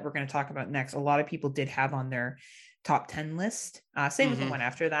one that we're going to talk about next, a lot of people did have on their top 10 list. Same with the one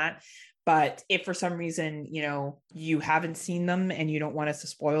after that. But if for some reason, you haven't seen them and you don't want us to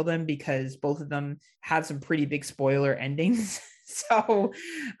spoil them, because both of them have some pretty big spoiler endings. So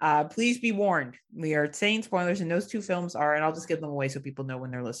please be warned. We are saying spoilers, and those two films are, and I'll just give them away so people know when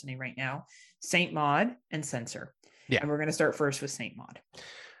they're listening right now, Saint Maud and Censor. Yeah. And we're going to start first with Saint Maud.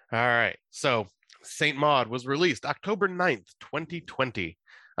 All right. So Saint Maud was released October 9th, 2020.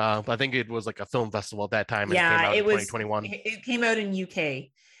 I think it was like a film festival at that time. And it was 2021. It came out in UK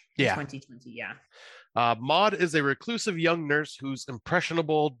in 2020. Yeah. Maud is a reclusive young nurse whose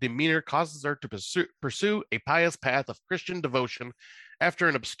impressionable demeanor causes her to pursue a pious path of Christian devotion after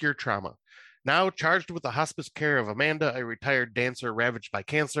an obscure trauma. Now charged with the hospice care of Amanda, a retired dancer ravaged by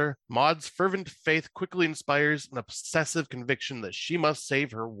cancer, Maud's fervent faith quickly inspires an obsessive conviction that she must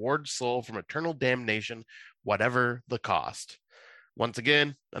save her ward's soul from eternal damnation, whatever the cost. Once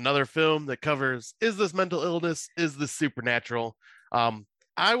again, another film that covers, is this mental illness? Is this supernatural?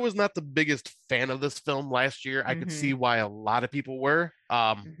 I was not the biggest fan of this film last year. I could see why a lot of people were.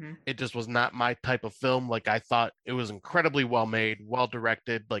 It just was not my type of film. Like, I thought it was incredibly well made, well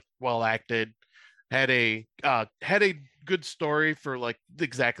directed, like well acted, had a good story for like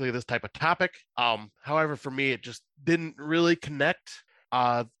exactly this type of topic. However, for me, it just didn't really connect.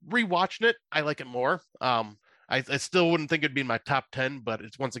 Rewatching it, I like it more. I still wouldn't think it'd be in my top 10, but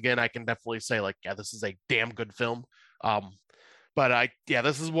it's, once again, I can definitely say like, yeah, this is a damn good film. But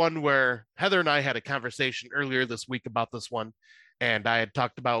this is one where Heather and I had a conversation earlier this week about this one. And I had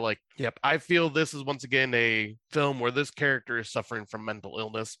talked about like, I feel this is once again a film where this character is suffering from mental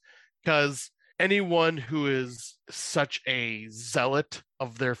illness, because anyone who is such a zealot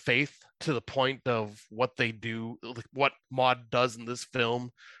of their faith to the point of what they do, what Maud does in this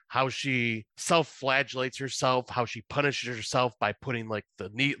film, how she self-flagellates herself, how she punishes herself by putting like the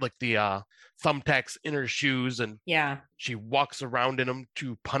thumbtacks in her shoes, and she walks around in them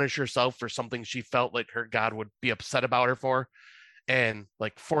to punish herself for something she felt like her God would be upset about her for, and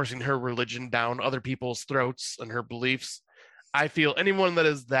like forcing her religion down other people's throats and her beliefs. I feel anyone that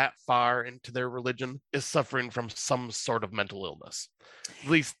is that far into their religion is suffering from some sort of mental illness.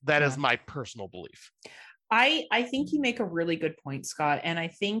 At least that is my personal belief. I think you make a really good point, Scott. And I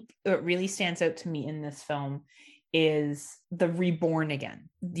think what really stands out to me in this film is the reborn again.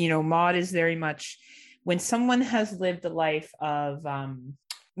 Maud is very much, when someone has lived a life of,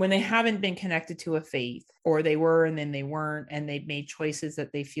 when they haven't been connected to a faith, or they were and then they weren't, and they've made choices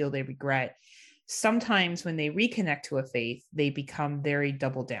that they feel they regret. Sometimes when they reconnect to a faith, they become very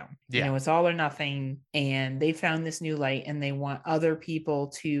double down. It's all or nothing. And they found this new light and they want other people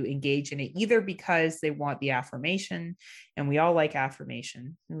to engage in it, either because they want the affirmation, and we all like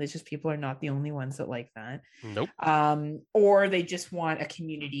affirmation. Religious people are not the only ones that like that. Nope. Or they just want a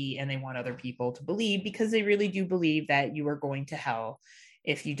community and they want other people to believe, because they really do believe that you are going to hell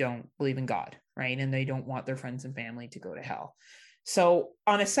if you don't believe in God, right? And they don't want their friends and family to go to hell. So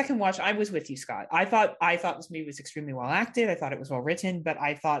on a second watch, I was with you, Scott. I thought this movie was extremely well acted. I thought it was well written, but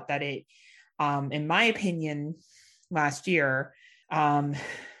I thought that it, in my opinion, last year,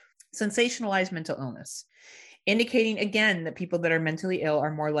 sensationalized mental illness, indicating again that people that are mentally ill are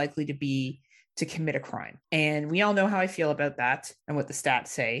more likely to commit a crime. And we all know how I feel about that, and what the stats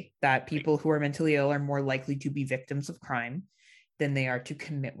say, that people who are mentally ill are more likely to be victims of crime than they are to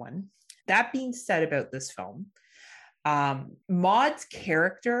commit one. That being said about this film, Maud's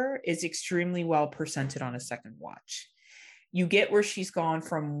character is extremely well presented on a second watch. You get where she's gone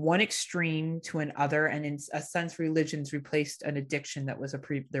from one extreme to another, and in a sense, religion's replaced an addiction that was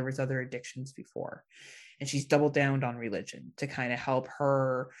there was other addictions before, and she's doubled down on religion to kind of help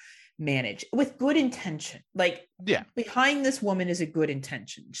her manage with good intention. Behind this woman is a good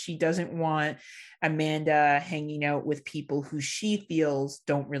intention. She doesn't want Amanda hanging out with people who she feels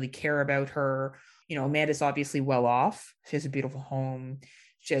don't really care about her. Amanda's obviously well off. She has a beautiful home.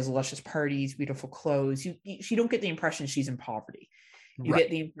 She has luscious parties, beautiful clothes. You don't get the impression she's in poverty. You get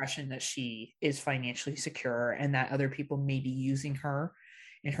the impression that she is financially secure, and that other people may be using her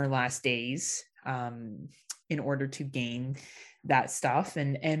in her last days in order to gain that stuff.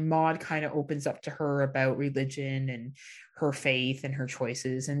 And Maud kind of opens up to her about religion and her faith and her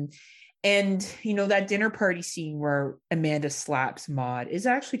choices. And that dinner party scene where Amanda slaps Maud is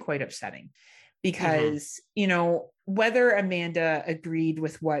actually quite upsetting. Because, whether Amanda agreed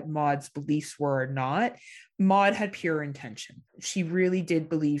with what Maud's beliefs were or not, Maud had pure intention. She really did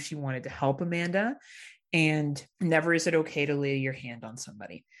believe she wanted to help Amanda, and never is it okay to lay your hand on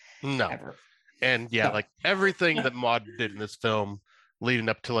somebody. No. Ever. And like everything that Maud did in this film, leading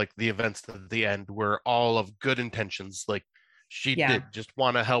up to like the events at the end were all of good intentions. Like she did just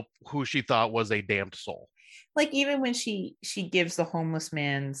want to help who she thought was a damned soul. Like even when she gives the homeless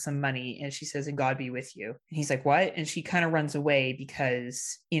man some money and she says, "And God be with you," and he's like, "What?" And she kind of runs away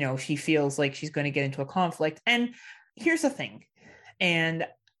because, you know, she feels like she's going to get into a conflict. And here's the thing, and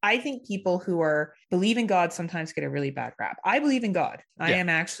I think people who believe in God sometimes get a really bad rap. I believe in God. I am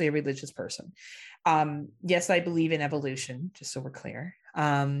actually a religious person. Yes, I believe in evolution, just so we're clear.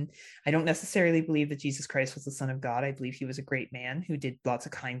 I don't necessarily believe that Jesus Christ was the Son of God. I believe he was a great man who did lots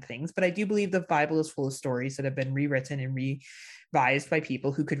of kind things, but I do believe the Bible is full of stories that have been rewritten and revised by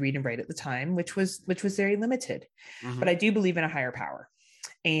people who could read and write at the time, which was very limited. But I do believe in a higher power.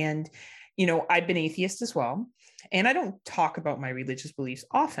 And, you know, I've been atheist as well. And I don't talk about my religious beliefs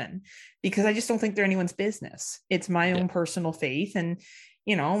often because I just don't think they're anyone's business. It's my own personal faith, and,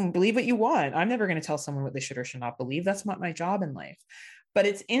 you know, believe what you want. I'm never going to tell someone what they should or should not believe. That's not my job in life. But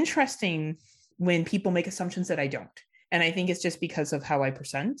it's interesting when people make assumptions that I don't. And I think it's just because of how I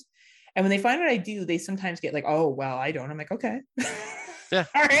present. And when they find out I do, they sometimes get like, "Oh, well, I don't." I'm like, okay. Yeah.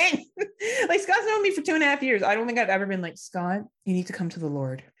 All right. Like, Scott's known me for 2.5 years. I don't think I've ever been like, "Scott, you need to come to the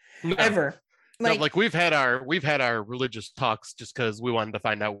Lord." No. Ever. Like we've had our religious talks just because we wanted to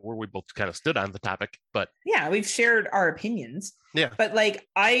find out where we both kind of stood on the topic. But yeah, we've shared our opinions. Yeah. But like,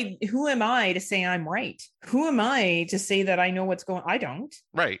 who am I to say I'm right? Who am I to say that I know what's going on? I don't.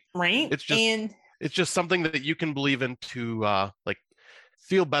 Right. It's just something that you can believe in to like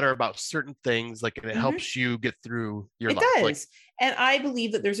feel better about certain things, like, and it helps you get through your life. It does. Like, and I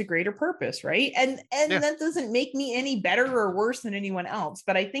believe that there's a greater purpose, right? And that doesn't make me any better or worse than anyone else.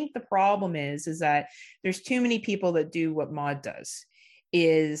 But I think the problem is that there's too many people that do what Maud does,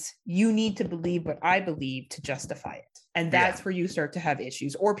 is you need to believe what I believe to justify it. And that's where you start to have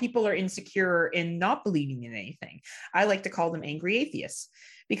issues, or people are insecure in not believing in anything. I like to call them angry atheists,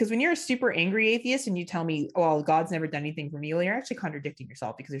 because when you're a super angry atheist and you tell me, "Well, God's never done anything for me," well, you're actually contradicting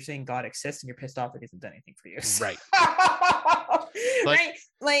yourself, because you're saying God exists and you're pissed off that he hasn't done anything for you. Right.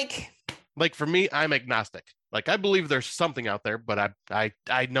 Like for me, I'm agnostic. Like, I believe there's something out there, but I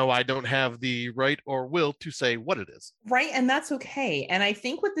know I don't have the right or will to say what it is. Right. And that's okay. And I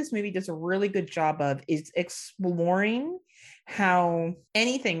think what this movie does a really good job of is exploring how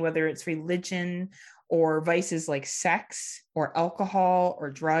anything, whether it's religion or vices like sex or alcohol or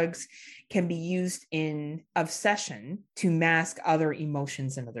drugs, can be used in obsession to mask other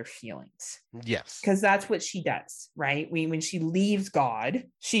emotions and other feelings. Yes. Because that's what she does, right? When she leaves God,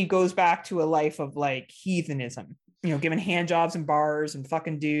 she goes back to a life of like heathenism, you know, giving hand jobs in bars and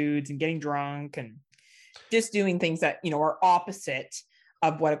fucking dudes and getting drunk and just doing things that, you know, are opposite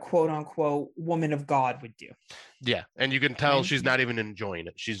of what a quote unquote woman of God would do. Yeah. And you can tell she's not even enjoying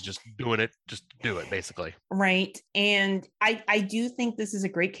it. She's just doing it just to do it, basically. Right. And I do think this is a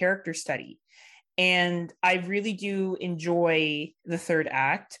great character study. And I really do enjoy the third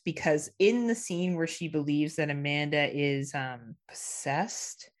act, because in the scene where she believes that Amanda is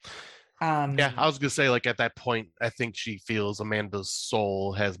possessed. Yeah, I was going to say, like, at that point, I think she feels Amanda's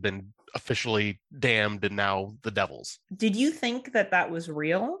soul has been officially damned and now the devil's. Did you think that was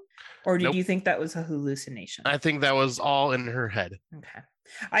real, or did you think that was a hallucination? I think that was all in her head. Okay.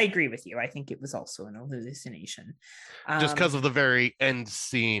 I agree with you. I think it was also an hallucination. Just because of the very end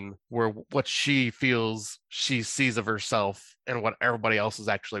scene where what she feels she sees of herself and what everybody else is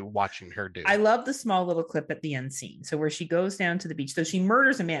actually watching her do. I love the small little clip at the end scene. So where she goes down to the beach. So she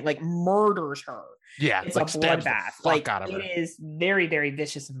murders a man, like murders her. Yeah. It's like a bloodbath. Like, it is very, very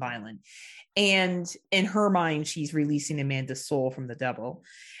vicious and violent. And in her mind, she's releasing Amanda's soul from the devil.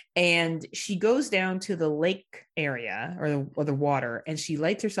 And she goes down to the lake area or the water, and she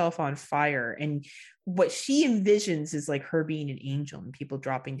lights herself on fire. And what she envisions is like her being an angel and people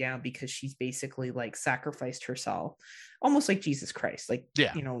dropping down, because she's basically like sacrificed herself, almost like Jesus Christ, like,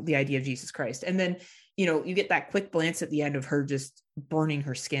 you know, the idea of Jesus Christ. And then, you know, you get that quick glance at the end of her just burning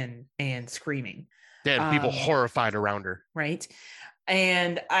her skin and screaming. Yeah, and people horrified around her. Right.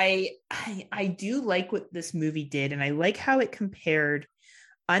 And I do like what this movie did. And I like how it compared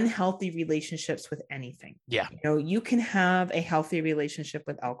unhealthy relationships with anything. Yeah. You know, you can have a healthy relationship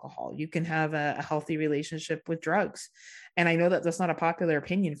with alcohol. You can have a healthy relationship with drugs. And I know that that's not a popular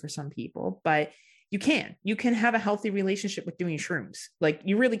opinion for some people, but you can have a healthy relationship with doing shrooms. Like,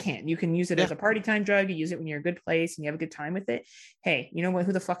 you really can. You can use it as a party time drug. You use it when you're in a good place and you have a good time with it. Hey, you know what?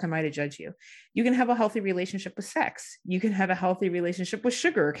 Who the fuck am I to judge you? You can have a healthy relationship with sex. You can have a healthy relationship with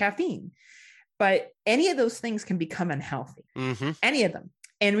sugar or caffeine. But any of those things can become unhealthy. Mm-hmm. Any of them.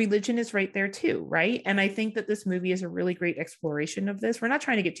 And religion is right there too, right? And I think that this movie is a really great exploration of this. We're not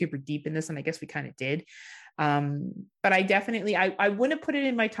trying to get super deep in this, and I guess we kind of did. But I definitely, I wouldn't put it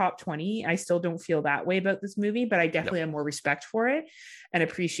in my top 20. I still don't feel that way about this movie, but I definitely have more respect for it and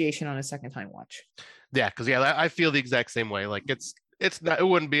appreciation on a second time watch. Yeah, because I feel the exact same way. Like it's not, it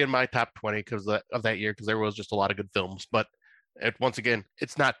wouldn't be in my top 20 because of that year, because there was just a lot of good films. But once again,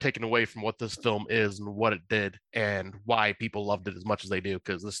 it's not taken away from what this film is and what it did and why people loved it as much as they do.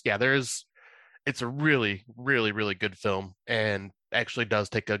 Because it's a really, really, really good film, and actually does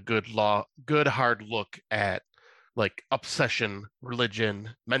take a good hard look at like obsession, religion,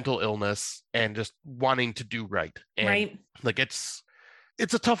 mental illness, and just wanting to do right. And like it's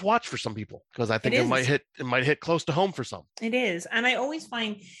a tough watch for some people, because I think it might hit close to home for some. It is. And I always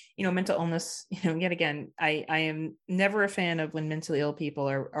find, mental illness, yet again, I am never a fan of when mentally ill people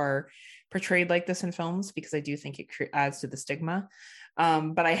are portrayed like this in films, because I do think it adds to the stigma.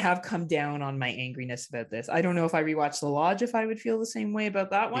 But I have come down on my angriness about this. I don't know if I rewatched The Lodge, if I would feel the same way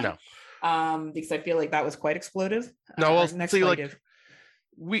about that one. No. Because I feel like that was quite exploitive. No, well, see, like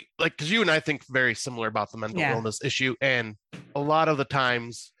because you and I think very similar about the mental illness issue, and a lot of the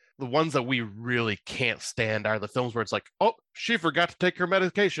times the ones that we really can't stand are the films where it's like, oh, she forgot to take her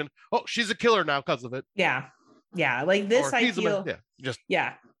medication, oh, she's a killer now because of it. Like this, I feel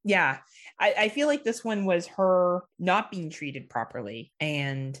I feel like this one was her not being treated properly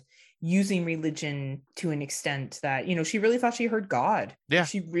and using religion to an extent that, she really thought she heard God.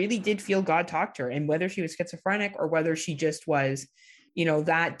 She really did feel God talk to her, and whether she was schizophrenic or whether she just was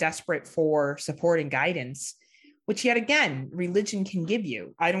that desperate for support and guidance, which yet again, religion can give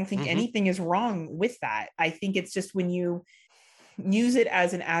you. I don't think anything is wrong with that. I think it's just when you use it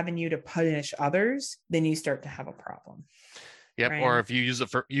as an avenue to punish others, then you start to have a problem. Yep. Right? Or if you use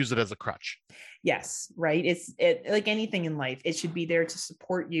it as a crutch. Yes. Right. It's like anything in life, it should be there to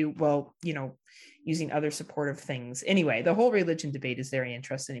support you. Well, using other supportive things. Anyway, the whole religion debate is very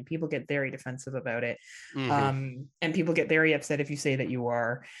interesting, and people get very defensive about it. And people get very upset if you say that you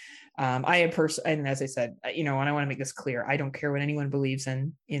are. I am and as I said, and I want to make this clear, I don't care what anyone believes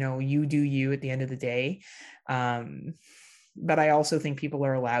in. You do you at the end of the day. But I also think people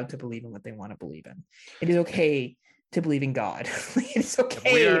are allowed to believe in what they want to believe in. It is okay to believe in God. It's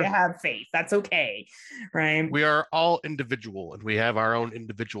okay to have faith. That's okay. Right. We are all individual, and we have our own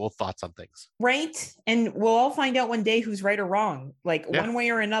individual thoughts on things. Right. And we'll all find out one day who's right or wrong, one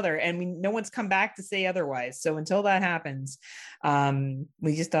way or another. And no one's come back to say otherwise. So until that happens,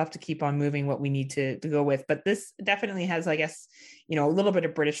 we just have to keep on moving what we need to go with. But this definitely has, I guess, a little bit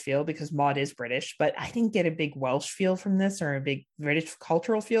of British feel, because Maude is British, but I didn't get a big Welsh feel from this, or a big British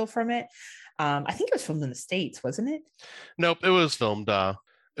cultural feel from it. I think it was filmed in the States, wasn't it? Nope, it was filmed.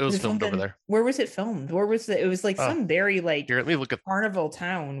 It was filmed over there. Where was it filmed? Where was it? It was like some very here, let me look at carnival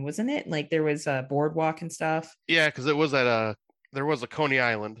town, wasn't it? Like there was a boardwalk and stuff. Yeah, because it was at there was a Coney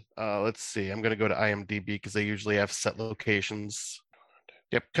Island. Let's see. I'm gonna go to IMDb because they usually have set locations.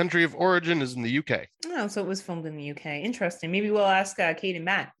 Yep, country of origin is in the UK. Oh, so it was filmed in the UK. Interesting. Maybe we'll ask Kate and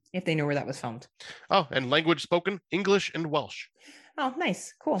Matt if they know where that was filmed. Oh, and language spoken, English and Welsh. Oh,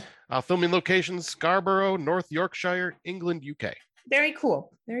 nice. Cool. Filming locations, Scarborough, North Yorkshire, England, UK. Very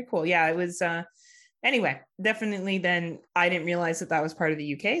cool. Very cool. Yeah, it was. Anyway, definitely then I didn't realize that was part of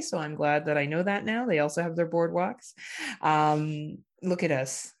the UK. So I'm glad that I know that now. They also have their boardwalks. Look at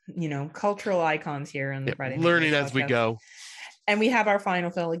us, cultural icons here on the Friday Night learning as we go. And we have our final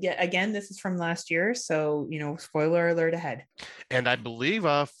film again. This is from last year. So, spoiler alert ahead. And I believe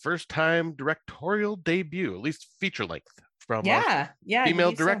first time directorial debut, at least feature length. From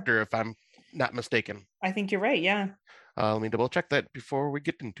female director, if I'm not mistaken. I think you're right. Yeah. Let me double check that before we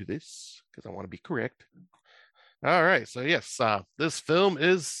get into this, because I want to be correct. All right. So yes, this film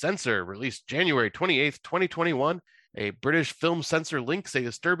is Censor, released January 28th, 2021. A British film censor links a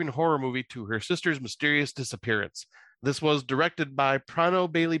disturbing horror movie to her sister's mysterious disappearance. This was directed by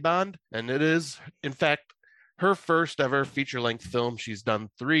Prano Bailey-Bond, and it is, in fact, her first ever feature-length film. She's done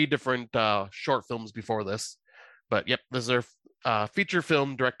 3 different short films before this. But yep, this is her feature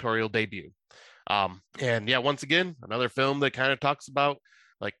film directorial debut. And yeah, once again, another film that kind of talks about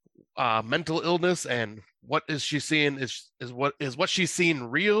like mental illness and what is she seeing? Is what she's seeing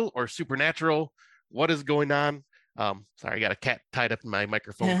real or supernatural? What is going on? Sorry, I got a cat tied up in my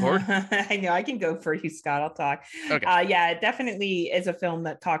microphone cord. I know, I can go for you, Scott. I'll talk. Okay. Yeah, it definitely is a film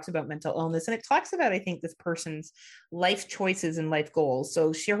that talks about mental illness, and it talks about, I think, this person's life choices and life goals.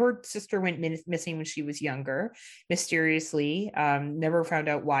 So her sister went missing when she was younger, mysteriously, never found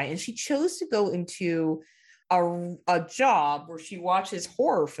out why. And she chose to go into a job where she watches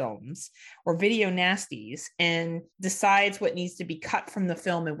horror films or video nasties and decides what needs to be cut from the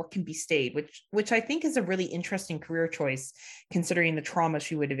film and what can be stayed, which I think is a really interesting career choice, considering the trauma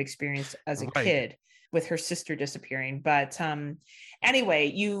she would have experienced as a kid. with her sister disappearing. But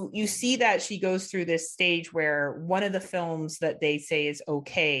anyway, you see that she goes through this stage where one of the films that they say is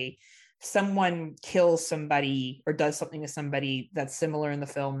okay, someone kills somebody or does something to somebody that's similar in the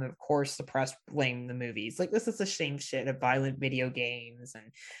film, and of course the press blame the movies. Like, this is the same shit of violent video games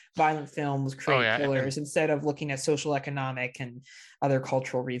and violent films create killers, instead of looking at social, economic, and other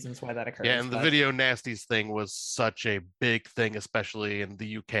cultural reasons why that occurs. Yeah, and the video nasties thing was such a big thing, especially in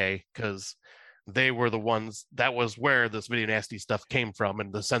the UK, because they were the ones, that was where this video nasty stuff came from,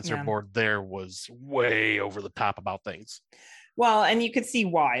 and the censor board there was way over the top about things. Well, and you could see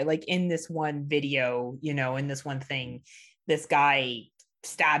why, like in this one video, you know, in this one thing, this guy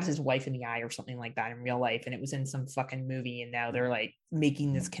stabs his wife in the eye or something like that in real life. And it was in some fucking movie. And now they're like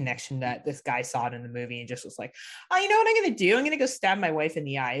making this connection that this guy saw it in the movie and just was like, oh, you know what I'm going to do? I'm going to go stab my wife in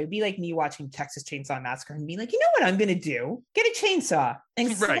the eye. It would be like me watching Texas Chainsaw Massacre and being like, you know what I'm going to do? Get a chainsaw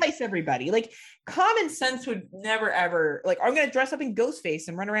and slice everybody. Like, common sense would never, ever, like, I'm going to dress up in Ghostface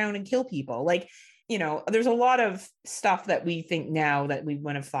and run around and kill people. Like, you know, there's a lot of stuff that we think now that we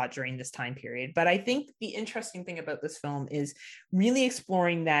wouldn't have thought during this time period. But I think the interesting thing about this film is really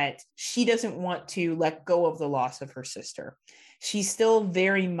exploring that she doesn't want to let go of the loss of her sister. She's still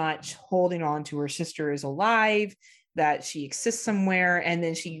very much holding on to her sister is alive, that she exists somewhere. And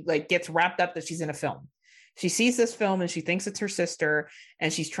then she like gets wrapped up that she's in a film. She sees this film and she thinks it's her sister,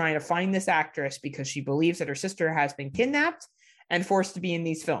 and she's trying to find this actress because she believes that her sister has been kidnapped and forced to be in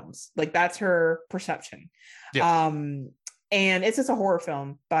these films. Like, that's her perception. Yeah. And it's just a horror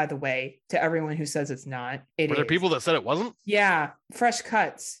film, by the way, to everyone who says it's not. Were there people that said it wasn't? Yeah. Fresh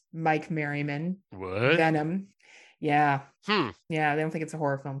Cuts, Mike Merriman. What? Venom. Yeah. Yeah, they don't think it's a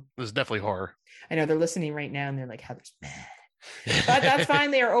horror film. It's definitely horror. I know they're listening right now and they're like, Heather's mad. But that's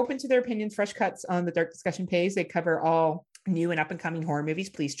fine. They are open to their opinions. Fresh Cuts on the Dark Discussion page. They cover all new and up and coming horror movies.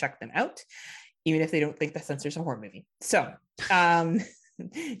 Please check them out, even if they don't think The Censor's a horror movie. So,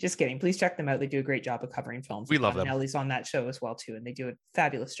 just kidding. Please check them out. They do a great job of covering films. We love them. Ellie's on that show as well, too, and they do a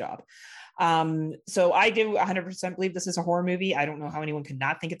fabulous job. So I do 100% believe this is a horror movie. I don't know how anyone could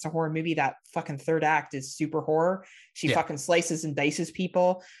not think it's a horror movie. That fucking third act is super horror. She fucking slices and dices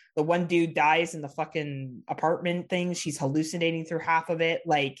people. The one dude dies in the fucking apartment thing. She's hallucinating through half of it.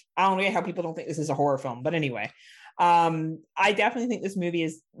 Like, I don't know how people don't think this is a horror film, but anyway. I definitely think this movie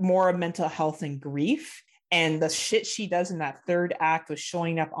is more of mental health and grief. And the shit she does in that third act was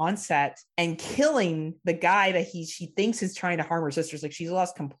showing up on set and killing the guy that she thinks is trying to harm her sisters. Like, she's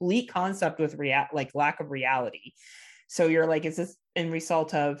lost complete concept with lack of reality. So you're like, is this in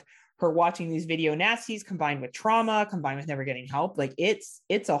result of her watching these video nasties combined with trauma, combined with never getting help? Like, it's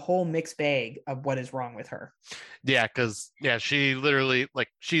a whole mixed bag of what is wrong with her. Yeah, because she literally, like,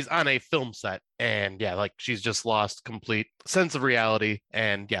 she's on a film set and like she's just lost complete sense of reality,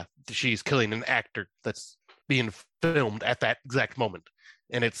 and she's killing an actor that's being filmed at that exact moment,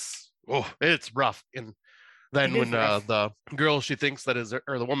 and it's rough. And then when the girl she thinks that is,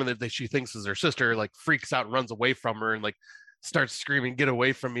 or the woman that she thinks is her sister, like freaks out and runs away from her and like starts screaming, "Get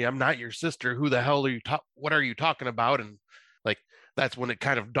away from me, I'm not your sister, who the hell are you what are you talking about?" And like, that's when it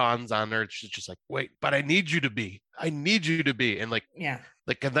kind of dawns on her. She's just like, wait, but I need you to be. And like,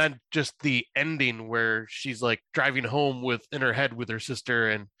 and then just the ending where she's like driving home in her head with her sister,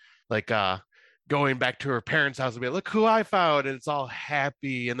 and like going back to her parents' house and be like, look who I found, and it's all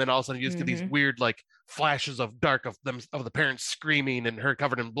happy. And then all of a sudden you just get these weird like flashes of the parents screaming and her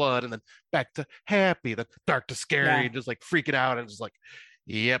covered in blood, and then back to happy, then dark to scary, and just like freaking out, and just like,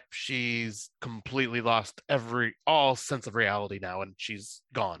 yep, she's completely lost all sense of reality now, and she's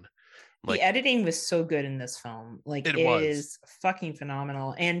gone. Like, the editing was so good in this film. Like, it is fucking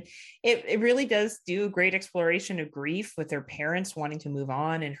phenomenal. And it really does do a great exploration of grief with her parents wanting to move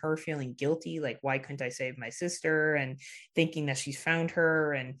on and her feeling guilty. Like, why couldn't I save my sister? And thinking that she's found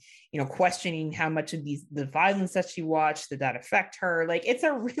her, and, you know, questioning how much of the violence that she watched, did that affect her? Like, it's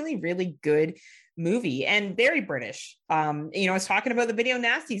a really, really good movie and very British. You know, it's talking about the video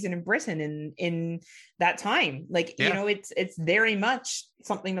nasties in Britain in that time. Like, you know, it's very much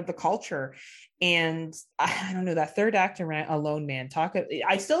something of the culture. And I don't know, that third act alone, man,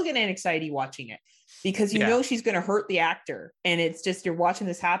 I still get an anxiety watching it, because you know she's going to hurt the actor, and it's just, you're watching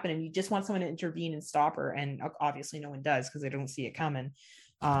this happen and you just want someone to intervene and stop her, and obviously no one does because they don't see it coming.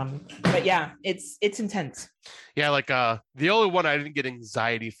 But yeah, it's intense. Yeah, like the only one I didn't get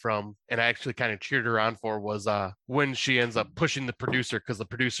anxiety from, and I actually kind of cheered her on for, was when she ends up pushing the producer, because the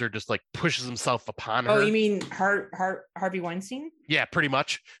producer just like pushes himself upon her. Oh, you mean Harvey Weinstein? Yeah, pretty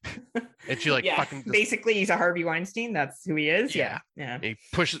much. And she like yeah, fucking just, basically he's a Harvey Weinstein. That's who he is. Yeah. Yeah.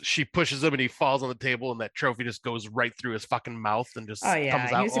 she pushes him and he falls on the table and that trophy just goes right through his fucking mouth and just Oh yeah, comes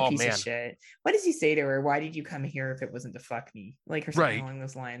he out. was a Oh piece man. of shit. What does he say to her? Why did you come here if it wasn't to fuck me? Like, or something Right. along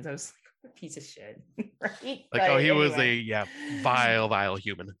those lines. I was like, a piece of shit. Right? Like, But he was anyway. vile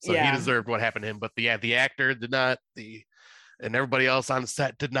human. So he Yeah. deserved what happened to him. But the actor did not, and everybody else on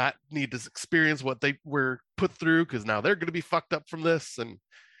set did not need to experience what they were put through, because now they're gonna be fucked up from this. And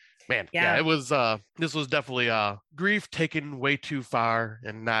man, Yeah. it was this was definitely grief taken way too far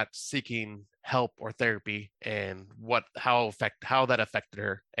and not seeking help or therapy, and how that affected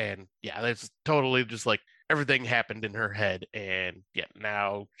her. And yeah, that's totally just like everything happened in her head, and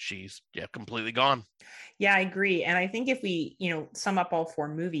now she's completely gone. Yeah, I agree. And I think if we, sum up all 4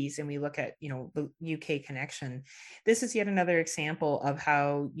 movies and we look at, the UK connection, this is yet another example of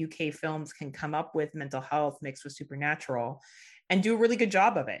how UK films can come up with mental health mixed with supernatural and do a really good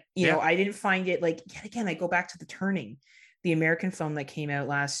job of it. You know, I didn't find it like, yet again, I go back to The Turning, the American film that came out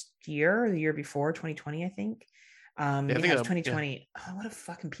last year or the year before, 2020, I think. I think it was 2020. Oh, what a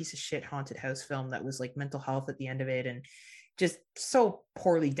fucking piece of shit haunted house film that was like mental health at the end of it, and just so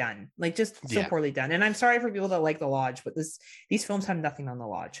poorly done, like just so poorly done. And I'm sorry for people that like The Lodge, but these films have nothing on The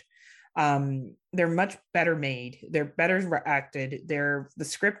Lodge. They're much better made, they're better acted, the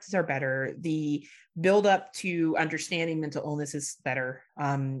scripts are better, the build up to understanding mental illness is better.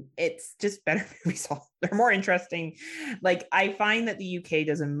 It's just better movies. They're more interesting. Like, I find that the UK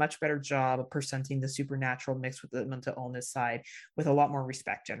does a much better job of presenting the supernatural mixed with the mental illness side with a lot more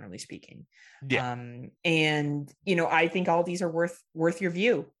respect, generally speaking. And I think all these are worth your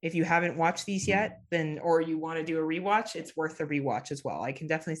view. If you haven't watched these yet, then, or you want to do a rewatch, it's worth a rewatch as well. I can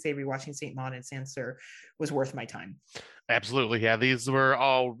definitely say rewatching Saint Maud and Sansa was worth my time. Absolutely. Yeah, these were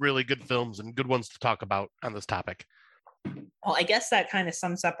all really good films and good ones to talk about on this topic. Well, I guess that kind of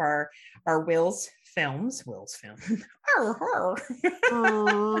sums up our Will's film. Oh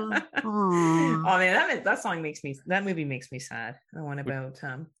man, that movie makes me sad. The one about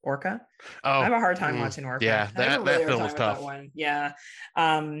Orca. I have a hard time watching Orca. Yeah, that film was tough. That one. Yeah.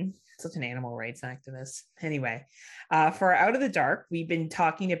 Such an animal rights activist. Anyway, for Out of the Dark, we've been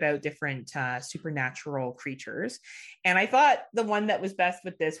talking about different supernatural creatures, and I thought the one that was best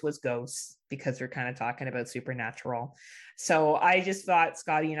with this was ghosts, because we're kind of talking about supernatural. So I just thought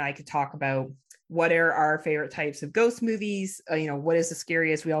Scotty and I could talk about what are our favorite types of ghost movies. What is the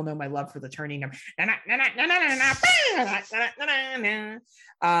scariest? We all know my love for The Turning. I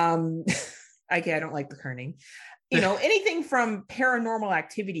don't like The Turning. Anything from Paranormal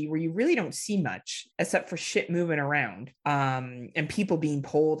Activity, where you really don't see much except for shit moving around, and people being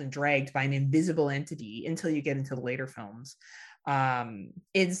pulled and dragged by an invisible entity until you get into the later films,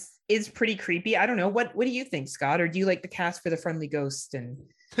 is pretty creepy. I don't know. What do you think, Scott? Or do you like the cast for the friendly ghost and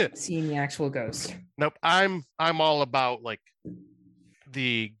seeing the actual ghost? Nope. I'm all about like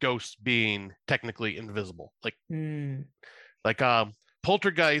the ghost being technically invisible. Like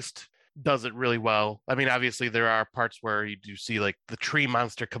Poltergeist does it really well. I mean, obviously there are parts where you do see like the tree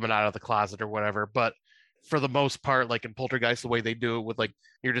monster coming out of the closet or whatever, but for the most part, like in Poltergeist, the way they do it with like,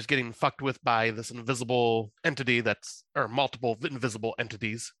 you're just getting fucked with by this invisible entity or multiple invisible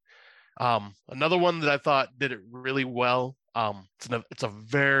entities. Another one that I thought did it really well. It's a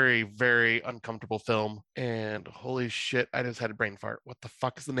very, very uncomfortable film, and holy shit, I just had a brain fart. What the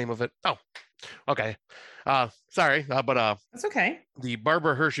fuck is the name of it? Oh, okay. Sorry, but that's okay. The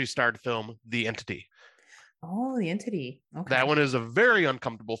Barbara Hershey starred film, The Entity. Oh, The Entity. Okay. That one is a very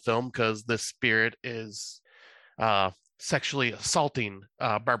uncomfortable film because the spirit is sexually assaulting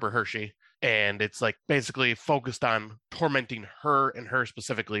Barbara Hershey. And it's like basically focused on tormenting her and her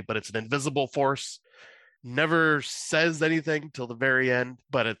specifically, but it's an invisible force. Never says anything till the very end,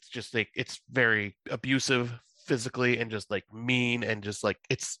 but it's just like, it's very abusive physically and just like mean, and just like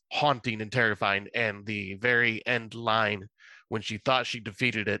it's haunting and terrifying. And the very end line, when she thought she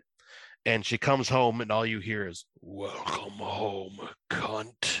defeated it and she comes home and all you hear is "Welcome home,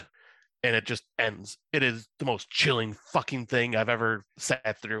 cunt," and it just ends. It is the most chilling fucking thing I've ever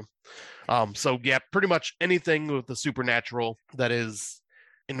sat through. So yeah, pretty much anything with the supernatural that is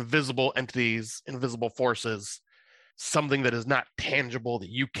invisible entities, invisible forces, something that is not tangible, that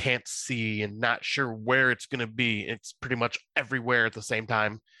you can't see and not sure where it's going to be. It's pretty much everywhere at the same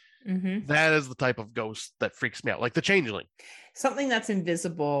time. Mm-hmm. That is the type of ghost that freaks me out, like the Changeling. Something that's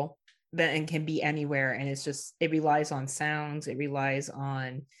invisible and can be anywhere, and it relies on sounds, it relies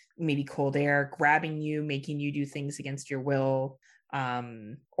on maybe cold air grabbing you, making you do things against your will.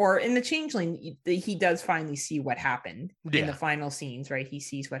 Or in the Changeling, he does finally see what happened in the Yeah. final scenes, right? He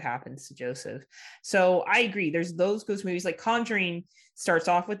sees what happens to Joseph. So I agree. There's those ghost movies, like Conjuring starts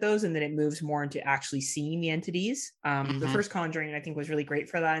off with those, and then it moves more into actually seeing the entities. The Mhm. first Conjuring, I think, was really great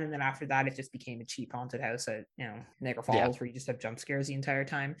for that, and then after that, it just became a cheap haunted house at Niagara Falls, Yeah. where you just have jump scares the entire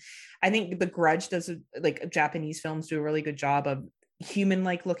time. I think The Grudge does, like, Japanese films do a really good job of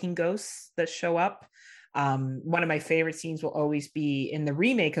human-like looking ghosts that show up. One of my favorite scenes will always be in the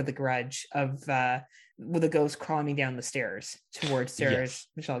remake of The Grudge with a ghost crawling down the stairs towards Sarah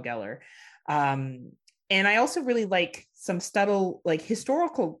Michelle Gellar. And I also really like some subtle, like,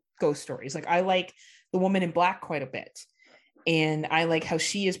 historical ghost stories. Like, I like The Woman in Black quite a bit. And I like how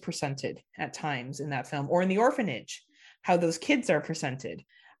she is presented at times in that film, or in The Orphanage, how those kids are presented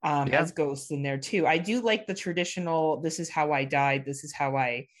as ghosts in there too. I do like the traditional, this is how I died, this is how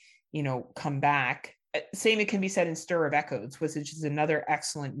I, come back. Same it can be said in Stir of Echoes, which is another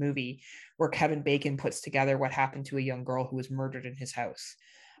excellent movie where Kevin Bacon puts together what happened to a young girl who was murdered in his house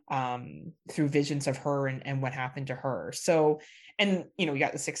through visions of her and what happened to her. So, and you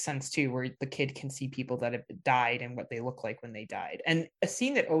got The Sixth Sense too, where the kid can see people that have died and what they look like when they died. And a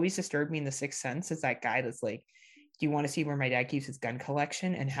scene that always disturbed me in The Sixth Sense is that guy that's like, do you want to see where my dad keeps his gun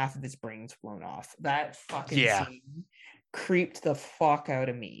collection? And half of his brain's blown off. That fucking scene creeped the fuck out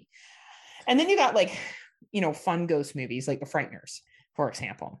of me. And then you got, like, fun ghost movies like The Frighteners, for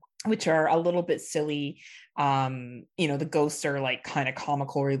example, which are a little bit silly. The ghosts are like kind of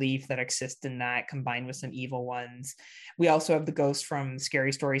comical relief that exist in that, combined with some evil ones. We also have the ghosts from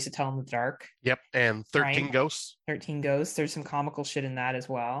Scary Stories to Tell in the Dark. Yep. And 13 right? Ghosts. 13 Ghosts. There's some comical shit in that as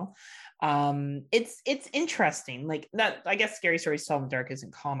well. It's interesting, like that. I guess Scary Stories to Tell in the Dark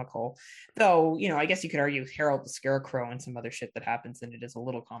isn't comical, though. I guess you could argue Harold the Scarecrow and some other shit that happens in it is a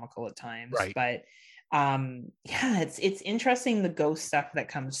little comical at times, right? But it's interesting, the ghost stuff that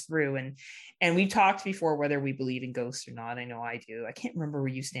comes through, and we've talked before whether we believe in ghosts or not. I know I do. I can't remember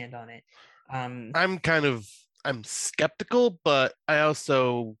where you stand on it. I'm skeptical, but I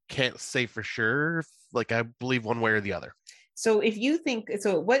also can't say for sure. Like, I believe one way or the other. So if you think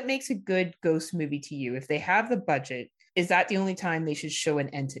so, what makes a good ghost movie to you? If they have the budget, is that the only time they should show an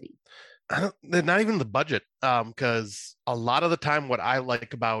entity? Not even the budget, because a lot of the time, what I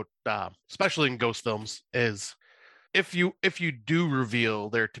like about, especially in ghost films, is if you do reveal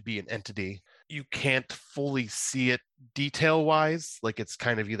there to be an entity, you can't fully see it detail wise. Like, it's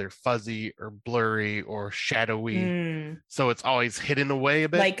kind of either fuzzy or blurry or shadowy, so it's always hidden away a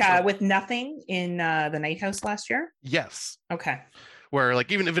bit. Like with Nothing in The Night House last year. Yes. Okay. Where,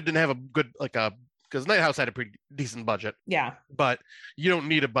 like, even if it didn't have a good, like, because Night House had a pretty decent budget. Yeah. But you don't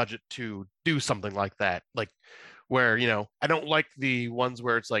need a budget to do something like that. Like, where, I don't like the ones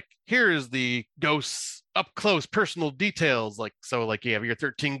where it's like, here is the ghosts up close, personal details. Like, so, like, you have your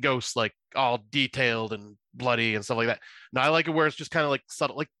 13 ghosts, like, all detailed and bloody and stuff like that. No, I like it where it's just kind of like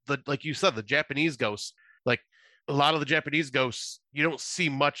subtle, like you said, the Japanese ghosts. Like, a lot of the Japanese ghosts, you don't see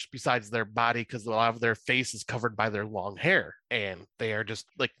much besides their body because a lot of their face is covered by their long hair, and they are just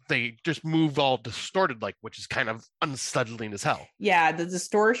like, they just move all distorted, like, which is kind of unsettling as hell. Yeah, the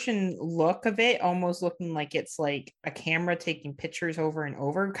distortion look of it, almost looking like it's like a camera taking pictures over and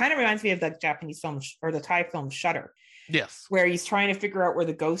over, kind of reminds me of the Japanese film or the Thai film Shutter. Yes. Where he's trying to figure out where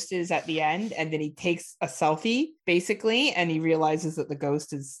the ghost is at the end, and then he takes a selfie, basically, and he realizes that the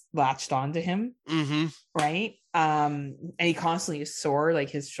ghost is latched onto him. Mm-hmm. Right? And he constantly is sore, like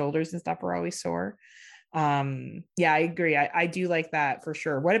his shoulders and stuff are always sore. Yeah, I agree. I do like that for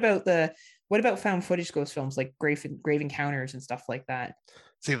sure. What about found footage ghost films like Grave Encounters and stuff like that?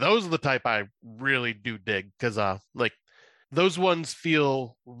 See, those are the type I really do dig, because like, those ones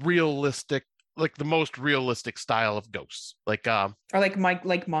feel realistic, like the most realistic style of ghosts, like or like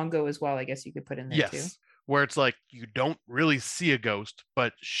Mongo as well, I guess you could put in there too, where it's like you don't really see a ghost,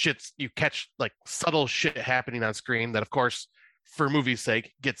 but you catch like subtle shit happening on screen that, of course, for movie's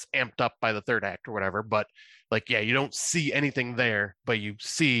sake, gets amped up by the third act or whatever. But, like, yeah, you don't see anything there, but you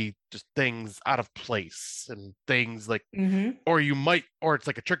see just things out of place and things like, or it's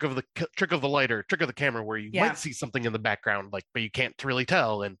like a trick of the light or trick of the camera where you might see something in the background, like, but you can't really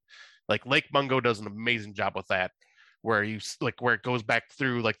tell. And like Lake Mungo does an amazing job with that, where where it goes back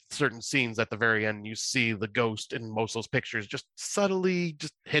through like certain scenes at the very end, you see the ghost in most of those pictures just subtly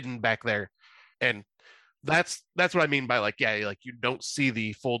just hidden back there. And that's what I mean by like you don't see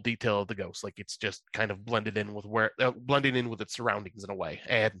the full detail of the ghost, like it's just kind of blending in with its surroundings in a way.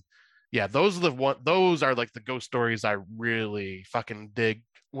 And yeah, those are like the ghost stories I really fucking dig,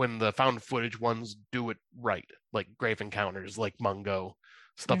 when the found footage ones do it right, like Grave Encounters, like Mungo,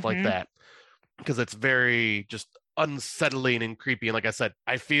 stuff like that, because it's very just unsettling and creepy. And like I said,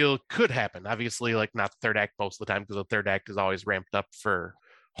 I feel could happen. Obviously, like not the third act most of the time because the third act is always ramped up for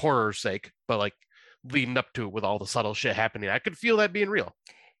horror's sake, but like leading up to it with all the subtle shit happening, I could feel that being real.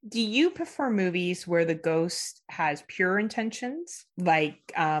 Do you prefer movies where the ghost has pure intentions? Like,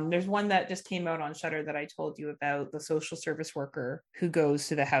 there's one that just came out on Shudder that I told you about, the social service worker who goes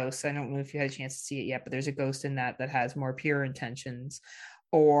to the house. I don't know if you had a chance to see it yet, but there's a ghost in that has more pure intentions.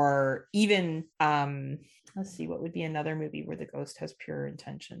 Or even, let's see, what would be another movie where the ghost has pure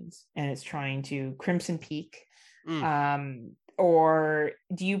intentions and it's trying to Crimson Peak? Or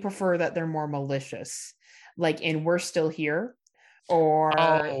do you prefer that they're more malicious, like in We're Still Here? Or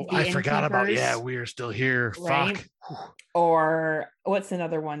I forgot about We're Still Here. Right? Fuck. Or what's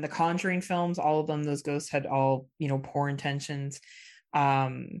another one? The Conjuring films, all of them, those ghosts had all, poor intentions.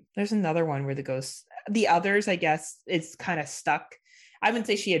 There's another one where the ghosts, the others, I guess, it's kind of stuck. I wouldn't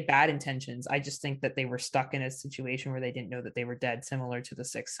say she had bad intentions. I just think that they were stuck in a situation where they didn't know that they were dead, similar to The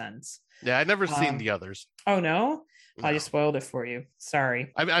Sixth Sense. Yeah, I've never seen the others. Oh, no? I just spoiled it for you.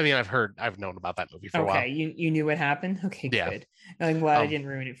 Sorry. I mean, I've known about that movie for a while. Okay, you knew what happened? Okay, good. I'm glad I didn't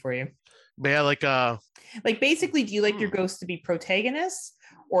ruin it for you. But yeah, like basically, do you like your ghosts to be protagonists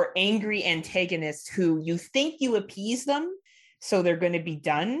or angry antagonists who you think you appease them, so they're going to be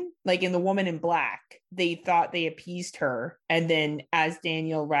done? Like in The Woman in Black, they thought they appeased her, and then as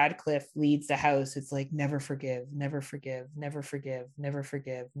Daniel Radcliffe leads the house, it's like never forgive, never forgive, never forgive, never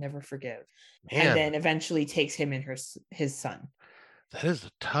forgive, never forgive. Man. And then eventually takes him and his son. That is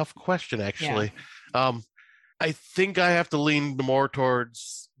a tough question, actually. Yeah. I think I have to lean more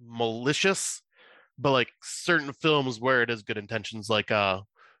towards malicious, but like certain films where it is good intentions, like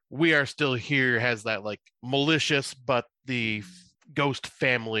We Are Still Here has that like malicious, but the ghost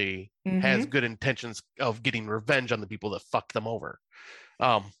family has good intentions of getting revenge on the people that fucked them over.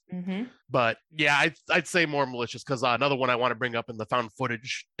 But yeah, I'd say more malicious, because another one I want to bring up in the found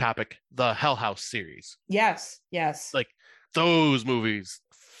footage topic, the Hell House series. Yes. Like those movies,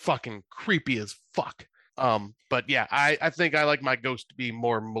 fucking creepy as fuck. But yeah, I think I like my ghost to be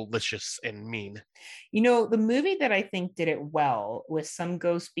more malicious and mean. The movie that I think did it well, with some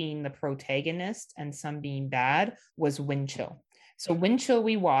ghosts being the protagonist and some being bad, was Wind Chill. So Wind Chill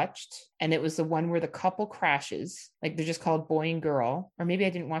we watched, and it was the one where the couple crashes, like they're just called boy and girl, or maybe I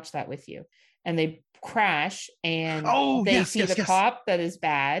didn't watch that with you. And they crash and they see the cop that is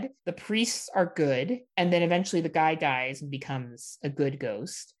bad. The priests are good. And then eventually the guy dies and becomes a good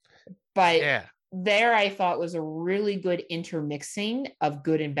ghost. But there I thought was a really good intermixing of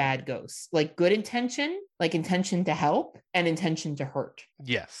good and bad ghosts, like good intention, like intention to help, and intention to hurt.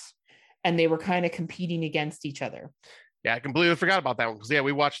 Yes. And they were kind of competing against each other. Yeah, I completely forgot about that one, because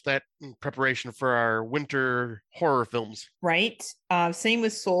we watched that in preparation for our winter horror films. Right. Same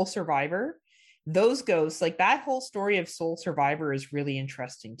with Soul Survivor. Those ghosts, like that whole story of Soul Survivor is really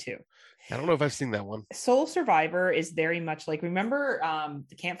interesting too. I don't know if I've seen that one. Soul Survivor is very much like, remember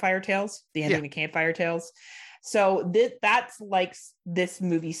the Campfire Tales, the ending of Campfire Tales? So that's like this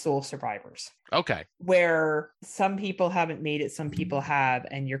movie Soul Survivors. Okay. Where some people haven't made it, some people have,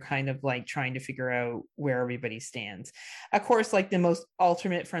 and you're kind of like trying to figure out where everybody stands. Of course, like the most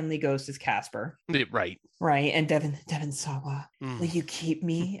ultimate friendly ghost is Casper. Right. Right. And Devon Sawa, will you keep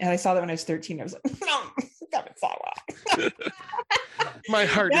me? And I saw that when I was 13. I was like, no, Devon Sawa. My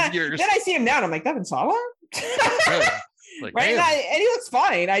heart is yours. Then I see him now and I'm like, Devon Sawa? Like, right. And he looks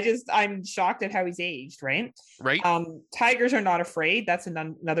fine. I'm shocked at how he's aged. Right. Tigers Are Not Afraid. That's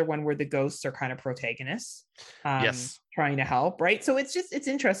another one where the ghosts are kind of protagonists. Trying to help. Right. So it's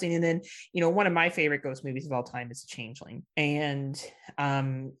interesting. And then, one of my favorite ghost movies of all time is Changeling. And,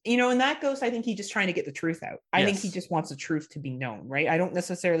 in that ghost, I think he's just trying to get the truth out. I think he just wants the truth to be known. Right. I don't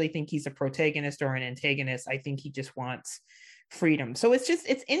necessarily think he's a protagonist or an antagonist. I think he just wants freedom. So it's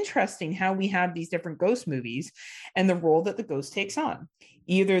interesting how we have these different ghost movies and the role that the ghost takes on.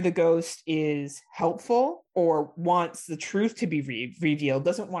 Either the ghost is helpful or wants the truth to be revealed,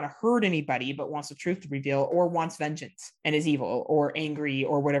 doesn't want to hurt anybody, but wants the truth to reveal, or wants vengeance and is evil or angry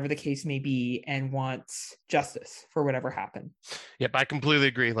or whatever the case may be, and wants justice for whatever happened. Yep, I completely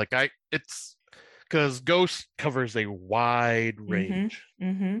agree. Like it's because Ghost covers a wide range.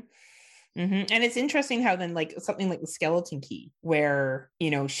 And it's interesting how then like something like the Skeleton Key, where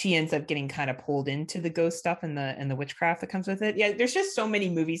she ends up getting kind of pulled into the ghost stuff and the witchcraft that comes with it. Yeah, there's just so many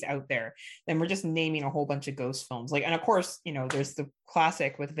movies out there, and we're just naming a whole bunch of ghost films. Like, and of course, there's the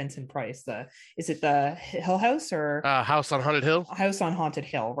classic with Vincent Price. Is it the Hill House or House on Haunted Hill? House on Haunted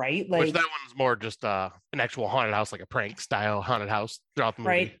Hill, right? Like, which that one's more just an actual haunted house, like a prank style haunted house throughout the movie.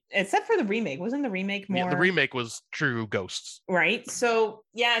 Right, except for the remake. Wasn't the remake more? Yeah, the remake was true ghosts. Right. So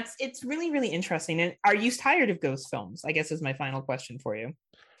yeah, it's really really, really interesting. And are you tired of ghost films? I guess is my final question for you.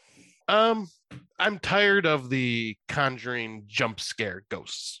 I'm tired of the Conjuring jump scare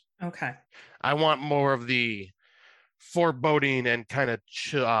ghosts. Okay. I want more of the foreboding and kind of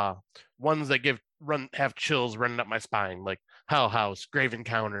ones that have chills running up my spine, like Hell House, Grave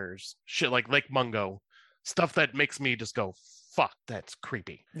Encounters, shit like Lake Mungo, stuff that makes me just go, fuck, that's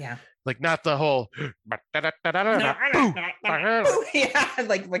creepy. Yeah. Like not the whole yeah,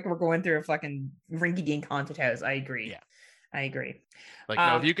 like we're going through a fucking rinky-dink haunted house. I agree. Yeah. I agree. Like,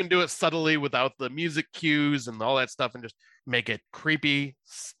 no, if you can do it subtly without the music cues and all that stuff and just make it creepy,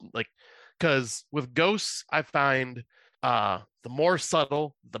 like, because with ghosts, I find the more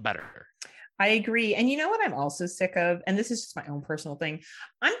subtle, the better. I agree. And you know what I'm also sick of? And this is just my own personal thing.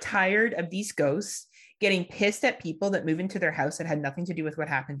 I'm tired of these ghosts getting pissed at people that move into their house that had nothing to do with what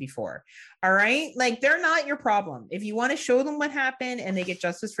happened before. All right. Like, they're not your problem. If you want to show them what happened and they get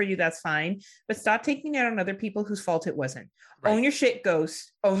justice for you, that's fine. But stop taking it out on other people whose fault it wasn't. Right. Own your shit,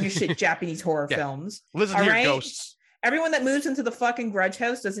 ghosts. Own your shit, Japanese horror films. Listen to your ghosts. Everyone that moves into the fucking Grudge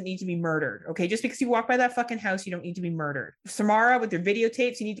house doesn't need to be murdered. Okay. Just because you walk by that fucking house, you don't need to be murdered. Samara, with your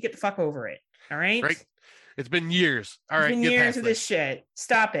videotapes, you need to get the fuck over it. All right. Right. It's been years. All right. It's been years of this shit.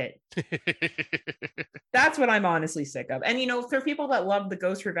 Stop it. That's what I'm honestly sick of. And, you know, for people that love the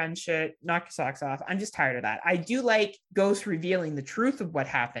ghost revenge shit, knock your socks off. I'm just tired of that. I do like ghosts revealing the truth of what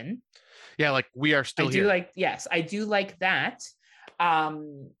happened. Yeah. Like, we are still here. I do like that.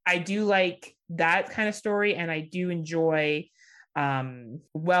 I do like that kind of story. And I do enjoy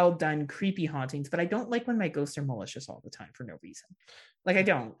well done creepy hauntings, but I don't like when my ghosts are malicious all the time for no reason. Like,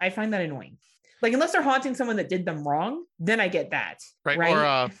 I find that annoying. Like, unless they're haunting someone that did them wrong, then I get that. Right.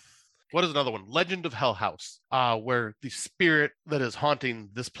 Or what is another one? Legend of Hell House, where the spirit that is haunting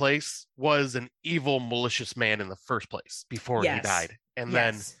this place was an evil, malicious man in the first place before he died. And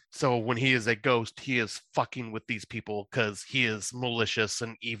then, so when he is a ghost, he is fucking with these people because he is malicious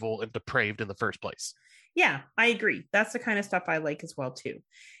and evil and depraved in the first place. Yeah, I agree. That's the kind of stuff I like as well, too.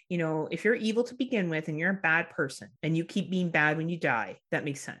 You know, if you're evil to begin with and you're a bad person and you keep being bad when you die, that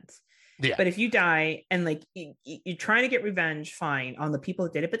makes sense. Yeah. But if you die and like you're trying to get revenge, fine, on the people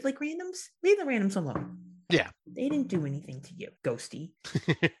that did it, but like randoms, leave the randoms alone. Yeah. They didn't do anything to you, ghosty.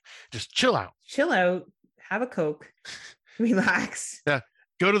 Just chill out. Chill out. Have a Coke. Relax. Yeah.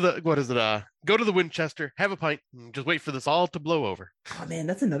 Go to the go to the Winchester, have a pint, and just wait for this all to blow over. Oh man,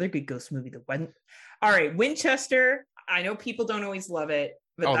 that's another good ghost movie. All right, Winchester. I know people don't always love it.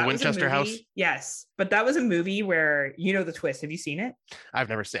 But the Winchester House? Yes. But that was a movie where, you know, the twist. Have you seen it? I've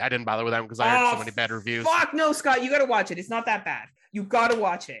never seen it. I didn't bother with them because I heard so many bad reviews. Fuck no, Scott. You got to watch it. It's not that bad. You got to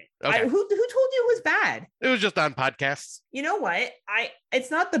watch it. Okay. Who told you it was bad? It was just on podcasts. You know what? It's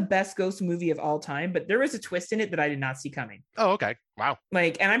not the best ghost movie of all time, but there was a twist in it that I did not see coming. Oh, okay. Wow.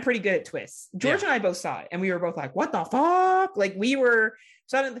 Like, and I'm pretty good at twists. George and I both saw it, and we were both like, what the fuck? Like, we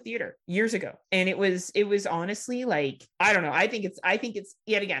saw it in the theater years ago. And it was honestly like, I don't know. I think it's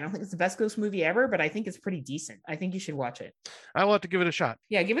yet again, I don't think it's the best ghost movie ever, but I think it's pretty decent. I think you should watch it. I will have to give it a shot.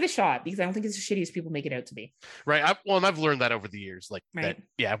 Yeah, give it a shot because I don't think it's as shitty as people make it out to be. Right. And I've learned that over the years. Like, that,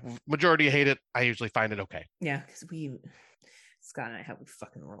 yeah, majority hate it. I usually find it okay. Yeah, because Scott and I, how we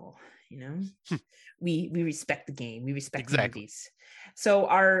fucking roll, you know? we respect the game. We respect the movies. So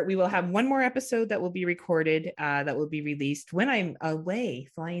we will have one more episode that will be recorded, that will be released when I'm away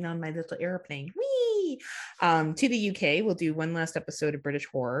flying on my little airplane. Whee! To the UK. We'll do one last episode of British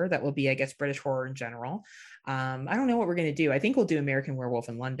horror. That will be, I guess, British horror in general. I don't know what we're going to do. I think we'll do American Werewolf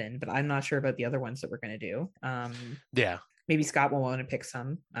in London, but I'm not sure about the other ones that we're going to do. Yeah. Maybe Scott will want to pick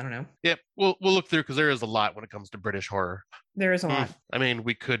some. I don't know. Yep. We'll look through because there is a lot when it comes to British horror. There is a lot. I mean,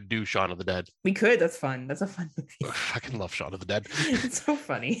 we could do Shaun of the Dead. We could. That's fun. That's a fun movie. I fucking love Shaun of the Dead. It's so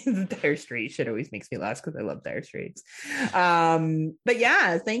funny. The Dire Straits shit always makes me laugh because I love Dire Straits. But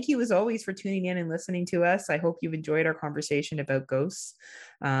yeah, thank you as always for tuning in and listening to us. I hope you've enjoyed our conversation about ghosts.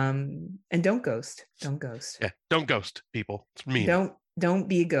 And don't ghost. Don't ghost. Yeah, don't ghost people. It's mean. Don't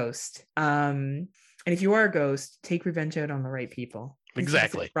be a ghost. And if you are a ghost, take revenge out on the right people.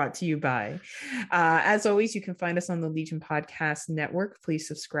 Exactly. Brought to you by. As always, you can find us on the Legion Podcast Network. Please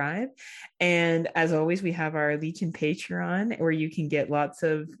subscribe. And as always, we have our Legion Patreon where you can get lots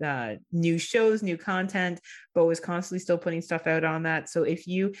of new shows, new content. Bo is constantly still putting stuff out on that. So if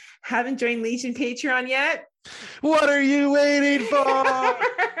you haven't joined Legion Patreon yet, what are you waiting for?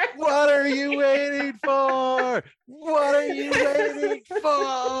 What are you waiting for? What are you waiting for?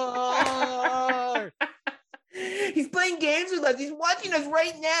 He's playing games with us. He's watching us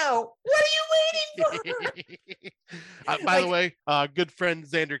right now. What are you waiting for? By the way, good friend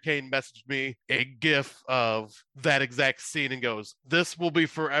Xander Kane messaged me a GIF of that exact scene and goes, "This will be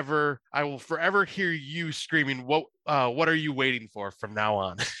forever. I will forever hear you screaming. What are you waiting for from now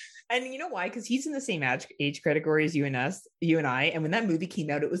on?" And you know why? Because he's in the same age category as you and I. And when that movie came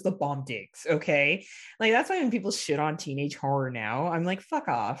out, it was the bomb digs. Okay. Like, that's why when people shit on teenage horror now, I'm like, fuck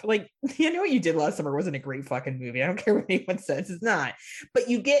off. Like, you know what you did last summer wasn't a great fucking movie. I don't care what anyone says. It's not. But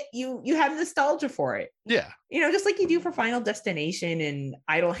you have nostalgia for it. Yeah. You know, just like you do for Final Destination and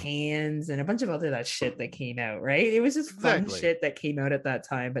Idle Hands and a bunch of other that shit that came out, right? It was just fun shit that came out at that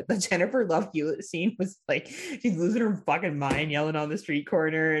time. But the Jennifer Love Hewitt scene was like, she's losing her fucking mind yelling on the street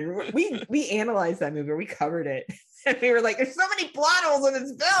corner. And we analyzed that movie, we covered it. And we were like, there's so many plot holes in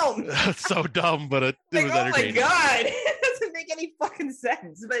this film. That's so dumb, but it was entertaining. Oh my God. It doesn't make any fucking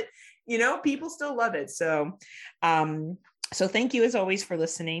sense. But, you know, people still love it. So, so thank you as always for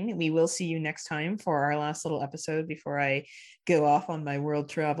listening. We will see you next time for our last little episode before I go off on my world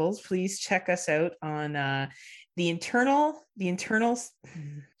travels. Please check us out on the internal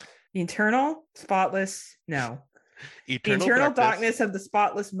darkness of the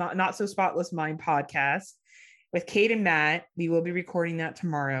spotless, not so spotless mind podcast with Kate and Matt. We will be recording that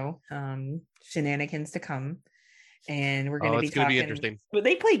tomorrow. Shenanigans to come. And we're going to be talking. Be interesting. But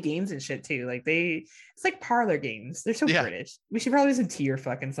they play games and shit too. Like it's like parlor games. They're so British. We should probably do some tea or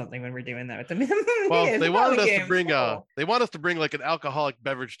fucking something when we're doing that with them. Well, they wanted us to bring they want us to bring like an alcoholic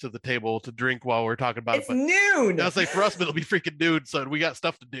beverage to the table to drink while we're talking about it. It's noon. I was like, for us, it'll be freaking noon, so we got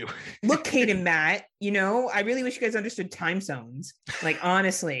stuff to do. Look, Kate and Matt, you know, I really wish you guys understood time zones. Like,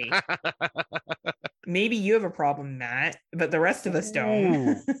 honestly. Maybe you have a problem, Matt, but the rest of us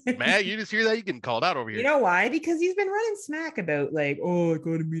don't. Matt, you just hear that? You getting called out over here. You know why? Because he's been running smack about like, oh, I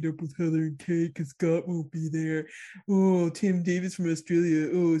gotta meet up with Heather and Kate because Scott won't be there. Oh, Tim Davis from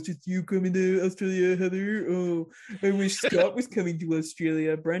Australia. Oh, it's just you coming to Australia, Heather. Oh, I wish Scott was coming to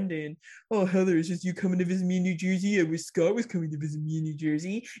Australia, Brendan. Oh, Heather, it's just you coming to visit me in New Jersey. I wish Scott was coming to visit me in New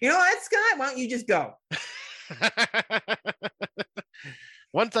Jersey. You know what, Scott? Why don't you just go?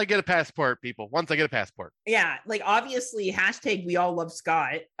 Once I get a passport, people. Once I get a passport. Yeah, like obviously, hashtag we all love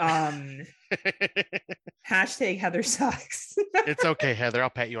Scott. Hashtag Heather sucks. It's okay, Heather. I'll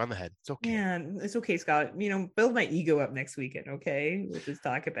pat you on the head. It's okay. Yeah, it's okay, Scott. You know, build my ego up next weekend, okay? We'll just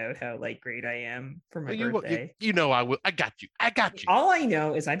talk about how like great I am for my birthday. You know I will. I got you. All I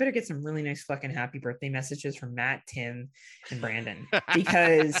know is I better get some really nice fucking happy birthday messages from Matt, Tim, and Brandon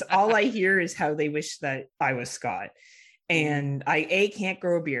because all I hear is how they wish that I was Scott. And I can't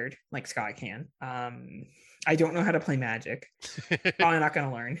grow a beard like Scott can. I don't know how to play Magic. Probably not going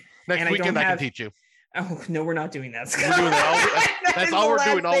to learn. Next weekend I can teach you. Oh no, we're not doing that, Scott. We're doing that's all we're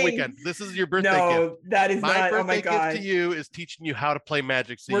doing all weekend. This is your birthday gift. No, that is my not. Oh my God. God! Gift to you is teaching you how to play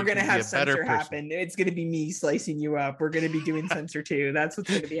Magic. So we're gonna have censor happen. It's gonna be me slicing you up. We're gonna be doing censor too. That's what's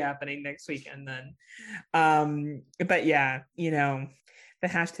gonna be happening next weekend then. But yeah, you know. The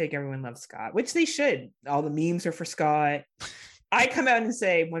hashtag everyone loves Scott, which they should. All the memes are for Scott. I come out and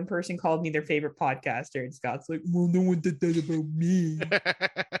say one person called me their favorite podcaster, and Scott's like, well, no one did that about me.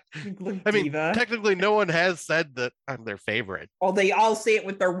 I mean, technically, no one has said that I'm their favorite. Oh, they all say it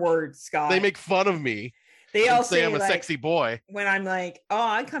with their words, Scott. They make fun of me. They all say I'm a like, sexy boy. When I'm like, oh,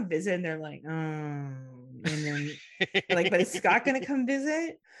 I come visit, and they're like, oh, and then like, but is Scott gonna come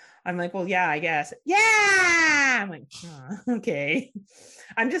visit? I'm like, well, yeah, I guess. Yeah. I'm like, oh, okay.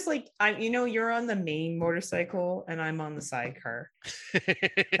 I'm just like, you're on the main motorcycle and I'm on the sidecar.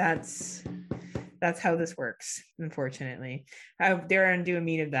 That's how this works, unfortunately. I dare undo a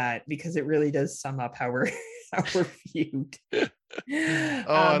mean of that because it really does sum up how we're viewed.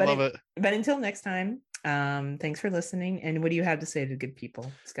 I love it. But until next time, thanks for listening. And what do you have to say to good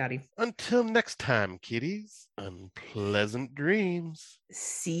people, Scotty? Until next time, kiddies, unpleasant dreams.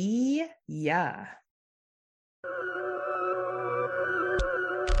 See ya.